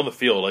he was on the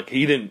field. Like,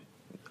 he didn't.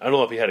 I don't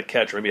know if he had a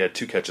catch or maybe he had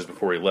 2 catches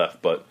before he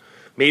left, but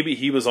maybe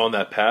he was on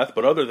that path.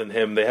 But other than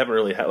him, they haven't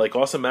really had. Like,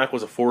 Austin Mack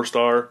was a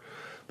 4-star.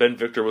 Ben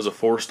Victor was a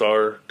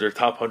 4-star. They're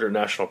top 100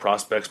 national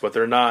prospects, but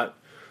they're not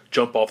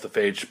jump off the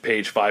page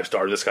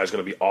 5-star. This guy's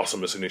going to be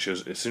awesome as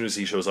soon as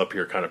he shows up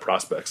here kind of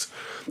prospects.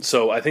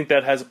 So I think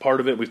that has a part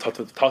of it. We've talked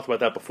about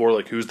that before.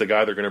 Like, who's the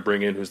guy they're going to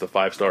bring in? Who's the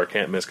 5-star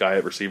can't miss guy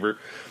at receiver?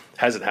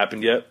 Hasn't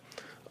happened yet.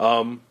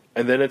 And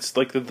then it's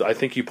like I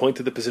think you point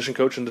to the position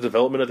coach and the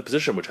development of the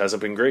position, which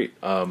hasn't been great.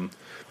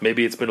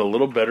 Maybe it's been a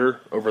little better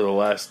over the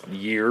last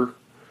year,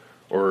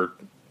 or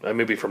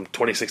maybe from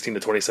 2016 to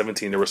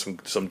 2017 there was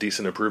some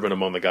decent improvement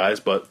among the guys,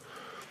 but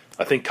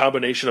I think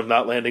combination of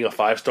not landing a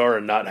 5-star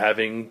and not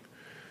having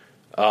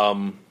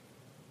the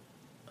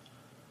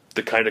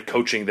kind of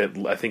coaching that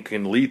I think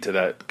can lead to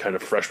that kind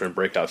of freshman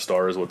breakout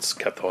star is what's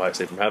kept Ohio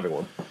State from having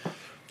one.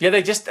 Yeah,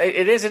 it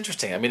is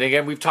interesting. I mean,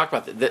 again, we've talked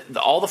about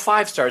all the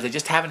 5-stars, they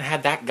just haven't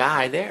had that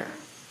guy there.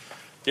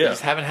 Yeah. They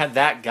just haven't had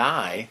that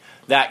guy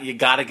that you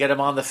got to get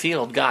him on the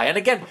field guy. And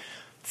again,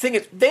 the thing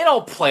is, they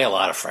don't play a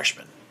lot of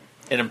freshmen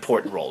in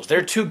important roles.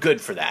 They're too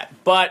good for that.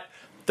 But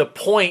the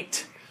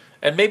point,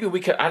 and maybe we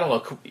could, I don't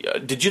know,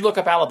 did you look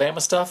up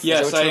Alabama stuff?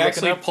 Yes, I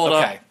actually pulled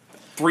up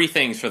 3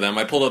 things for them.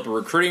 I pulled up the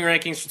recruiting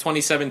rankings for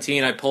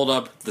 2017. I pulled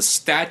up the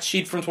stat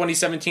sheet from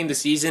 2017, the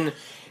season,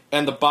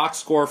 and the box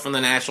score from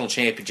the national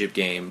championship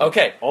game.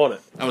 Okay. On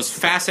it. I was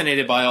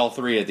fascinated by all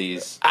 3 of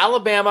these.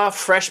 Alabama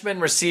freshman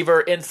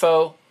receiver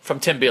info from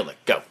Tim Bielik.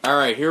 Go. All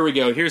right, here we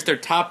go. Here's their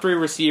top 3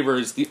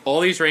 receivers. All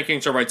these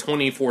rankings are by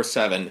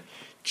 24/7.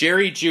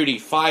 Jerry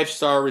Jeudy,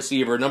 5-star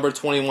receiver, number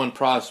 21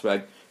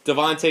 prospect.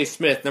 Devontae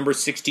Smith, number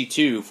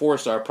 62,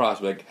 4-star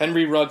prospect.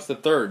 Henry Ruggs III,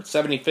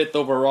 75th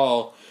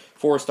overall,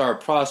 4-star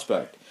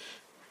prospect.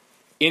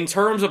 In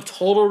terms of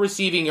total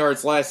receiving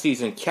yards last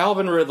season,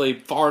 Calvin Ridley,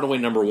 far and away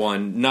number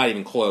 1, not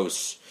even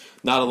close.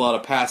 Not a lot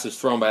of passes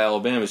thrown by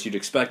Alabama, as you'd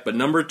expect. But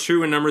number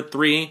 2 and number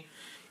 3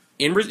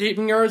 in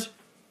receiving yards,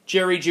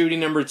 Jerry Jeudy,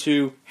 number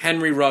 2,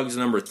 Henry Ruggs,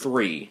 number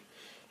 3.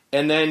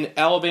 And then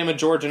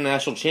Alabama-Georgia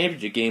national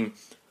championship game,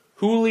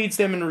 who leads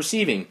them in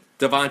receiving?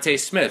 Devontae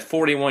Smith,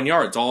 41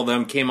 yards. All of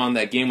them came on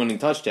that game-winning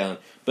touchdown.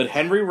 But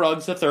Henry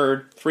Ruggs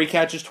III, 3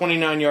 catches,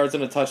 29 yards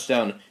and a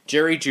touchdown.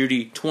 Jerry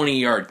Jeudy,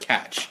 20-yard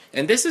catch.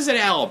 And this is at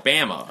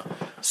Alabama.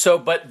 So,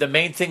 but the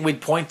main thing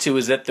we'd point to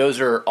is that those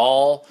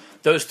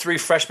 3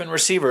 freshman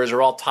receivers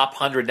are all top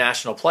 100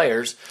 national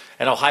players,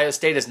 and Ohio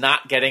State is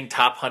not getting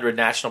top 100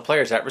 national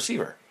players at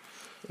receiver.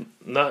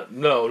 Not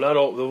all.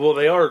 Well,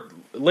 they are.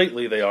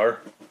 Lately, they are.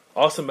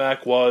 Austin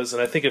Mack was,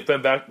 and I think if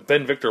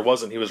Ben Victor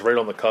wasn't, he was right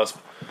on the cusp.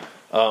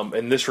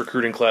 In this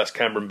recruiting class,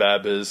 Cameron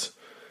Babb is.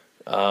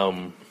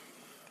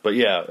 But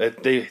yeah,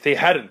 they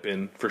hadn't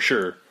been, for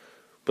sure.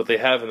 But they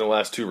have in the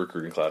last 2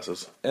 recruiting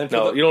classes.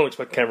 Now, you don't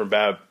expect Cameron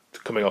Babb,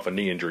 coming off a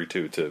knee injury,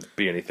 to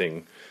be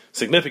anything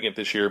significant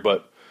this year.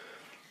 But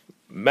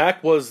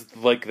Mack was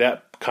like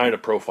that kind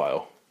of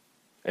profile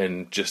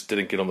and just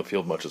didn't get on the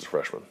field much as a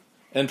freshman.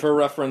 And for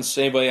reference,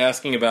 anybody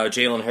asking about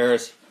Jalen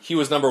Harris, he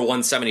was number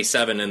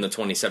 177 in the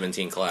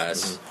 2017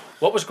 class. Mm-hmm.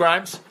 What was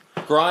Grimes?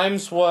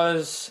 Grimes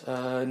was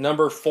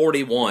number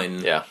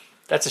 41. Yeah,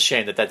 that's a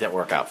shame that didn't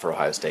work out for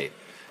Ohio State.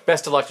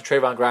 Best of luck to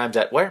Trayvon Grimes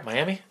at where?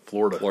 Miami?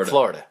 Florida.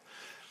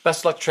 Best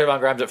of luck to Trayvon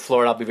Grimes at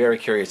Florida. I'll be very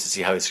curious to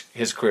see how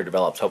his career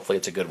develops. Hopefully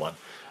it's a good one.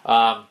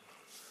 Are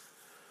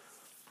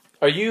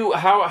you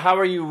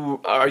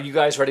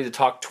guys ready to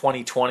talk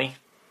 2020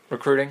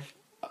 recruiting?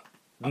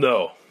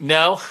 No.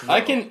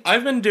 I've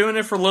been doing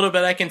it for a little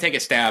bit. I can take a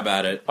stab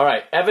at it. All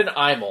right, Evan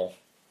Imel.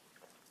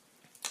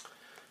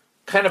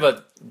 Kind of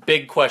a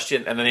big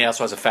question, and then he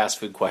also has a fast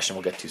food question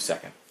we'll get to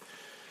second.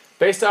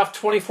 Based off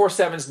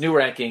 24/7's new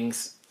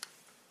rankings,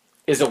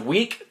 is a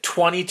weak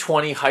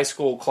 2020 high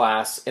school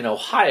class in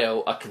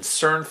Ohio a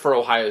concern for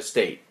Ohio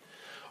State?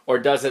 Or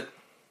does it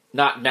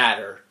not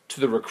matter to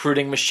the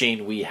recruiting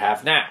machine we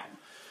have now?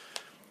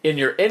 In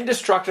your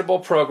Indestructible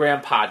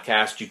Program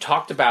podcast, you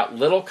talked about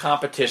little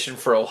competition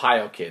for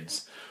Ohio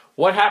kids.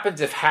 What happens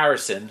if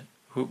Harrison,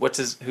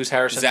 who's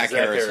Harrison? Zach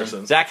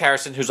Harrison. Zach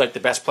Harrison, who's like the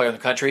best player in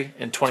the country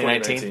in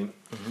 2019.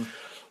 Mm-hmm.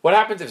 What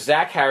happens if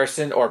Zach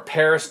Harrison or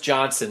Paris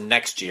Johnson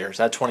next year, is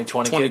that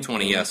 2020?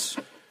 2020, yes.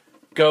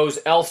 Goes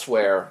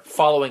elsewhere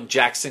following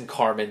Jackson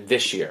Carman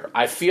this year?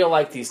 I feel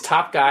like these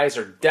top guys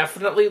are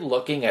definitely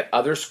looking at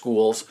other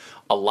schools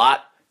a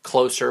lot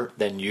closer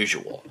than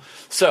usual.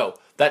 So,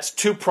 that's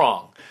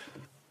 2-prong.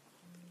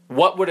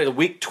 what would a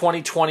Week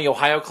 2020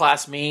 Ohio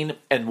class mean,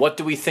 and what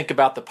do we think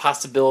about the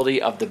possibility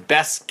of the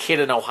best kid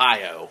in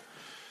Ohio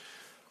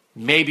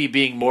maybe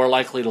being more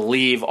likely to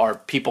leave, or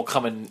people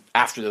coming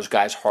after those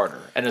guys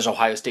harder? And is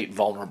Ohio State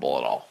vulnerable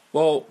at all?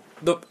 Well,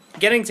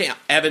 getting to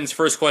Evan's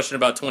first question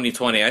about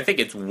 2020, I think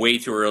it's way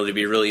too early to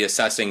be really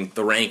assessing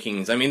the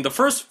rankings. I mean, the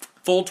first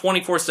full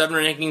 24/7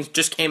 rankings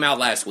just came out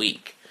last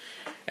week,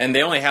 and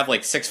they only have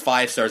like 6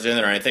 5-stars in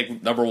there. And I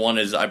think number one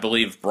is, I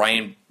believe,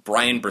 Brian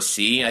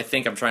Bresee. I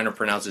think I'm trying to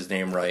pronounce his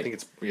name right. I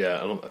think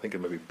I think it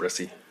might be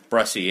Bresee.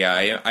 Bresee,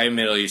 yeah. I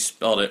immediately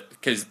spelled it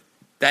because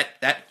that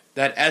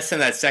S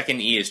and that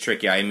second E is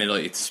tricky. I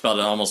immediately spelled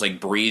it almost like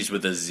breeze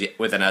with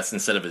an S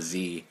instead of a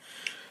Z.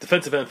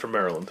 Defensive end from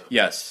Maryland.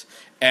 Yes.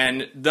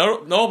 And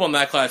notable in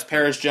that class,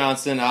 Paris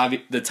Johnson,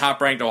 the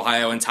top-ranked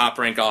Ohio and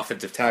top-ranked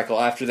offensive tackle.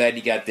 After that,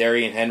 you got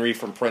Darian Henry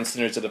from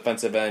Princeton as a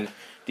defensive end,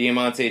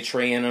 Diamante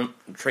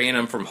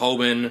Trayanum from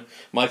Hoban,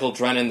 Michael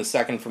Drennan, the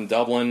second from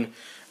Dublin.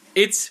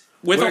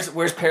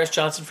 Where's Paris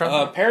Johnson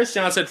from? Paris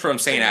Johnson from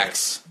St.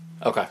 X.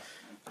 Okay.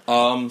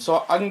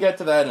 So I can get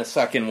to that in a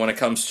second when it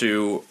comes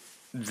to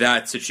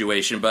that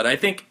situation. But I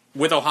think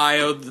with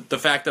Ohio, the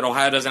fact that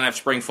Ohio doesn't have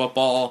spring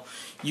football,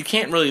 you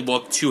can't really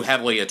look too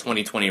heavily at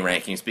 2020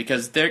 rankings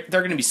because they're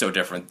going to be so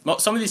different.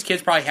 Some of these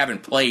kids probably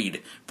haven't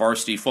played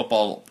varsity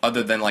football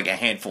other than like a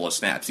handful of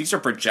snaps. These are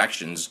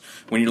projections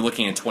when you're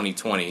looking at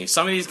 2020.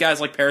 Some of these guys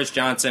like Paris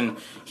Johnson,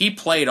 he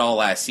played all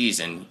last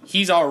season.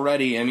 He's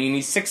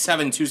 6'7",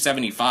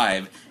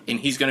 275, and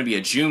he's going to be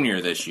a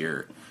junior this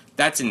year.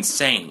 That's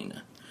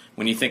insane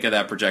when you think of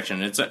that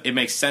projection. It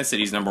makes sense that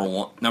he's number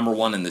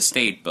one in the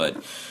state,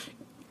 but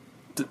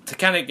to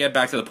kind of get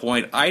back to the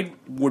point, I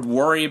would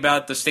worry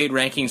about the state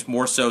rankings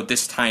more so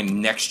this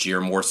time next year,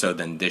 more so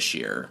than this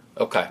year.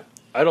 Okay.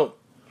 I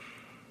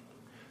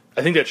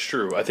think that's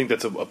true. I think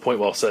that's a point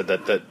well said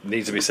that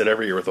needs to be said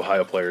every year with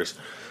Ohio players.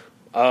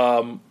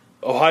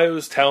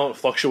 Ohio's talent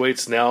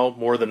fluctuates now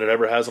more than it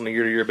ever has on a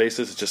year-to-year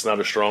basis. It's just not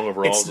as strong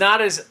overall. It's not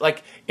as,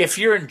 like, if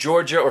you're in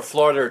Georgia or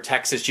Florida or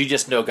Texas, you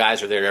just know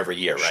guys are there every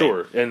year, right?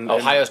 Sure. And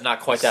Ohio's not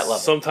quite that level.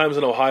 Sometimes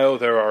in Ohio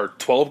there are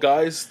 12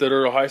 guys that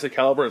are Ohio State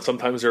caliber, and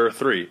sometimes there are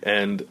 3.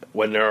 And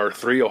when there are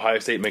 3, Ohio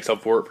State makes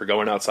up for it for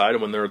going outside,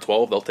 and when there are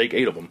 12, they'll take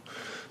 8 of them.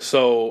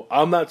 So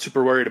I'm not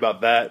super worried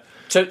about that.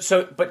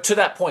 But to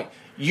that point,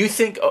 you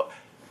think...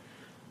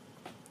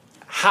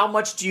 How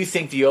much do you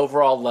think the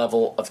overall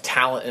level of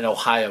talent in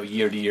Ohio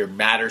year to year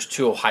matters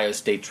to Ohio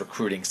State's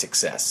recruiting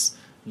success?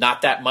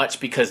 Not that much,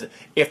 because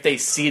if they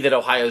see that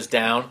Ohio's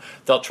down,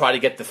 they'll try to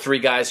get the 3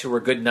 guys who are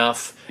good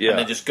enough and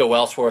then just go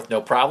elsewhere with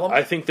no problem?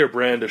 I think their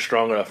brand is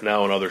strong enough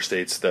now in other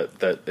states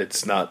that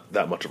it's not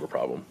that much of a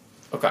problem.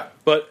 Okay.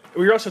 But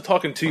we're also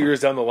talking 2 years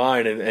down the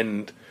line,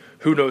 and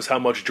who knows how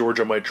much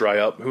Georgia might dry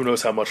up, who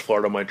knows how much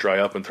Florida might dry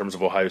up in terms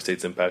of Ohio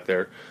State's impact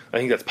there. I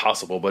think that's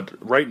possible, but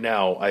right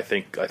now I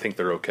think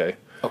they're okay.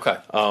 Okay.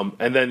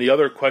 And then the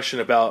other question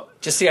about...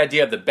 Just the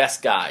idea of the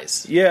best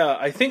guys. Yeah,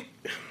 I think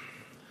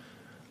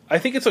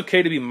it's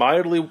okay to be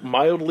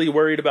mildly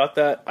worried about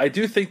that. I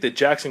do think that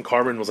Jackson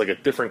Carman was like a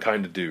different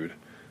kind of dude.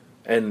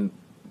 And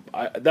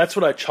that's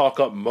what I chalk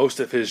up most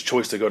of his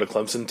choice to go to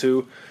Clemson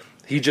to.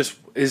 He just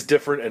is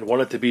different and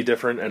wanted to be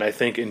different, and I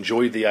think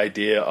enjoyed the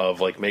idea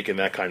of like making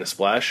that kind of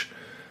splash.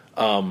 It's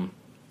not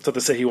to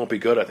say he won't be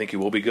good. I think he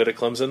will be good at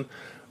Clemson.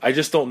 I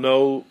just don't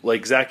know.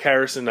 Like Zach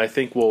Harrison, I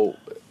think will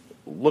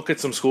look at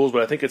some schools,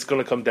 but I think it's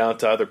going to come down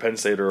to either Penn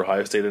State or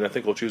Ohio State, and I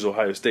think we'll choose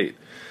Ohio State.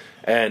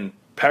 And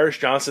Paris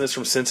Johnson is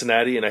from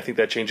Cincinnati, and I think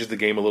that changes the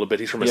game a little bit.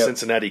 He's from a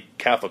Cincinnati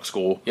Catholic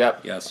school.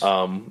 Yep. Yes.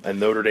 And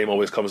Notre Dame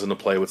always comes into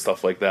play with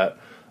stuff like that.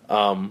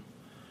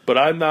 But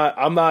I'm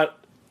not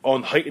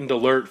on heightened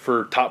alert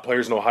for top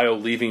players in Ohio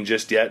leaving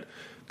just yet,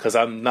 because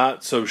I'm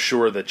not so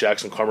sure that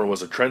Jackson Carman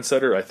was a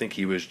trendsetter. I think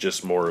he was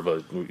just more of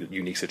a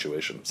unique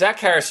situation. Zach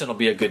Harrison will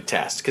be a good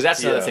test, because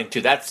that's another thing,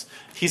 too.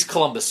 He's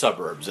Columbus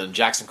suburbs, and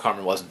Jackson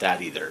Carman wasn't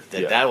that either.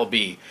 That will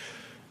be...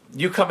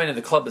 You come into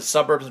the Columbus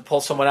suburbs and pull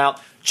someone out.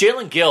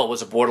 Jalen Gill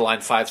was a borderline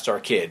 5-star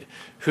kid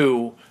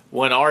who,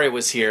 when Ari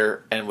was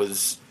here and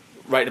was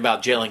writing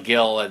about Jalen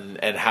Gill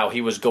and how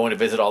he was going to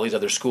visit all these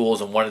other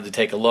schools and wanted to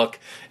take a look,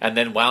 and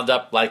then wound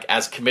up like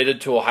as committed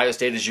to Ohio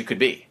State as you could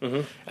be.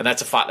 Mm-hmm. And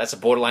that's a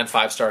borderline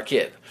 5-star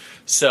kid.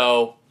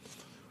 So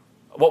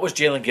what was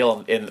Jalen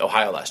Gill in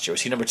Ohio last year?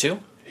 Was he number 2?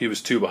 He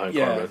was 2 behind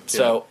Carman.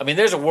 So, I mean,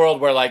 there's a world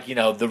where, like, you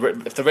know,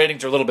 if the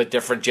ratings are a little bit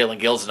different, Jalen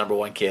Gill's the number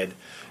 1 kid,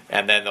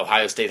 and then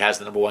Ohio State has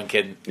the number 1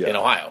 kid in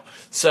Ohio.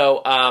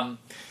 So,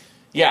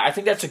 I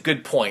think that's a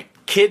good point.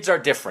 Kids are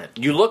different.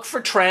 You look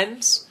for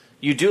trends.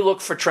 You do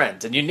look for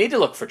trends, and you need to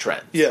look for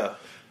trends. Yeah.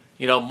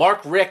 You know,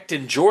 Mark Richt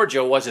in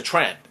Georgia was a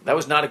trend. That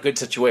was not a good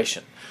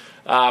situation.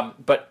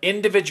 But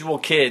individual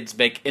kids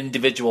make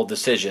individual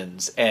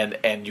decisions,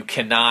 and you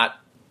cannot...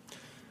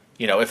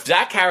 You know, if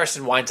Zach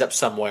Harrison winds up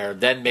somewhere,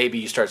 then maybe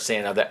you start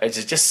saying,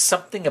 there's just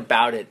something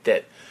about it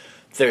that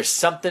there's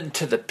something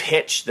to the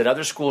pitch that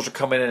other schools are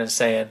coming in and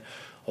saying,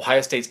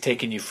 Ohio State's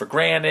taking you for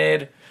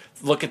granted.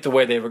 Look at the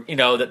way they were,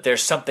 that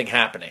there's something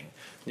happening.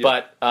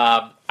 Yeah.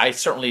 But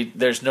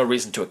there's no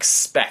reason to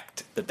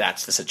expect that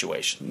that's the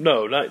situation.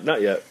 No,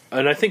 not yet.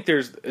 And I think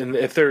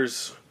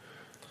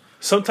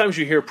sometimes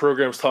you hear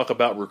programs talk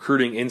about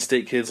recruiting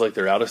in-state kids like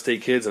they're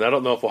out-of-state kids, and I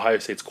don't know if Ohio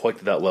State's quite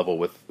to that level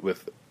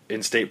with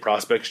in-state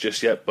prospects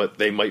just yet, but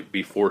they might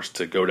be forced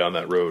to go down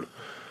that road,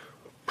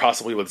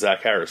 possibly with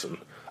Zach Harrison.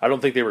 I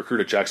don't think they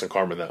recruited Jackson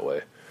Carman that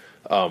way.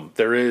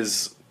 There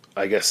is,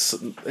 I guess,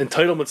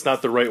 entitlement's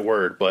not the right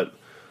word, but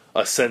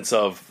a sense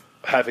of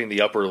having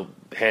the upper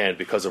hand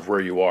because of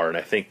where you are, and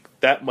I think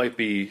that might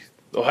be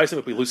Ohio State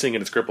might be loosening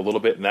its grip a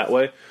little bit in that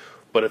way.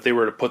 But if they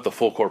were to put the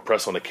full court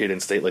press on a kid in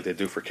state like they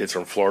do for kids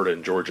from Florida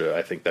and Georgia,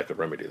 I think that could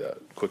remedy that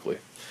quickly.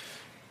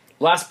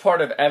 Last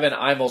part of Evan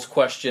Eimel's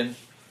question: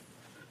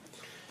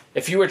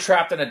 if you were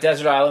trapped on a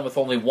desert island with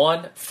only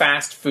one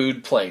fast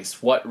food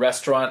place, what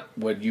restaurant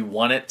would you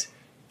want it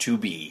to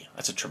be?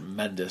 That's a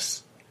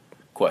tremendous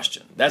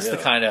question. That's the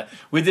kind of...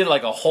 We did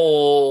like a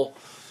whole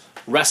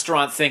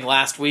restaurant thing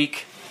last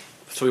week,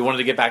 so we wanted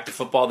to get back to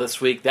football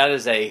this week. That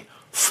is a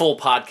full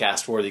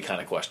podcast-worthy kind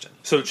of question.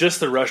 So just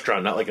the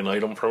restaurant, not like an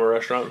item from a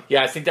restaurant?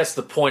 Yeah, I think that's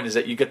the point, is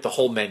that you get the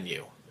whole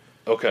menu.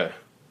 Okay.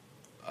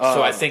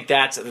 So I think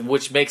that's...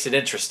 Which makes it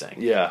interesting.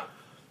 Yeah.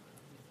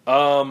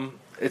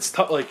 It's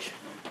tough, like...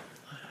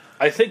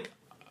 I think...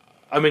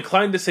 I'm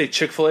inclined to say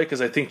Chick-fil-A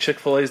because I think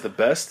Chick-fil-A is the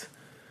best.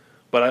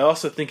 But I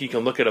also think you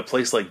can look at a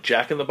place like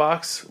Jack in the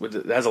Box, which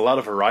has a lot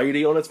of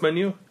variety on its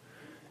menu,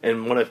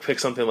 and want to pick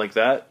something like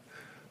that.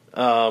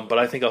 But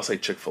I think I'll say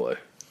Chick-fil-A.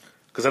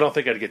 Because I don't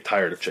think I'd get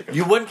tired of chicken.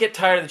 You wouldn't get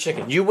tired of the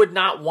chicken. You would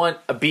not want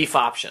a beef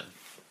option.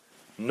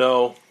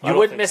 No. You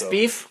wouldn't miss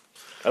beef?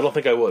 I don't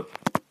think I would.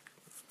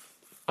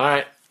 All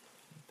right.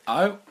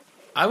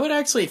 I would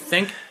actually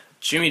think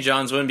Jimmy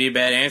John's wouldn't be a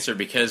bad answer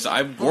because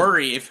I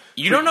worry if...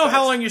 You don't know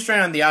how long you're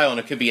stranded on the island.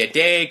 It could be a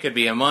day, it could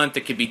be a month,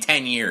 it could be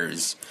 10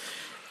 years.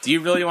 Do you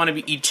really want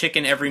to eat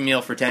chicken every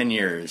meal for 10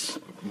 years?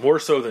 More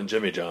so than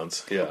Jimmy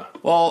John's, yeah.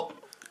 Well,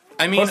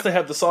 I mean... Plus they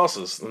have the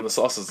sauces, and the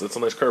sauces, it's a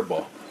nice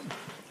curveball.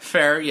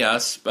 Fair,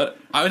 yes, but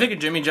I would think at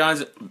Jimmy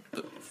John's,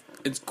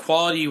 it's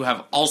quality. You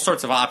have all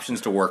sorts of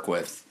options to work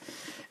with,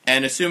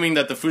 and assuming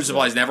that the food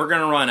supply is never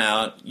going to run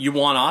out,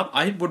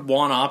 I would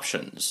want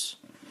options.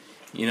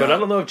 But I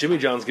don't know if Jimmy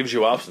John's gives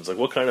you options. Like,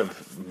 what kind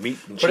of meat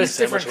and cheese? But it's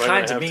different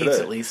kinds of meats, today?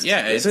 At least.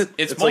 Yeah, is it?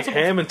 It's like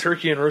ham and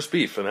turkey and roast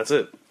beef, and that's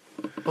it.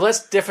 Well,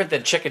 that's different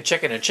than chicken,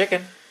 and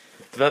chicken.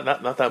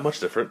 Not that much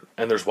different.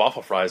 And there's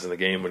waffle fries in the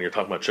game when you're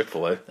talking about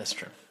Chick-fil-A. That's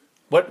true.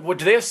 What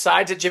do they have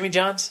sides at Jimmy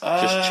John's?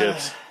 Just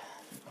chips.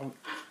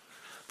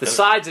 The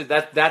sides,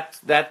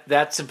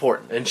 that's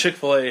important. And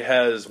Chick-fil-A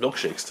has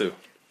milkshakes, too.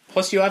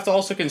 Plus, you have to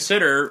also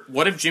consider,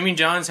 what if Jimmy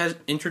John's has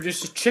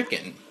introduces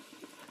chicken?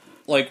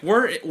 Like,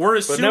 we're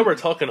assuming... But now we're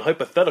talking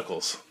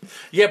hypotheticals.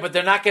 Yeah, but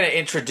they're not going to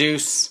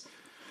introduce...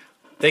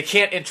 They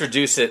can't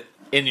introduce it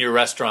in your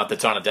restaurant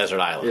that's on a desert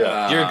island.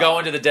 Yeah. You're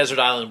going to the desert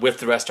island with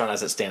the restaurant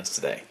as it stands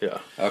today. Yeah.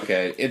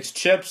 Okay, it's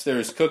chips,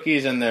 there's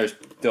cookies, and there's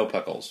dill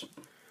pickles.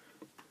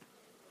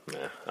 Nah,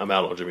 I'm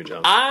out on Jimmy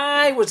John's.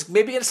 I was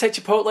maybe going to say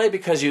Chipotle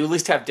because you at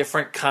least have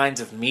different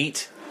kinds of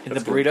meat in the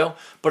burrito. Good.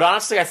 But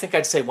honestly, I think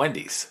I'd say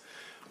Wendy's.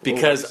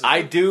 Because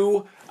I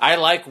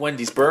like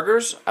Wendy's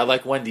burgers. I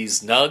like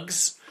Wendy's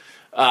nugs.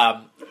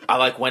 I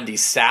like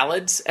Wendy's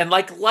salads. And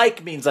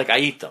like means like I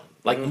eat them.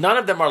 Like none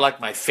of them are like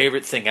my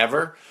favorite thing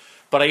ever.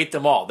 But I eat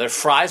them all. Their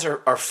fries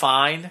are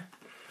fine.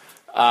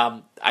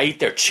 I eat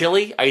their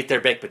chili. I eat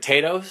their baked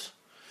potatoes.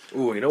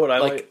 Ooh, you know what I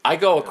like? I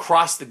go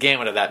across the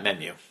gamut of that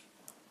menu.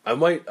 I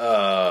might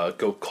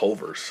go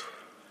Culver's.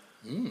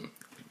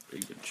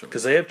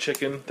 Because they have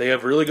chicken. They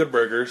have really good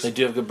burgers. They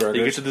do have good burgers.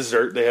 You get to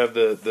dessert. They have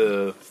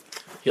the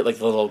You get like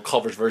the little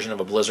Culver's version of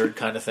a Blizzard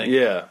kind of thing.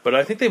 Yeah, but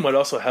I think they might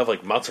also have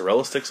like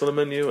mozzarella sticks on the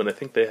menu, and I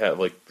think they have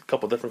like a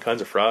couple different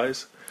kinds of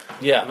fries.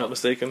 Yeah. If I'm not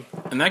mistaken.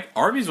 And that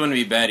Arby's wouldn't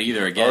be bad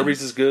either. Again,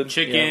 Arby's is good.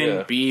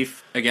 Chicken,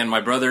 beef. Again,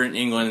 my brother in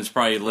England is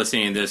probably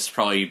listening to this,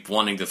 probably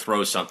wanting to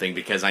throw something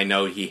because I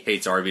know he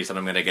hates Arby's, and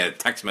I'm going to get a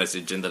text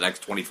message in the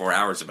next 24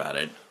 hours about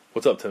it.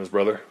 What's up, Tim's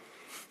brother?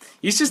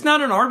 He's just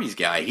not an Arby's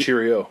guy.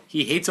 Cheerio.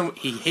 He hates him.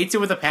 He hates it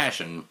with a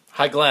passion.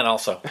 Hi, Glenn.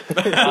 Also,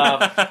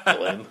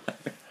 Glenn.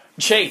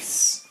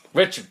 Chase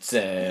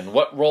Richardson.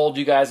 What role do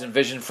you guys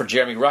envision for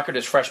Jeremy Ruckert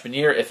his freshman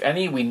year, if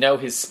any? We know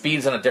his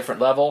speed's on a different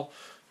level.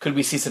 Could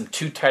we see some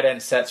 2 tight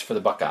end sets for the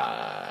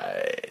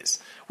Buckeyes?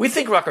 We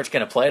think Ruckert's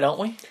going to play, don't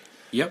we?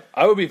 Yep.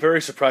 I would be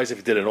very surprised if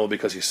he didn't, only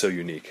because he's so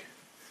unique.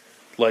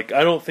 Like,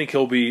 I don't think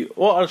he'll be...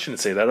 Well, I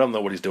shouldn't say that. I don't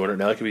know what he's doing right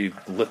now. He could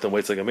be lifting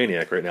weights like a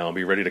maniac right now and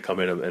be ready to come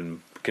in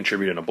and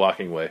contribute in a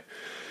blocking way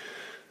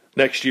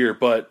next year.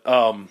 But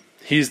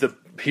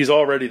he's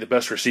already the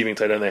best receiving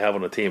tight end they have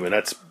on the team, and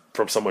that's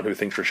from someone who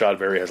thinks Rashad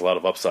Berry has a lot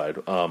of upside.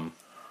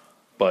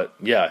 But,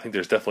 yeah, I think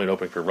there's definitely an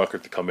opening for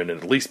Ruckert to come in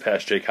and at least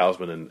pass Jake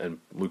Hausman and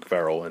Luke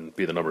Farrell and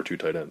be the number 2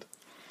 tight end.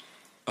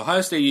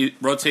 Ohio State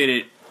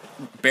rotated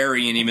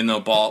Berry, and even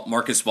though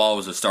Marcus Ball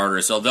was a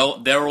starter, so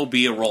there will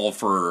be a role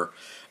for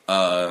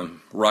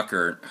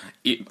Ruckert,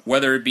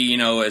 whether it be,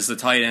 as the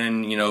tight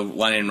end,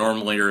 lining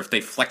normally, or if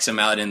they flex him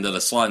out into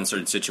the slot in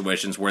certain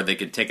situations where they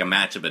could take a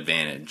matchup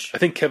advantage. I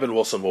think Kevin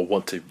Wilson will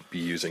want to be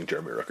using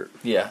Jeremy Ruckert.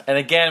 Yeah, and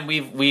again,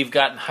 we've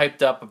gotten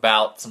hyped up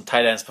about some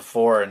tight ends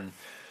before, and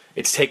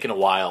it's taken a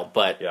while,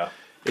 but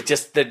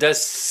there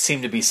does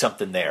seem to be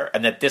something there,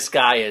 and that this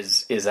guy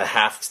is a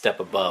half step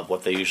above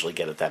what they usually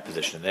get at that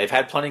position. And they've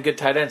had plenty of good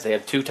tight ends. They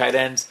have 2 tight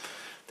ends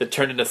that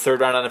turned into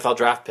third-round NFL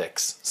draft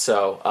picks.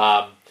 So,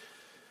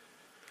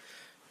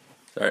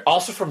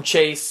 also from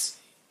Chase,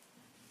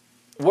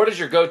 what is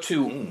your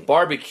go-to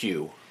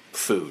barbecue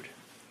food?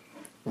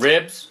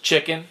 Ribs,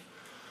 chicken?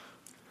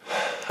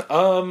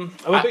 I'm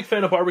a big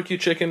fan of barbecue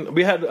chicken.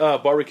 We had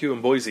barbecue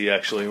in Boise,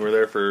 actually. We were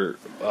there for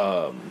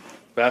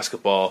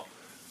basketball.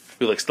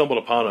 We stumbled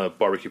upon a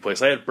barbecue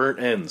place. I had burnt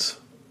ends.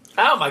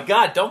 Oh my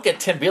God! Don't get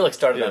Tim Bielik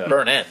started on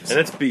burnt ends. And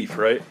it's beef,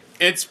 right?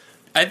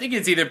 I think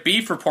it's either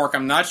beef or pork.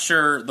 I'm not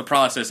sure the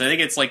process. I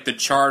think it's the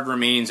charred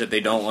remains that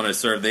they don't want to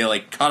serve. They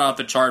cut off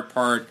the charred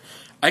part.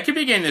 I could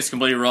be getting this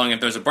completely wrong.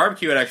 If there's a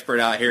barbecue expert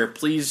out here,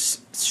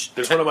 please.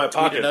 There's one in my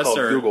pocket called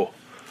Google.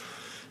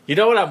 You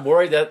know what I'm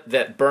worried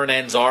that burnt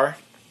ends are?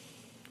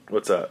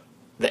 What's that?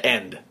 The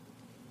end,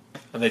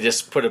 and they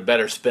just put a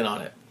better spin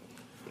on it.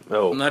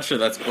 Oh, I'm not sure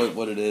that's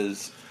what it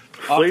is.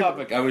 Off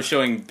topic, I was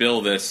showing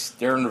Bill this.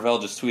 Darren Ravel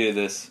just tweeted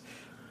this.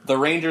 The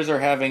Rangers are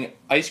having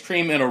ice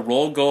cream in a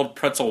roll gold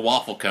pretzel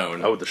waffle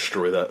cone. I would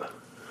destroy that.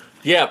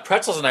 Yeah,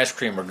 pretzels and ice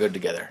cream are good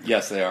together.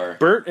 Yes, they are.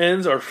 Burnt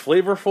ends are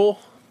flavorful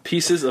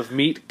pieces of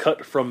meat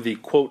cut from the,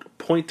 quote,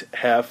 point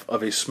half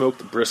of a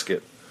smoked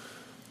brisket.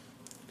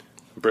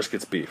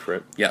 Brisket's beef,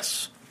 right?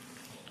 Yes.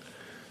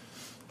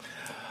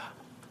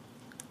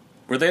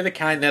 Were they the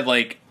kind that,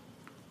 I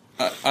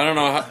don't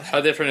know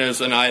how different it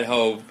is in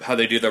Idaho, how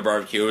they do their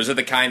barbecue. Was it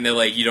the kind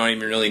that, you don't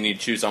even really need to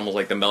choose, almost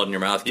like the melt in your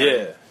mouth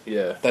kind?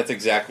 Yeah. That's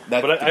exactly...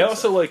 But I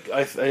also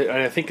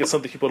I think it's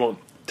something people don't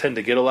tend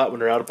to get a lot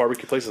when they're out at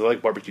barbecue places. I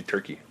like barbecue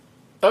turkey.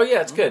 Oh,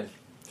 yeah, it's good.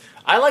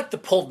 I like the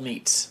pulled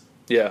meats.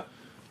 Yeah.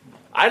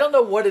 I don't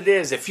know what it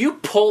is. If you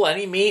pull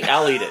any meat,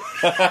 I'll eat it.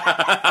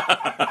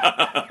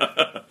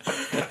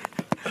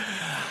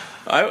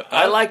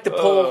 I like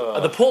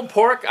the pulled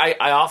pork.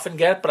 I often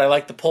get, but I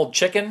like the pulled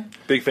chicken.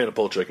 Big fan of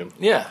pulled chicken.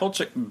 Yeah, pulled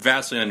chicken,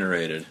 vastly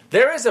underrated.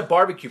 There is a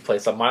barbecue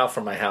place a mile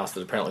from my house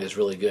that apparently is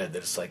really good.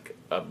 That's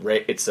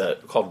it's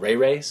called Ray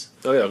Ray's.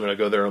 Oh yeah, I'm gonna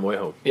go there on the way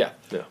home. Yeah.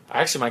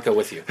 I actually might go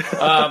with you.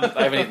 I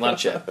haven't eaten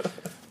lunch yet.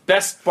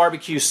 Best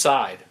barbecue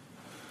side: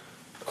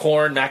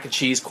 corn, mac and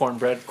cheese,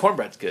 cornbread.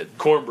 Cornbread's good.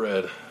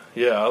 Cornbread.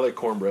 Yeah, I like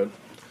cornbread.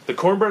 The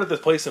cornbread at this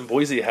place in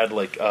Boise had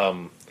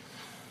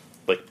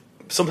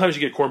sometimes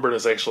you get cornbread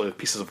as actually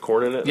pieces of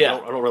corn in it. Yeah.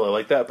 I don't really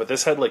like that, but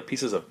this had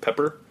pieces of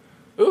pepper.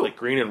 Ooh.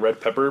 Green and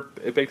red pepper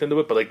baked into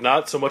it, but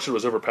not so much that it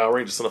was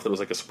overpowering, just enough that it was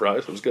a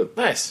surprise. It was good.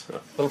 Nice.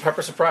 Little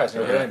pepper surprise.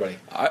 Never hit anybody.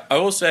 I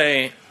will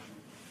say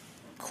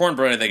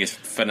cornbread I think is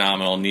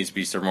phenomenal. Needs to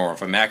be served more.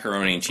 If a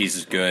macaroni and cheese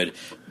is good.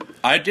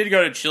 I did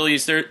go to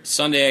Chili's there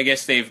Sunday. I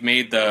guess they've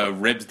made the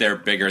ribs there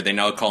bigger. They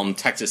now call them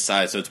Texas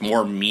size, so it's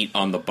more meat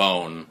on the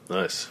bone.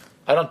 Nice.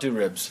 I don't do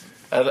ribs.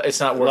 It's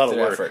not worth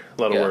the effort.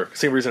 A lot of work.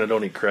 Same reason I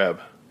don't eat crab.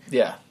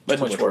 Yeah, too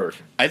much work.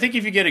 I think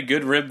if you get a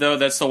good rib, though,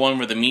 that's the one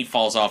where the meat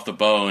falls off the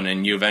bone,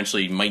 and you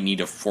eventually might need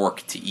a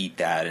fork to eat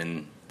that.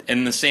 And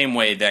in the same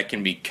way, that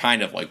can be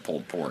kind of like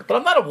pulled pork. But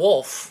I'm not a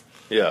wolf.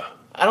 Yeah.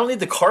 I don't need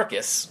the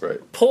carcass. Right.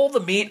 Pull the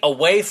meat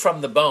away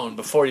from the bone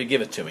before you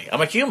give it to me.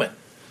 I'm a human.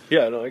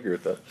 Yeah, no, I agree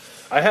with that.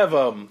 I have,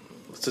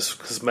 just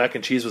because mac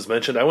and cheese was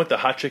mentioned, I went to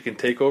Hot Chicken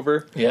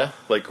Takeover. Yeah.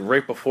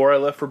 Right before I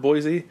left for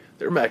Boise.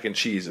 Their mac and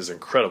cheese is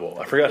incredible.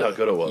 I forgot how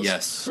good it was.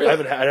 Yes. Really? I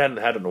hadn't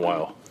had it in a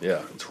while.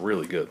 Yeah, it's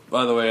really good.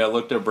 By the way, I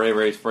looked at Brave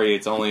Race Free.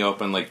 It's only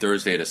open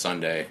Thursday to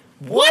Sunday.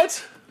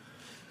 What?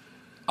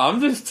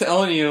 I'm just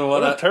telling you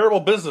What a terrible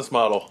business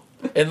model.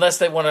 Unless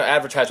they want to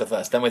advertise with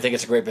us, then we think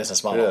it's a great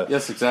business model. Yeah.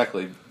 Yes,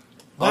 exactly.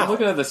 Wow. I'm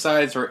looking at the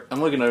sides.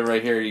 I'm looking at it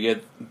right here.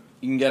 You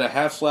can get a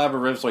half slab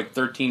of ribs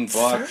 $13.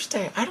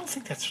 Thursday? I don't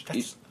think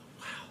that's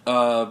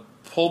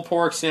Pulled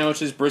pork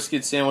sandwiches,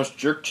 brisket sandwich,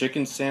 jerk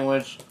chicken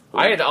sandwich.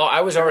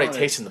 I was already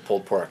tasting the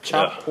pulled pork.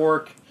 Chopped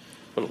pork.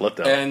 What a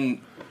letdown.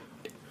 And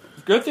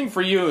good thing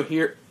for you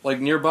here,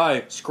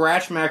 nearby,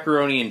 scratch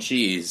macaroni and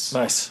cheese.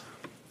 Nice.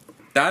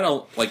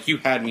 That'll, you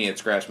had me at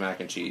scratch mac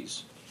and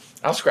cheese.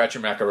 I'll scratch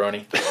your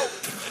macaroni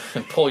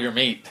and pull your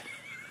meat.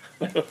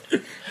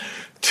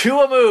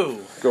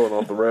 Tuamu. Going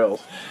off the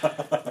rails.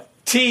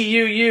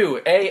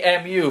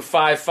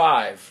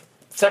 TUUAMU55.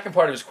 Second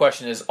part of his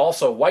question is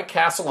also White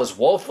Castle is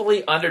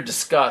woefully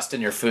under-discussed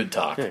in your food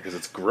talk. Yeah, because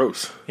it's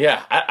gross.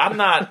 Yeah, I'm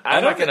not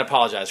going to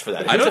apologize for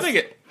that. I don't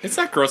think it's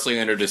not grossly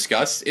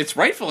under-discussed. It's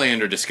rightfully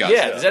under-discussed.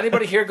 Yeah, does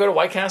anybody here go to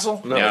White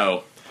Castle?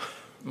 No.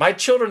 My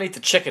children eat the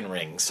chicken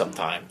rings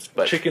sometimes.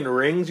 But Chicken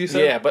rings, you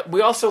said? yeah, but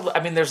we also,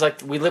 there's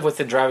we live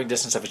within driving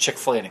distance of a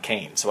Chick-fil-A and a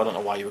Cane, so I don't know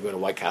why you would go to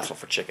White Castle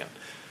for chicken.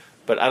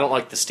 But I don't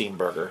like the steam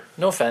burger.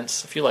 No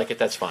offense. If you like it,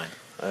 that's fine.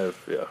 I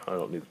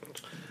don't need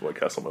White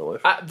Castle in my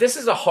life. This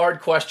is a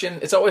hard question.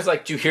 It's always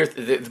like, do you hear...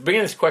 The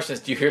beginning of this question is,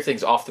 do you hear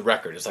things off the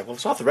record? It's like, well,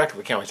 it's off the record.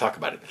 We can't really talk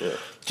about it. Yeah.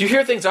 Do you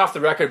hear things off the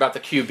record about the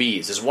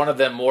QBs? Is one of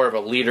them more of a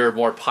leader,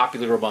 more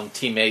popular among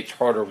teammates,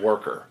 harder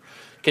worker?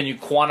 Can you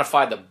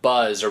quantify the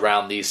buzz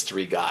around these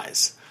three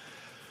guys?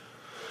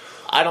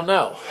 I don't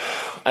know.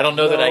 I don't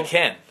know that I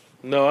can.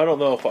 No, I don't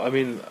know.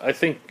 I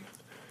think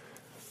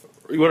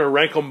you want to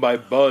rank them by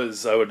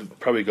buzz, I would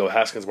probably go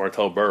Haskins,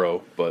 Martell,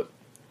 Burrow, but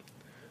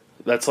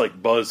that's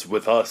like buzz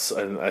with us,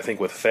 and I think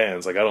with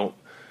fans. Like,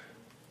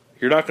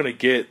 you're not going to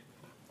get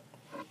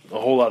a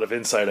whole lot of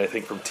insight, I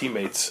think, from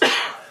teammates.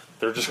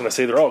 They're just going to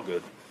say they're all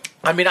good.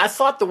 I mean, I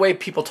thought the way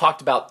people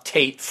talked about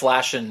Tate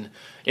flashing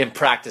in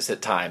practice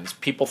at times,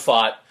 people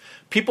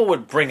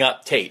would bring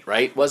up Tate,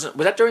 right? Was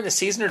that during the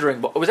season or during?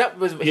 He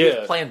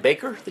was playing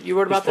Baker that you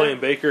wrote about? He was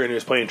playing Baker, and he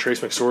was playing Trace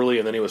McSorley,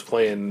 and then he was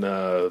playing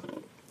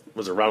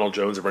was it Ronald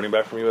Jones, a running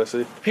back from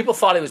USC? People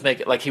thought he was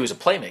he was a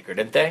playmaker,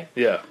 didn't they?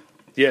 Yeah,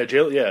 yeah.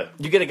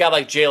 You get a guy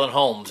like Jalen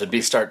Holmes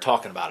and start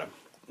talking about him,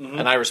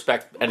 and I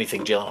respect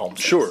anything Jalen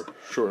Holmes says.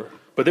 Sure.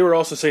 But they were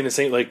also saying the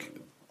same. Like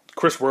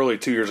Chris Worley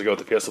 2 years ago at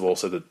the Fiesta Bowl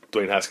said that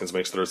Dwayne Haskins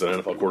makes throws that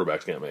NFL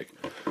quarterbacks can't make.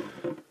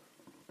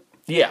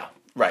 Yeah,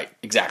 right,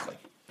 exactly.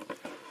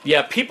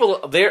 Yeah,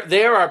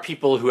 there are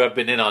people who have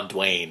been in on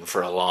Dwayne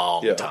for a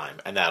long time,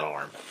 and that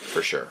arm,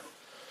 for sure.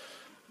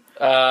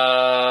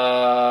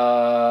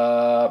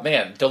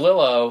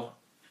 DeLillo,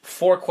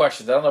 4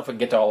 questions. I don't know if we can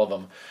get to all of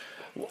them.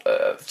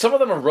 Some of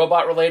them are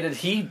robot related.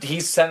 He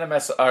sent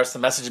us a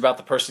message about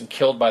the person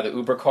killed by the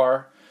Uber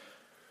car.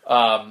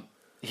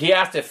 He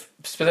asked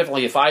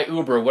specifically if I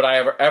Uber, would I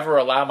ever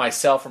allow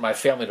myself or my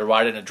family to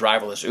ride in a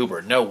driverless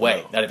Uber? No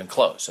way, not even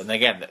close. And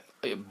again,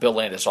 Bill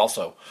Landis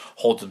also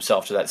holds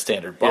himself to that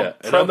standard. Yeah,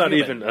 and I'm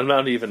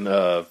not even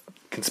a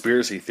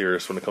conspiracy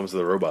theorist when it comes to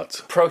the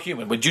robots.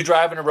 Pro-human. Would you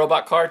drive in a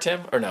robot car,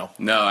 Tim, or no?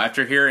 No.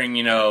 After hearing,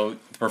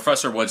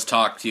 Professor Woods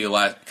talk to you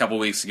a couple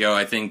weeks ago,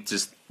 I think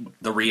just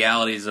the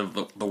realities of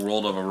the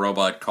world of a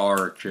robot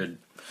car should.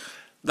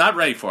 Not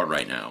ready for it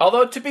right now.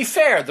 Although, to be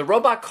fair, the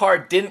robot car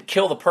didn't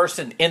kill the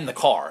person in the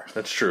car.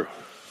 That's true.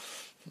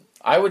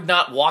 I would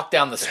not walk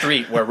down the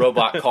street where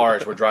robot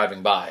cars were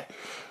driving by.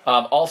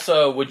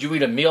 Also, would you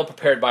eat a meal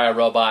prepared by a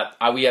robot?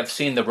 We have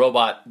seen the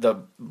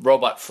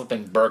robot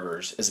flipping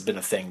burgers has been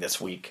a thing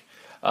this week.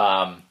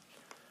 A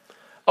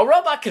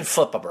robot can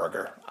flip a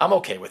burger. I'm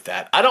okay with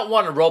that. I don't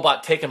want a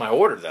robot taking my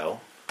order, though.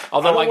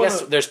 Although I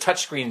guess there's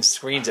touchscreen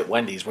screens at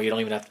Wendy's where you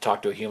don't even have to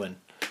talk to a human.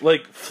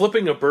 Like,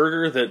 flipping a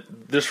burger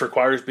that this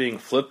requires being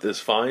flipped is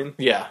fine.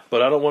 Yeah.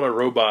 But I don't want a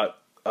robot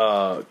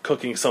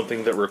cooking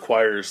something that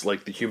requires,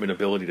 like, the human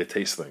ability to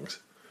taste things.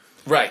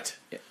 Right.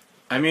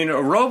 I mean,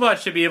 a robot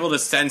should be able to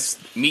sense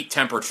meat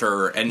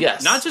temperature, and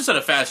not just at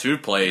a fast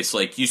food place.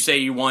 Like, you say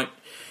you want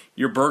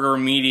your burger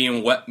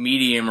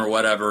medium, or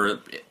whatever,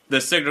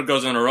 the signal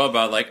goes on a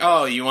robot, like,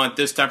 oh, you want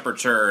this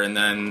temperature, and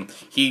then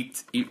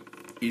he's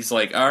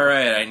like, all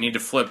right, I need to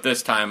flip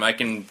this time. I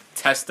can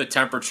test the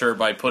temperature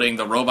by putting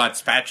the robot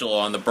spatula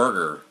on the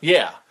burger.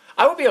 Yeah.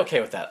 I would be okay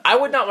with that. I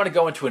would not want to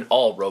go into an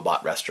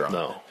all-robot restaurant.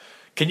 No.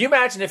 Can you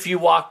imagine if you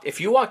walked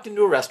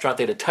into a restaurant,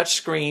 they had a touch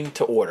screen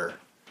to order,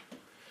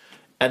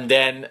 and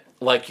then,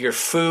 like, your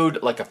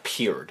food, like,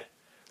 appeared.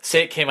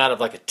 Say it came out of,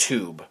 like, a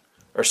tube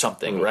or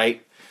something,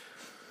 right?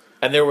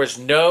 And there was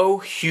no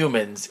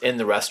humans in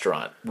the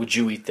restaurant. Would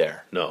you eat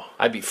there? No.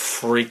 I'd be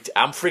freaked.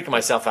 I'm freaking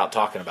myself out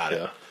talking about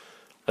it.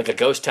 Like a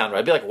ghost town.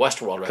 I'd be like a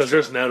Westworld restaurant. Because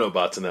there's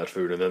nanobots in that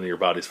food, and then your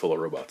body's full of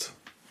robots.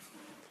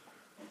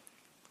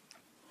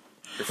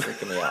 You're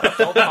freaking me out.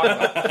 Don't talk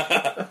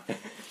about it.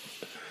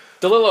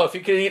 DeLillo, if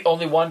you could eat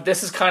only one,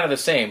 this is kind of the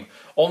same.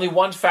 Only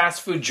one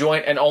fast food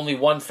joint and only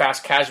one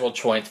fast casual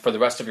joint for the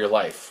rest of your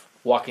life.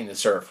 Walking the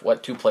surf.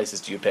 What 2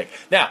 places do you pick?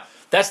 Now,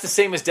 that's the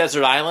same as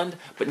Desert Island,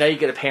 but now you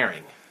get a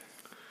pairing.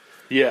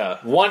 Yeah.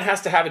 One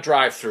has to have a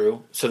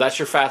drive-through, so that's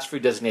your fast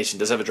food designation.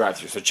 Does have a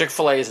drive-through. So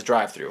Chick-fil-A is a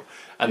drive-through,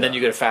 and then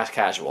you get a fast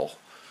casual.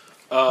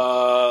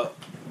 I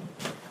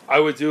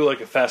would do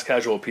like a fast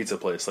casual pizza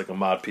place, like a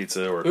Mod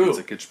Pizza or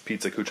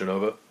Pizza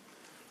Cucinova.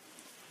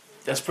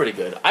 That's pretty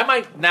good. I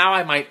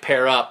might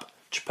pair up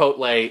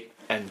Chipotle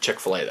and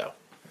Chick-fil-A though.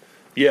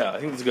 Yeah, I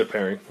think it's a good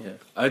pairing. Yeah.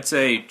 I'd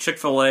say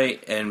Chick-fil-A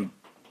and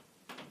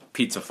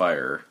Pizza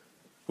Fire,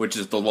 which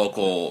is the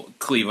local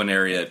Cleveland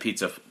area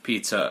pizza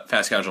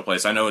fast casual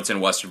place. I know it's in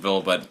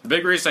Westerville, but the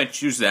big reason I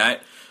choose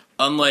that,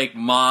 unlike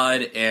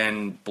Mod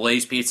and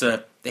Blaze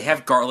Pizza, they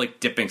have garlic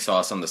dipping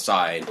sauce on the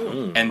side,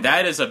 and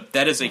that is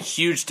a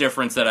huge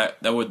difference that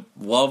would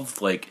love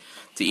to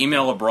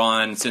email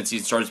LeBron since he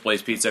starts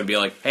Blaze Pizza and be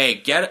like,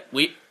 hey,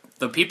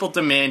 the people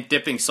demand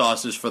dipping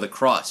sauces for the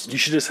crust. You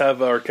should just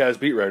have our Cavs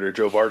beat writer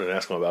Joe Varden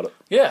ask him about it.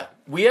 Yeah,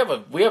 we have a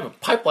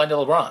pipeline to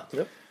LeBron.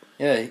 Yep.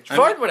 Yeah,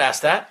 Varden would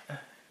ask that.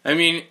 I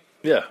mean,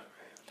 yeah.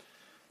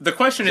 The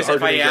question is,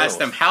 if I ask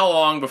them how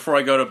long before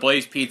I go to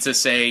Blaze Pizza,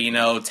 say,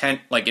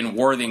 like in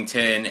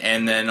Worthington,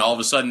 and then all of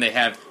a sudden they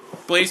have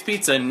Blaze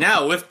Pizza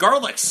now with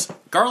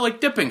garlic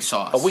dipping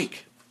sauce. A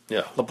week.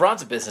 Yeah.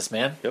 LeBron's a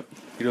businessman. Yep.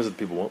 He knows what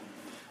people want.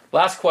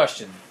 Last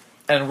question.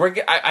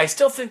 and I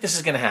still think this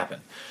is going to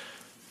happen.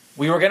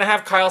 We were going to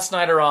have Kyle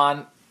Snyder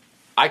on.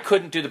 I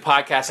couldn't do the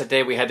podcast that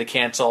day. We had to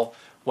cancel.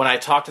 When I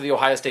talked to the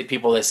Ohio State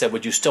people, they said,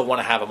 would you still want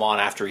to have him on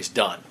after he's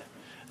done?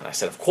 And I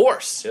said, of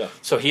course. Yeah.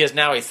 So he is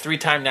now a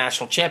 3-time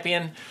national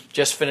champion,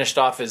 just finished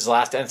off his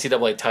last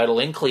NCAA title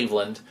in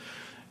Cleveland,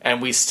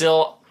 and we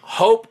still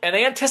hope and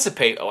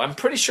anticipate, I'm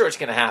pretty sure it's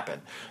going to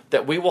happen,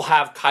 that we will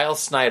have Kyle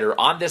Snyder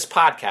on this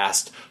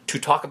podcast to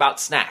talk about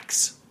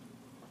snacks.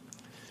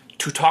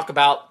 To talk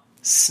about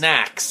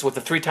snacks with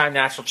the 3-time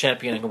national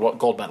champion and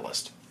gold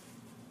medalist.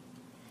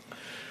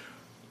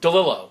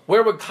 DeLillo,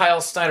 where would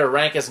Kyle Snyder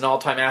rank as an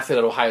all-time athlete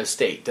at Ohio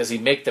State? Does he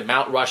make the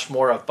Mount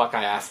Rushmore of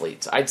Buckeye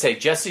athletes? I'd say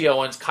Jesse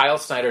Owens, Kyle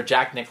Snyder,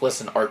 Jack Nicklaus,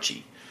 and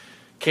Archie.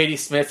 Katie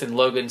Smith and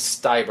Logan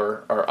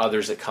Stieber are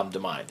others that come to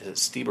mind. Is it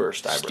Stieber or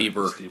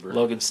Stieber? Stieber.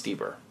 Logan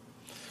Stieber.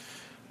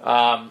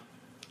 I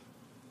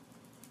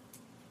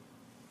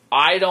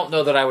don't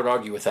know that I would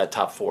argue with that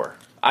top 4.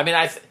 I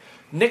mean,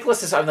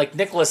 Nicholas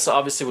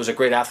obviously was a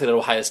great athlete at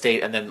Ohio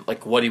State, and then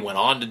like what he went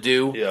on to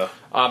do. Yeah.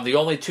 The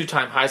only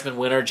 2-time Heisman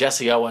winner,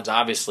 Jesse Owens,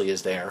 obviously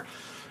is there,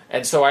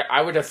 and so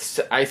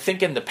I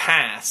think in the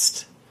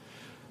past,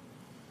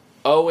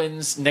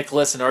 Owens,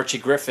 Nicholas, and Archie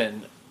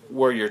Griffin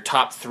were your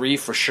top 3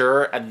 for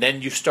sure, and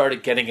then you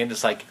started getting into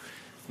like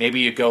maybe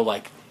you go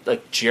like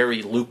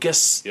Jerry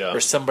Lucas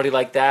or somebody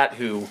like that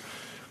who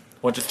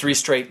went to 3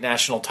 straight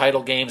national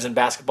title games in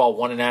basketball,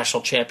 won a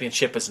national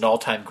championship as an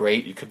all-time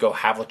great. You could go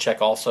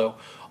Havlicek also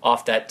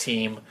off that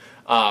team.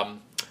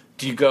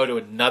 Do you go to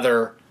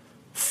another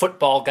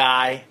football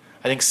guy?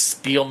 I think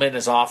Spielman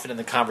is often in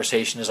the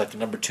conversation as like the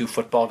number 2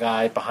 football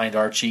guy behind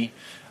Archie.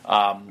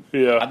 I'm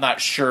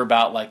not sure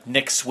about like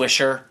Nick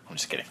Swisher. I'm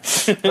just kidding.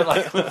 But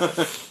like,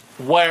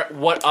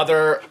 what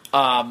other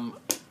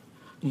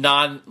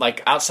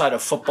outside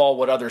of football,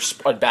 what other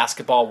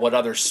basketball, what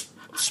other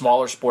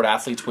smaller sport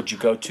athletes would you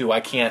go to?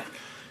 I can't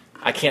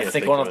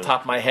think one off the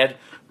top of my head.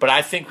 But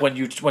I think when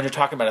you're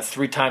talking about a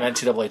 3-time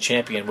NCAA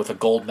champion with a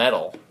gold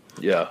medal,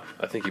 yeah,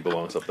 I think he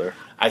belongs up there.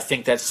 I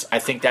think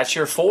that's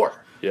your 4.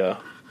 Yeah.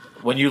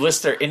 When you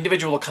list their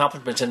individual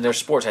accomplishments in their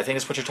sports, I think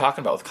that's what you're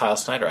talking about with Kyle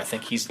Snyder. I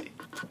think he's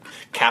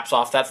caps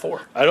off that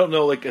 4. I don't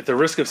know, like at the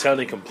risk of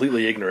sounding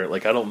completely ignorant,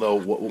 like I don't know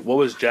what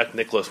was Jack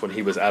Nicklaus when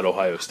he was at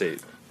Ohio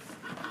State.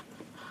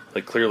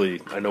 Like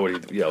clearly, I know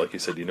what he. Yeah, like you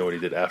said, you know what he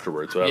did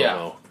afterwards. But I don't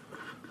know.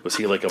 Was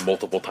he like a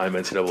multiple-time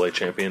NCAA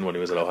champion when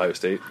he was at Ohio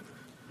State?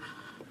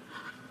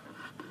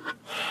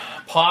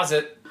 Pause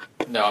it.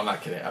 No, I'm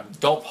not kidding.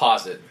 Don't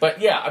pause it.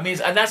 But yeah, I mean,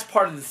 and that's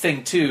part of the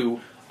thing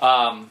too.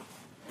 Are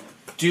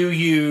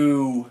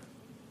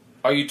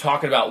you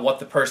talking about what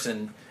the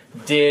person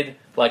did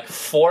like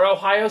for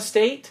Ohio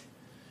State?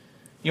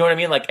 You know what I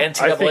mean, like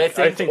NCAA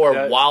things,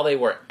 or while they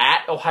were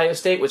at Ohio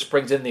State, which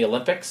brings in the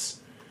Olympics.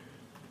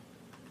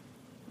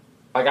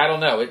 Like I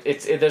don't know.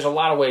 There's a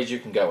lot of ways you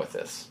can go with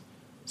this.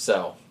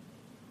 So,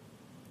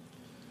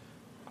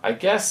 I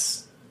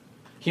guess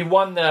he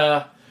won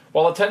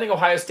while attending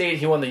Ohio State,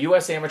 he won the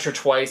U.S. Amateur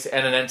twice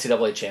and an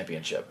NCAA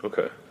championship.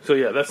 Okay, so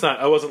yeah, that's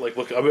not. I wasn't like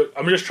looking. I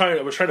was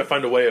trying to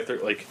find a way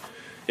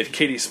if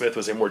Katie Smith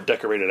was a more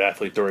decorated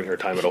athlete during her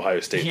time at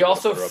Ohio State. He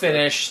also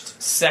finished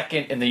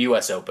second in the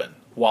U.S. Open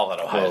while at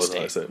Ohio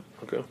State.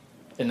 Okay.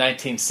 In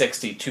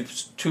 1960, two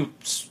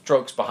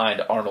strokes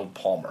behind Arnold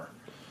Palmer.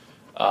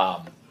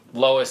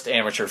 Lowest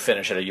amateur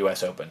finish at a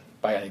U.S. Open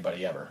by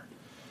anybody ever.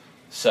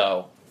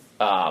 So,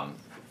 well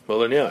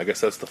then, yeah, I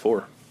guess that's the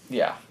 4.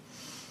 Yeah.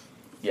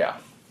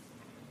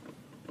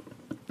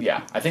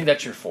 I think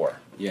that's your 4.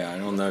 Yeah, I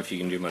don't know if you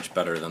can do much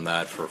better than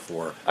that for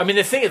 4. I mean,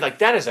 the thing is, like,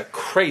 that is a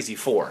crazy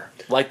 4.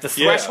 Like, the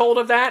threshold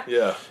of that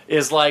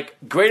is like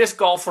greatest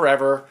golfer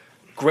ever,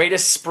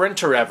 greatest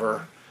sprinter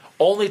ever,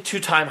 only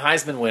 2-time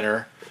Heisman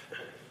winner,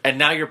 and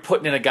now you're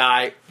putting in a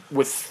guy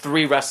with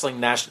 3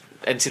 wrestling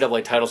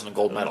NCAA titles and a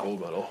gold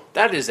medal.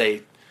 That is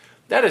an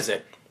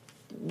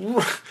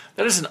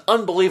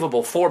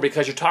unbelievable 4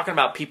 because you're talking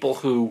about people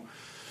who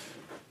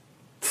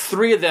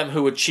 3 of them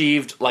who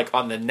achieved like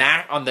on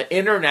the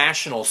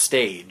international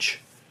stage,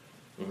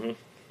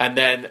 and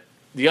then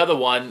the other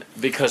one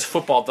because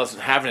football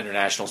doesn't have an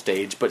international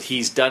stage, but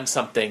he's done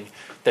something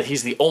that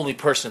he's the only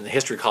person in the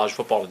history of college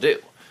football to do.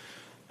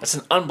 That's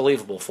an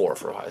unbelievable 4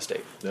 for Ohio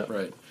State. Yeah.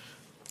 Right.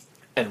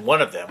 And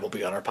one of them will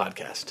be on our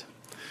podcast.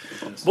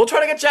 We'll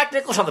try to get Jack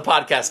Nicklaus on the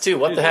podcast too.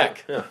 What the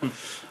heck? Yeah.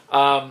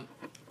 All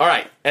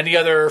right. Any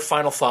other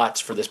final thoughts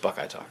for this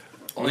Buckeye Talk?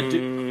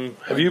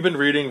 Have you been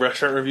reading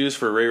restaurant reviews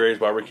for Ray Ray's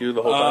Barbecue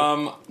the whole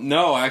time?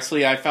 No,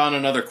 actually, I found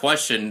another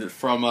question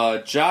from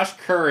Josh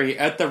Curry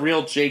at the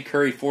real J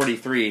Curry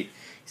 43. He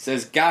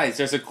says, "Guys,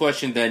 there's a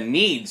question that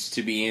needs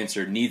to be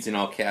answered. Needs in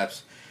all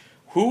caps.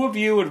 Who of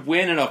you would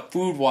win in a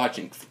food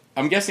watching?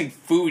 I'm guessing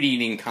food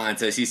eating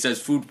contest." He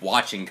says food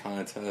watching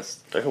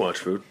contest. I can watch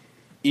food.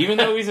 Even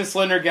though he's a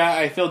slender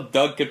guy, I feel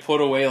Doug could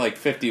put away like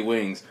 50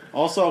 wings.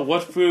 Also,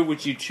 what food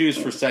would you choose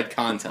for said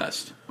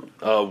contest?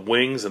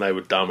 Wings, and I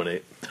would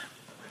dominate.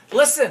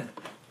 Listen,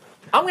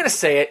 I'm going to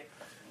say it.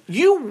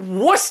 You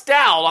wussed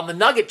out on the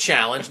Nugget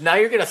Challenge. Now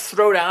you're going to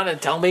throw down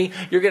and tell me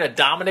you're going to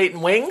dominate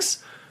in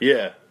wings?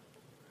 Yeah.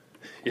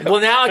 Yep.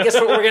 Well, now I guess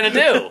what we're going to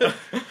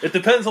do. It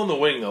depends on the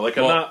wing, though. Like,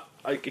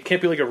 it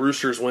can't be like a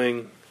Rooster's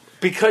wing.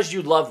 Because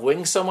you love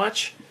wings so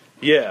much?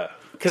 Yeah.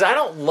 Because I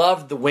don't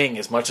love the wing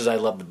as much as I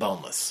love the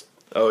boneless.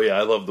 Oh, yeah,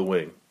 I love the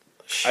wing.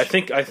 I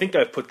think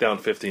I've put down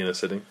 50 in a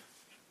sitting.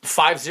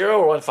 5-0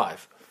 or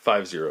 1-5?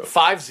 5-0.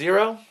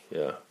 5-0?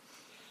 Yeah.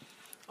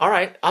 All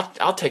right,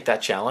 I'll take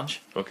that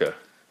challenge. Okay.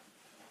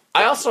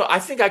 I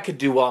think I could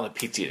do well in a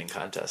pizza eating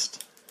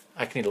contest.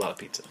 I can eat a lot of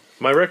pizza.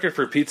 My record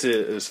for pizza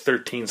is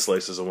 13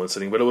 slices in one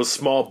sitting, but it was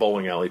small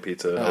bowling alley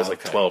pizza. I was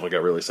like 12 and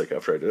got really sick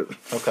after I did it.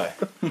 Okay.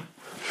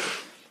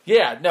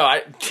 Yeah, no,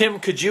 Tim,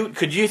 could you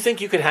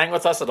think you could hang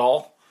with us at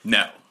all?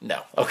 No.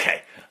 No.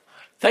 Okay.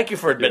 Thank you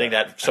for admitting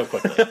that so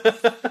quickly.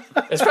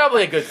 It's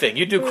probably a good thing.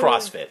 You do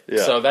CrossFit,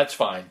 so that's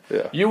fine.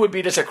 Yeah. You would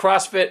beat us at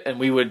CrossFit, and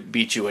we would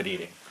beat you at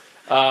eating.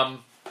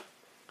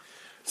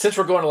 Since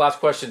we're going to last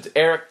questions,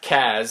 Eric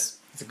Kaz,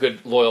 he's a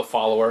good loyal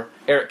follower.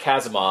 Eric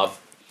Kazimov.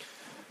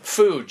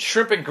 Food,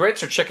 shrimp and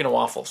grits or chicken and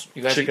waffles?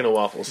 You guys Chicken and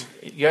waffles.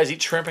 You guys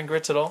eat shrimp and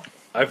grits at all?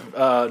 I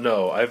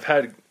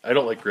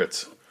don't like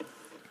grits.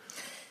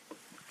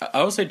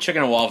 I would say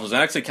chicken and waffles. And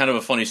actually, kind of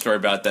a funny story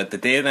about that. The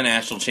day of the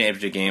national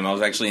championship game, I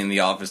was actually in the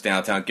office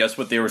downtown. Guess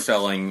what they were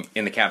selling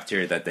in the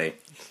cafeteria that day?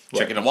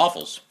 Chicken and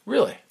waffles.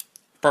 Really?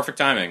 Perfect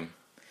timing.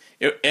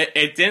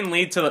 It didn't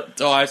lead to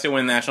Ohio State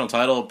winning the national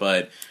title,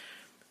 but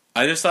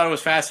I just thought it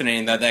was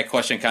fascinating that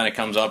question kind of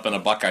comes up in a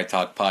Buckeye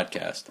Talk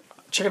podcast.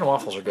 Chicken and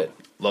waffles are good.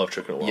 Love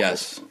chicken and waffles.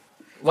 Yes.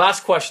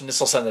 Last question.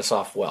 This will send us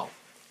off well.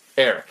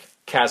 Eric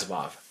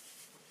Kazimov.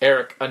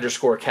 Eric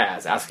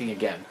 _Kaz asking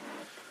again.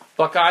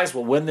 Buckeyes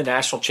will win the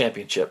national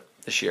championship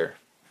this year.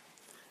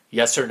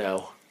 Yes or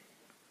no?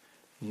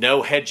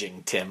 No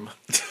hedging, Tim.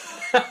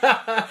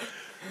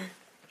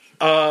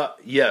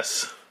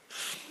 Yes.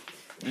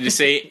 Did you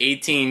say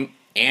 18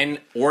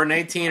 or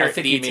 19 or I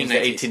think he 18,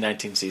 means the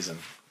 19? 18-19 season.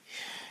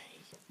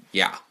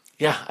 Yeah.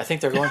 Yeah, I think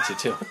they're going to,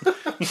 too.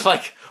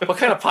 Like, what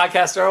kind of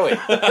podcast are we?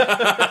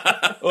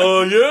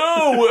 Oh,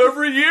 yeah,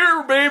 every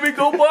year, baby,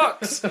 go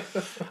Bucks.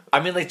 I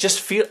mean, like,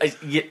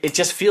 it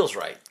just feels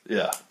right.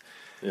 Yeah.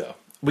 Yeah.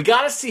 We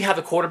got to see how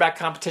the quarterback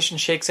competition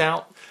shakes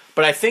out.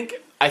 But I think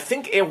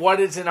what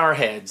is in our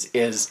heads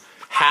is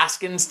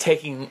Haskins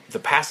taking the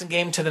passing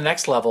game to the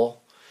next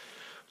level,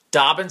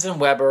 Dobbins and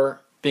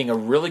Weber being a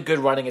really good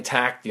running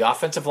attack, the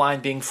offensive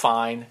line being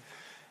fine,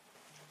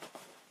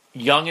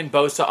 Young and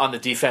Bosa on the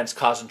defense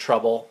causing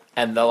trouble,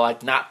 and the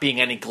not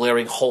being any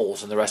glaring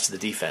holes in the rest of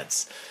the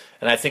defense.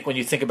 And I think when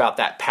you think about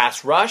that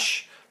pass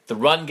rush, the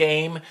run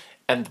game,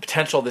 and the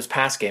potential of this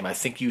pass game, I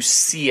think you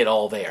see it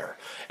all there.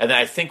 And then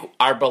I think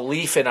our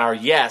belief in our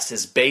yes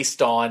is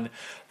based on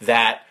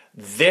that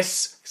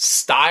this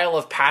style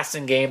of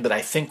passing game that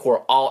I think we're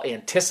all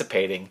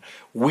anticipating,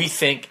 we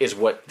think is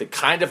what the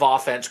kind of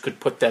offense could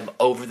put them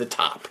over the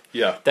top.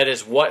 Yeah. That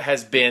is what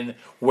has been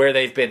where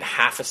they've been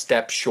half a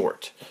step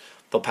short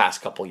the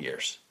past couple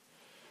years.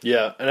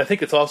 Yeah, and I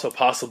think it's also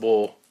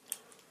possible,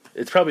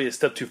 it's probably a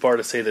step too far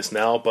to say this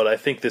now, but I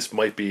think this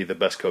might be the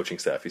best coaching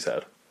staff he's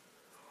had.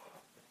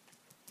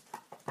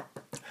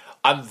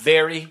 I'm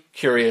very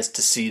curious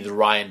to see the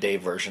Ryan Day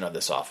version of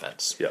this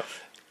offense. Yeah.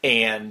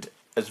 And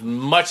as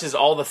much as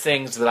all the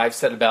things that I've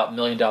said about $1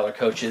 million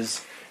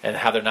coaches and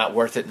how they're not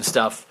worth it and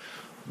stuff,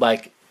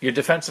 like your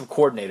defensive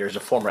coordinator is a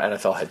former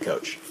NFL head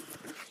coach.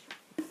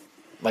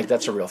 Like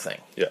that's a real thing.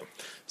 Yeah.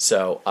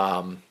 So,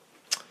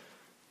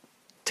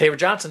 Taylor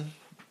Johnson,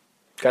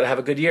 got to have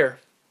a good year.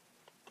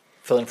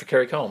 Filling for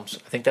Kerry Combs.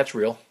 I think that's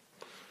real.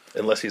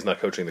 Unless he's not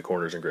coaching the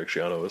corners and Greg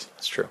Schiano is.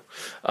 That's true.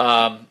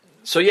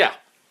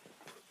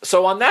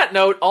 So on that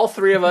note, all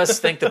three of us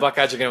think the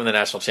Buckeyes are going to win the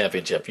national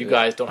championship. You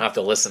guys don't have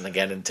to listen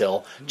again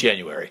until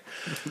January.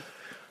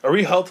 Are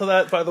we held to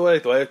that, by the way?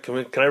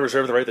 Can I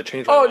reserve the right to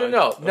change my mind?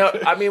 No.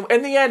 I mean,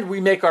 in the end, we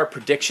make our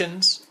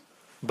predictions.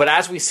 But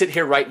as we sit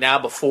here right now,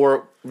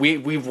 before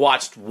we've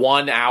watched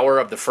 1 hour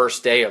of the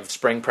first day of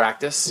spring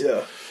practice,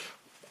 Yeah.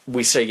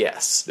 we say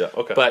yes. Yeah,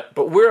 okay.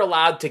 But we're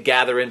allowed to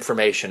gather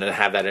information and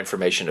have that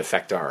information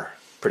affect our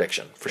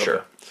prediction, for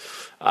sure.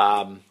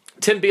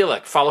 Tim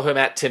Bielek, follow him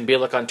at Tim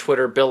Bielek on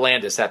Twitter. Bill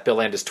Landis at Bill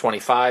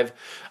Landis25.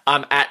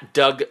 I'm at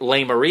Doug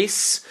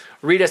Lesmerises.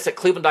 Read us at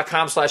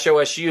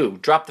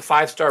cleveland.com/OSU. Drop the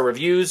 5-star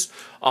reviews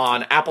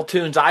on Apple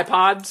Tunes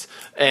iPods,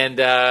 and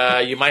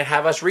you might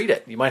have us read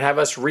it. You might have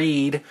us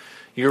read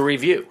your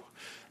review.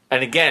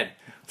 And again,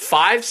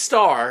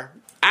 5-star,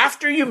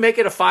 after you make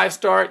it a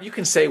 5-star, you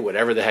can say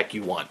whatever the heck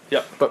you want.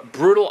 Yep. But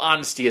brutal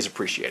honesty is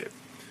appreciated.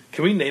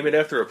 Can we name it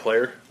after a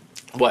player?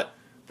 What?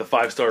 The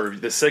 5-star review.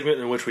 The segment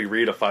in which we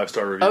read a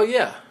 5-star review. Oh,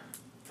 yeah.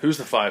 Who's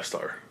the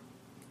 5-star?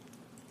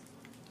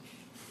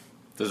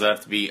 Does that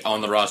have to be on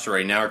the roster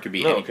right now, or it could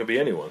be No, any? it could be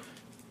anyone.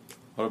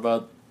 What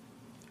about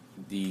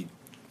the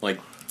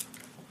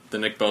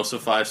Nick Bosa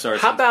 5-star?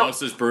 How about-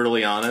 Bosa's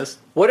brutally honest?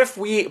 What if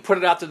we put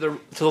it out to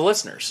the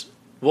listeners?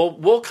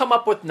 We'll come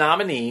up with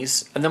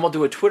nominees, and then we'll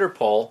do a Twitter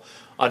poll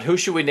on who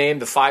should we name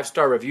the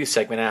 5-star review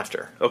segment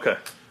after. Okay.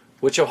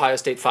 Which Ohio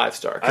State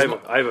 5-star?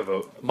 I have a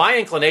vote. My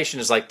inclination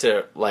is I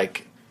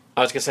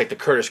was going to say the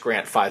Curtis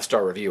Grant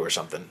 5-star review or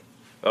something.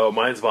 Oh,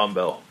 mine's Von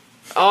Bell.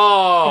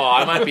 Oh,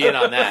 I might be in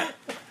on that.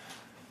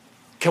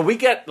 Can we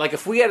get, like,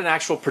 if we had an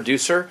actual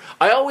producer,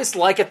 I always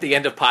like at the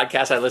end of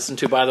podcasts I listen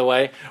to, by the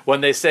way, when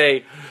they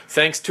say,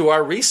 thanks to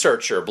our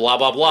researcher, blah,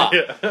 blah, blah.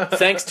 Yeah.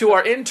 Thanks to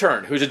our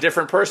intern, who's a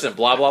different person,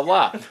 blah, blah,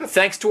 blah.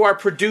 Thanks to our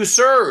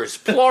producers,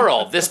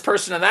 plural, this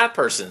person and that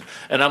person.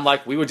 And I'm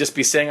like, we would just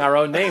be saying our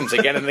own names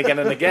again and again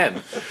and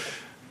again.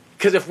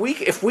 Because if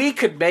we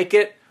could make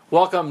it,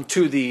 welcome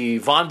to the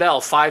Von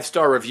Bell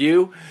 5-star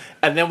review,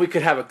 and then we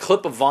could have a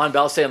clip of Von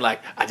Bell saying,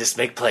 like, I just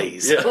make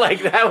plays. Yeah.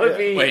 Like, that would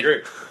be... Wait,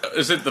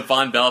 is it the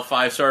Von Bell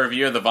 5-star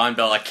review or the Von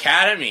Bell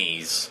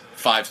Academy's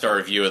 5-star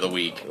review of the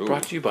week?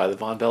 Brought to you by the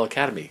Von Bell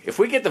Academy. If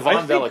we get the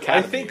Von Bell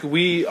Academy...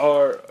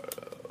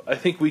 I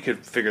think we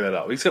could figure that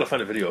out. We just got to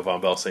find a video of Von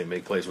Bell saying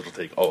make plays, which will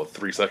take,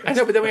 3 seconds. I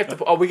know, but then we have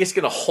to... Are we just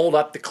going to hold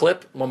up the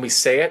clip when we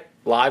say it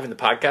live in the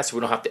podcast so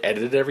we don't have to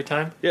edit it every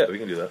time? Yeah, we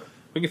can do that.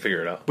 We can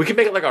figure it out. We can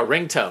make it like our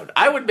ringtone.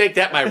 I would make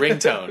that my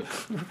ringtone.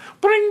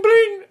 Bring,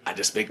 bring. I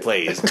just make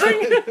plays.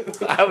 Bring.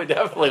 I would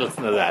definitely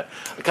listen to that.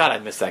 God, I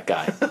miss that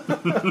guy.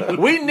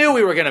 We knew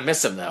we were going to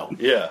miss him, though.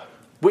 Yeah.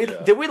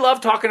 Did we love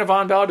talking to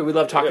Von Bell? Did we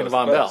love talking to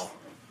Von Bell?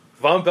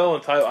 Von Bell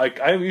and Ty...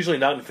 I'm usually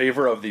not in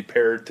favor of the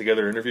paired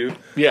together interview.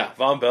 Yeah.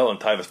 Von Bell and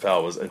Tyvis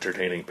Powell was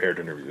entertaining paired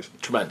interviews.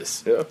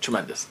 Tremendous. Yeah.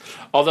 Tremendous.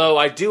 Although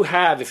I do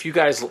have, if you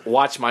guys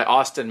watch my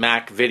Austin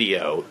Mack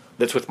video,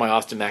 that's with my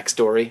Austin Mack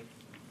story...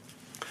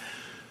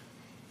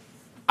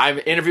 I'm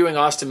interviewing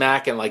Austin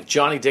Mack, and like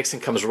Johnny Dixon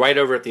comes right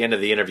over at the end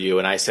of the interview,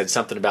 and I said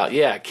something about,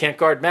 can't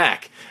guard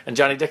Mack. And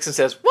Johnny Dixon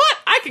says, what?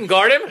 I can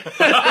guard him.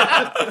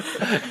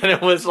 And it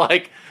was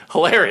like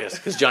hilarious,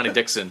 because Johnny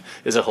Dixon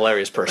is a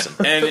hilarious person.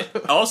 And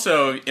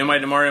also, in my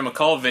Demario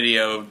McCall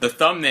video, the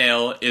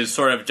thumbnail is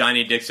sort of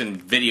Johnny Dixon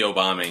video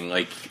bombing.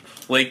 Like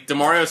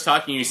Demario's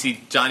talking, you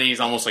see Johnny's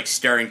almost like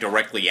staring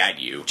directly at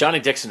you. Johnny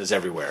Dixon is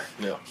everywhere.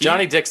 Yeah.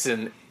 Johnny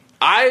Dixon,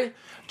 I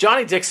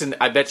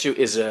bet you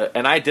is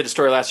and I did a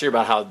story last year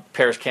about how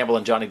Paris Campbell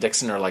and Johnny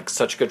Dixon are like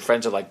such good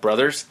friends, are like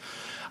brothers.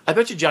 I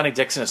bet you Johnny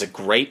Dixon is a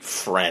great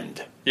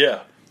friend. Yeah.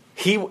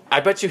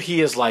 I bet you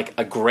he is like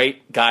a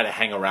great guy to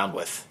hang around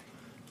with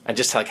and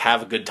just like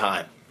have a good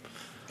time.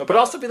 But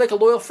also be like a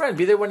loyal friend.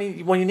 Be there when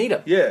you need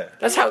him. Yeah.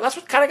 That's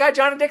what kind of guy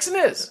Johnny Dixon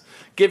is.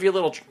 Give you a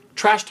little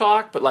trash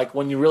talk, but like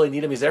when you really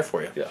need him, he's there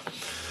for you. Yeah.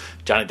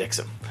 Johnny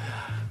Dixon.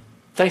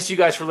 Thanks to you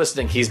guys for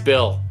listening. He's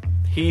Bill.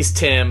 He's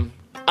Tim.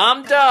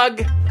 I'm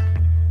Doug.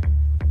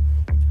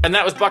 And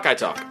that was Buckeye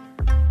Talk.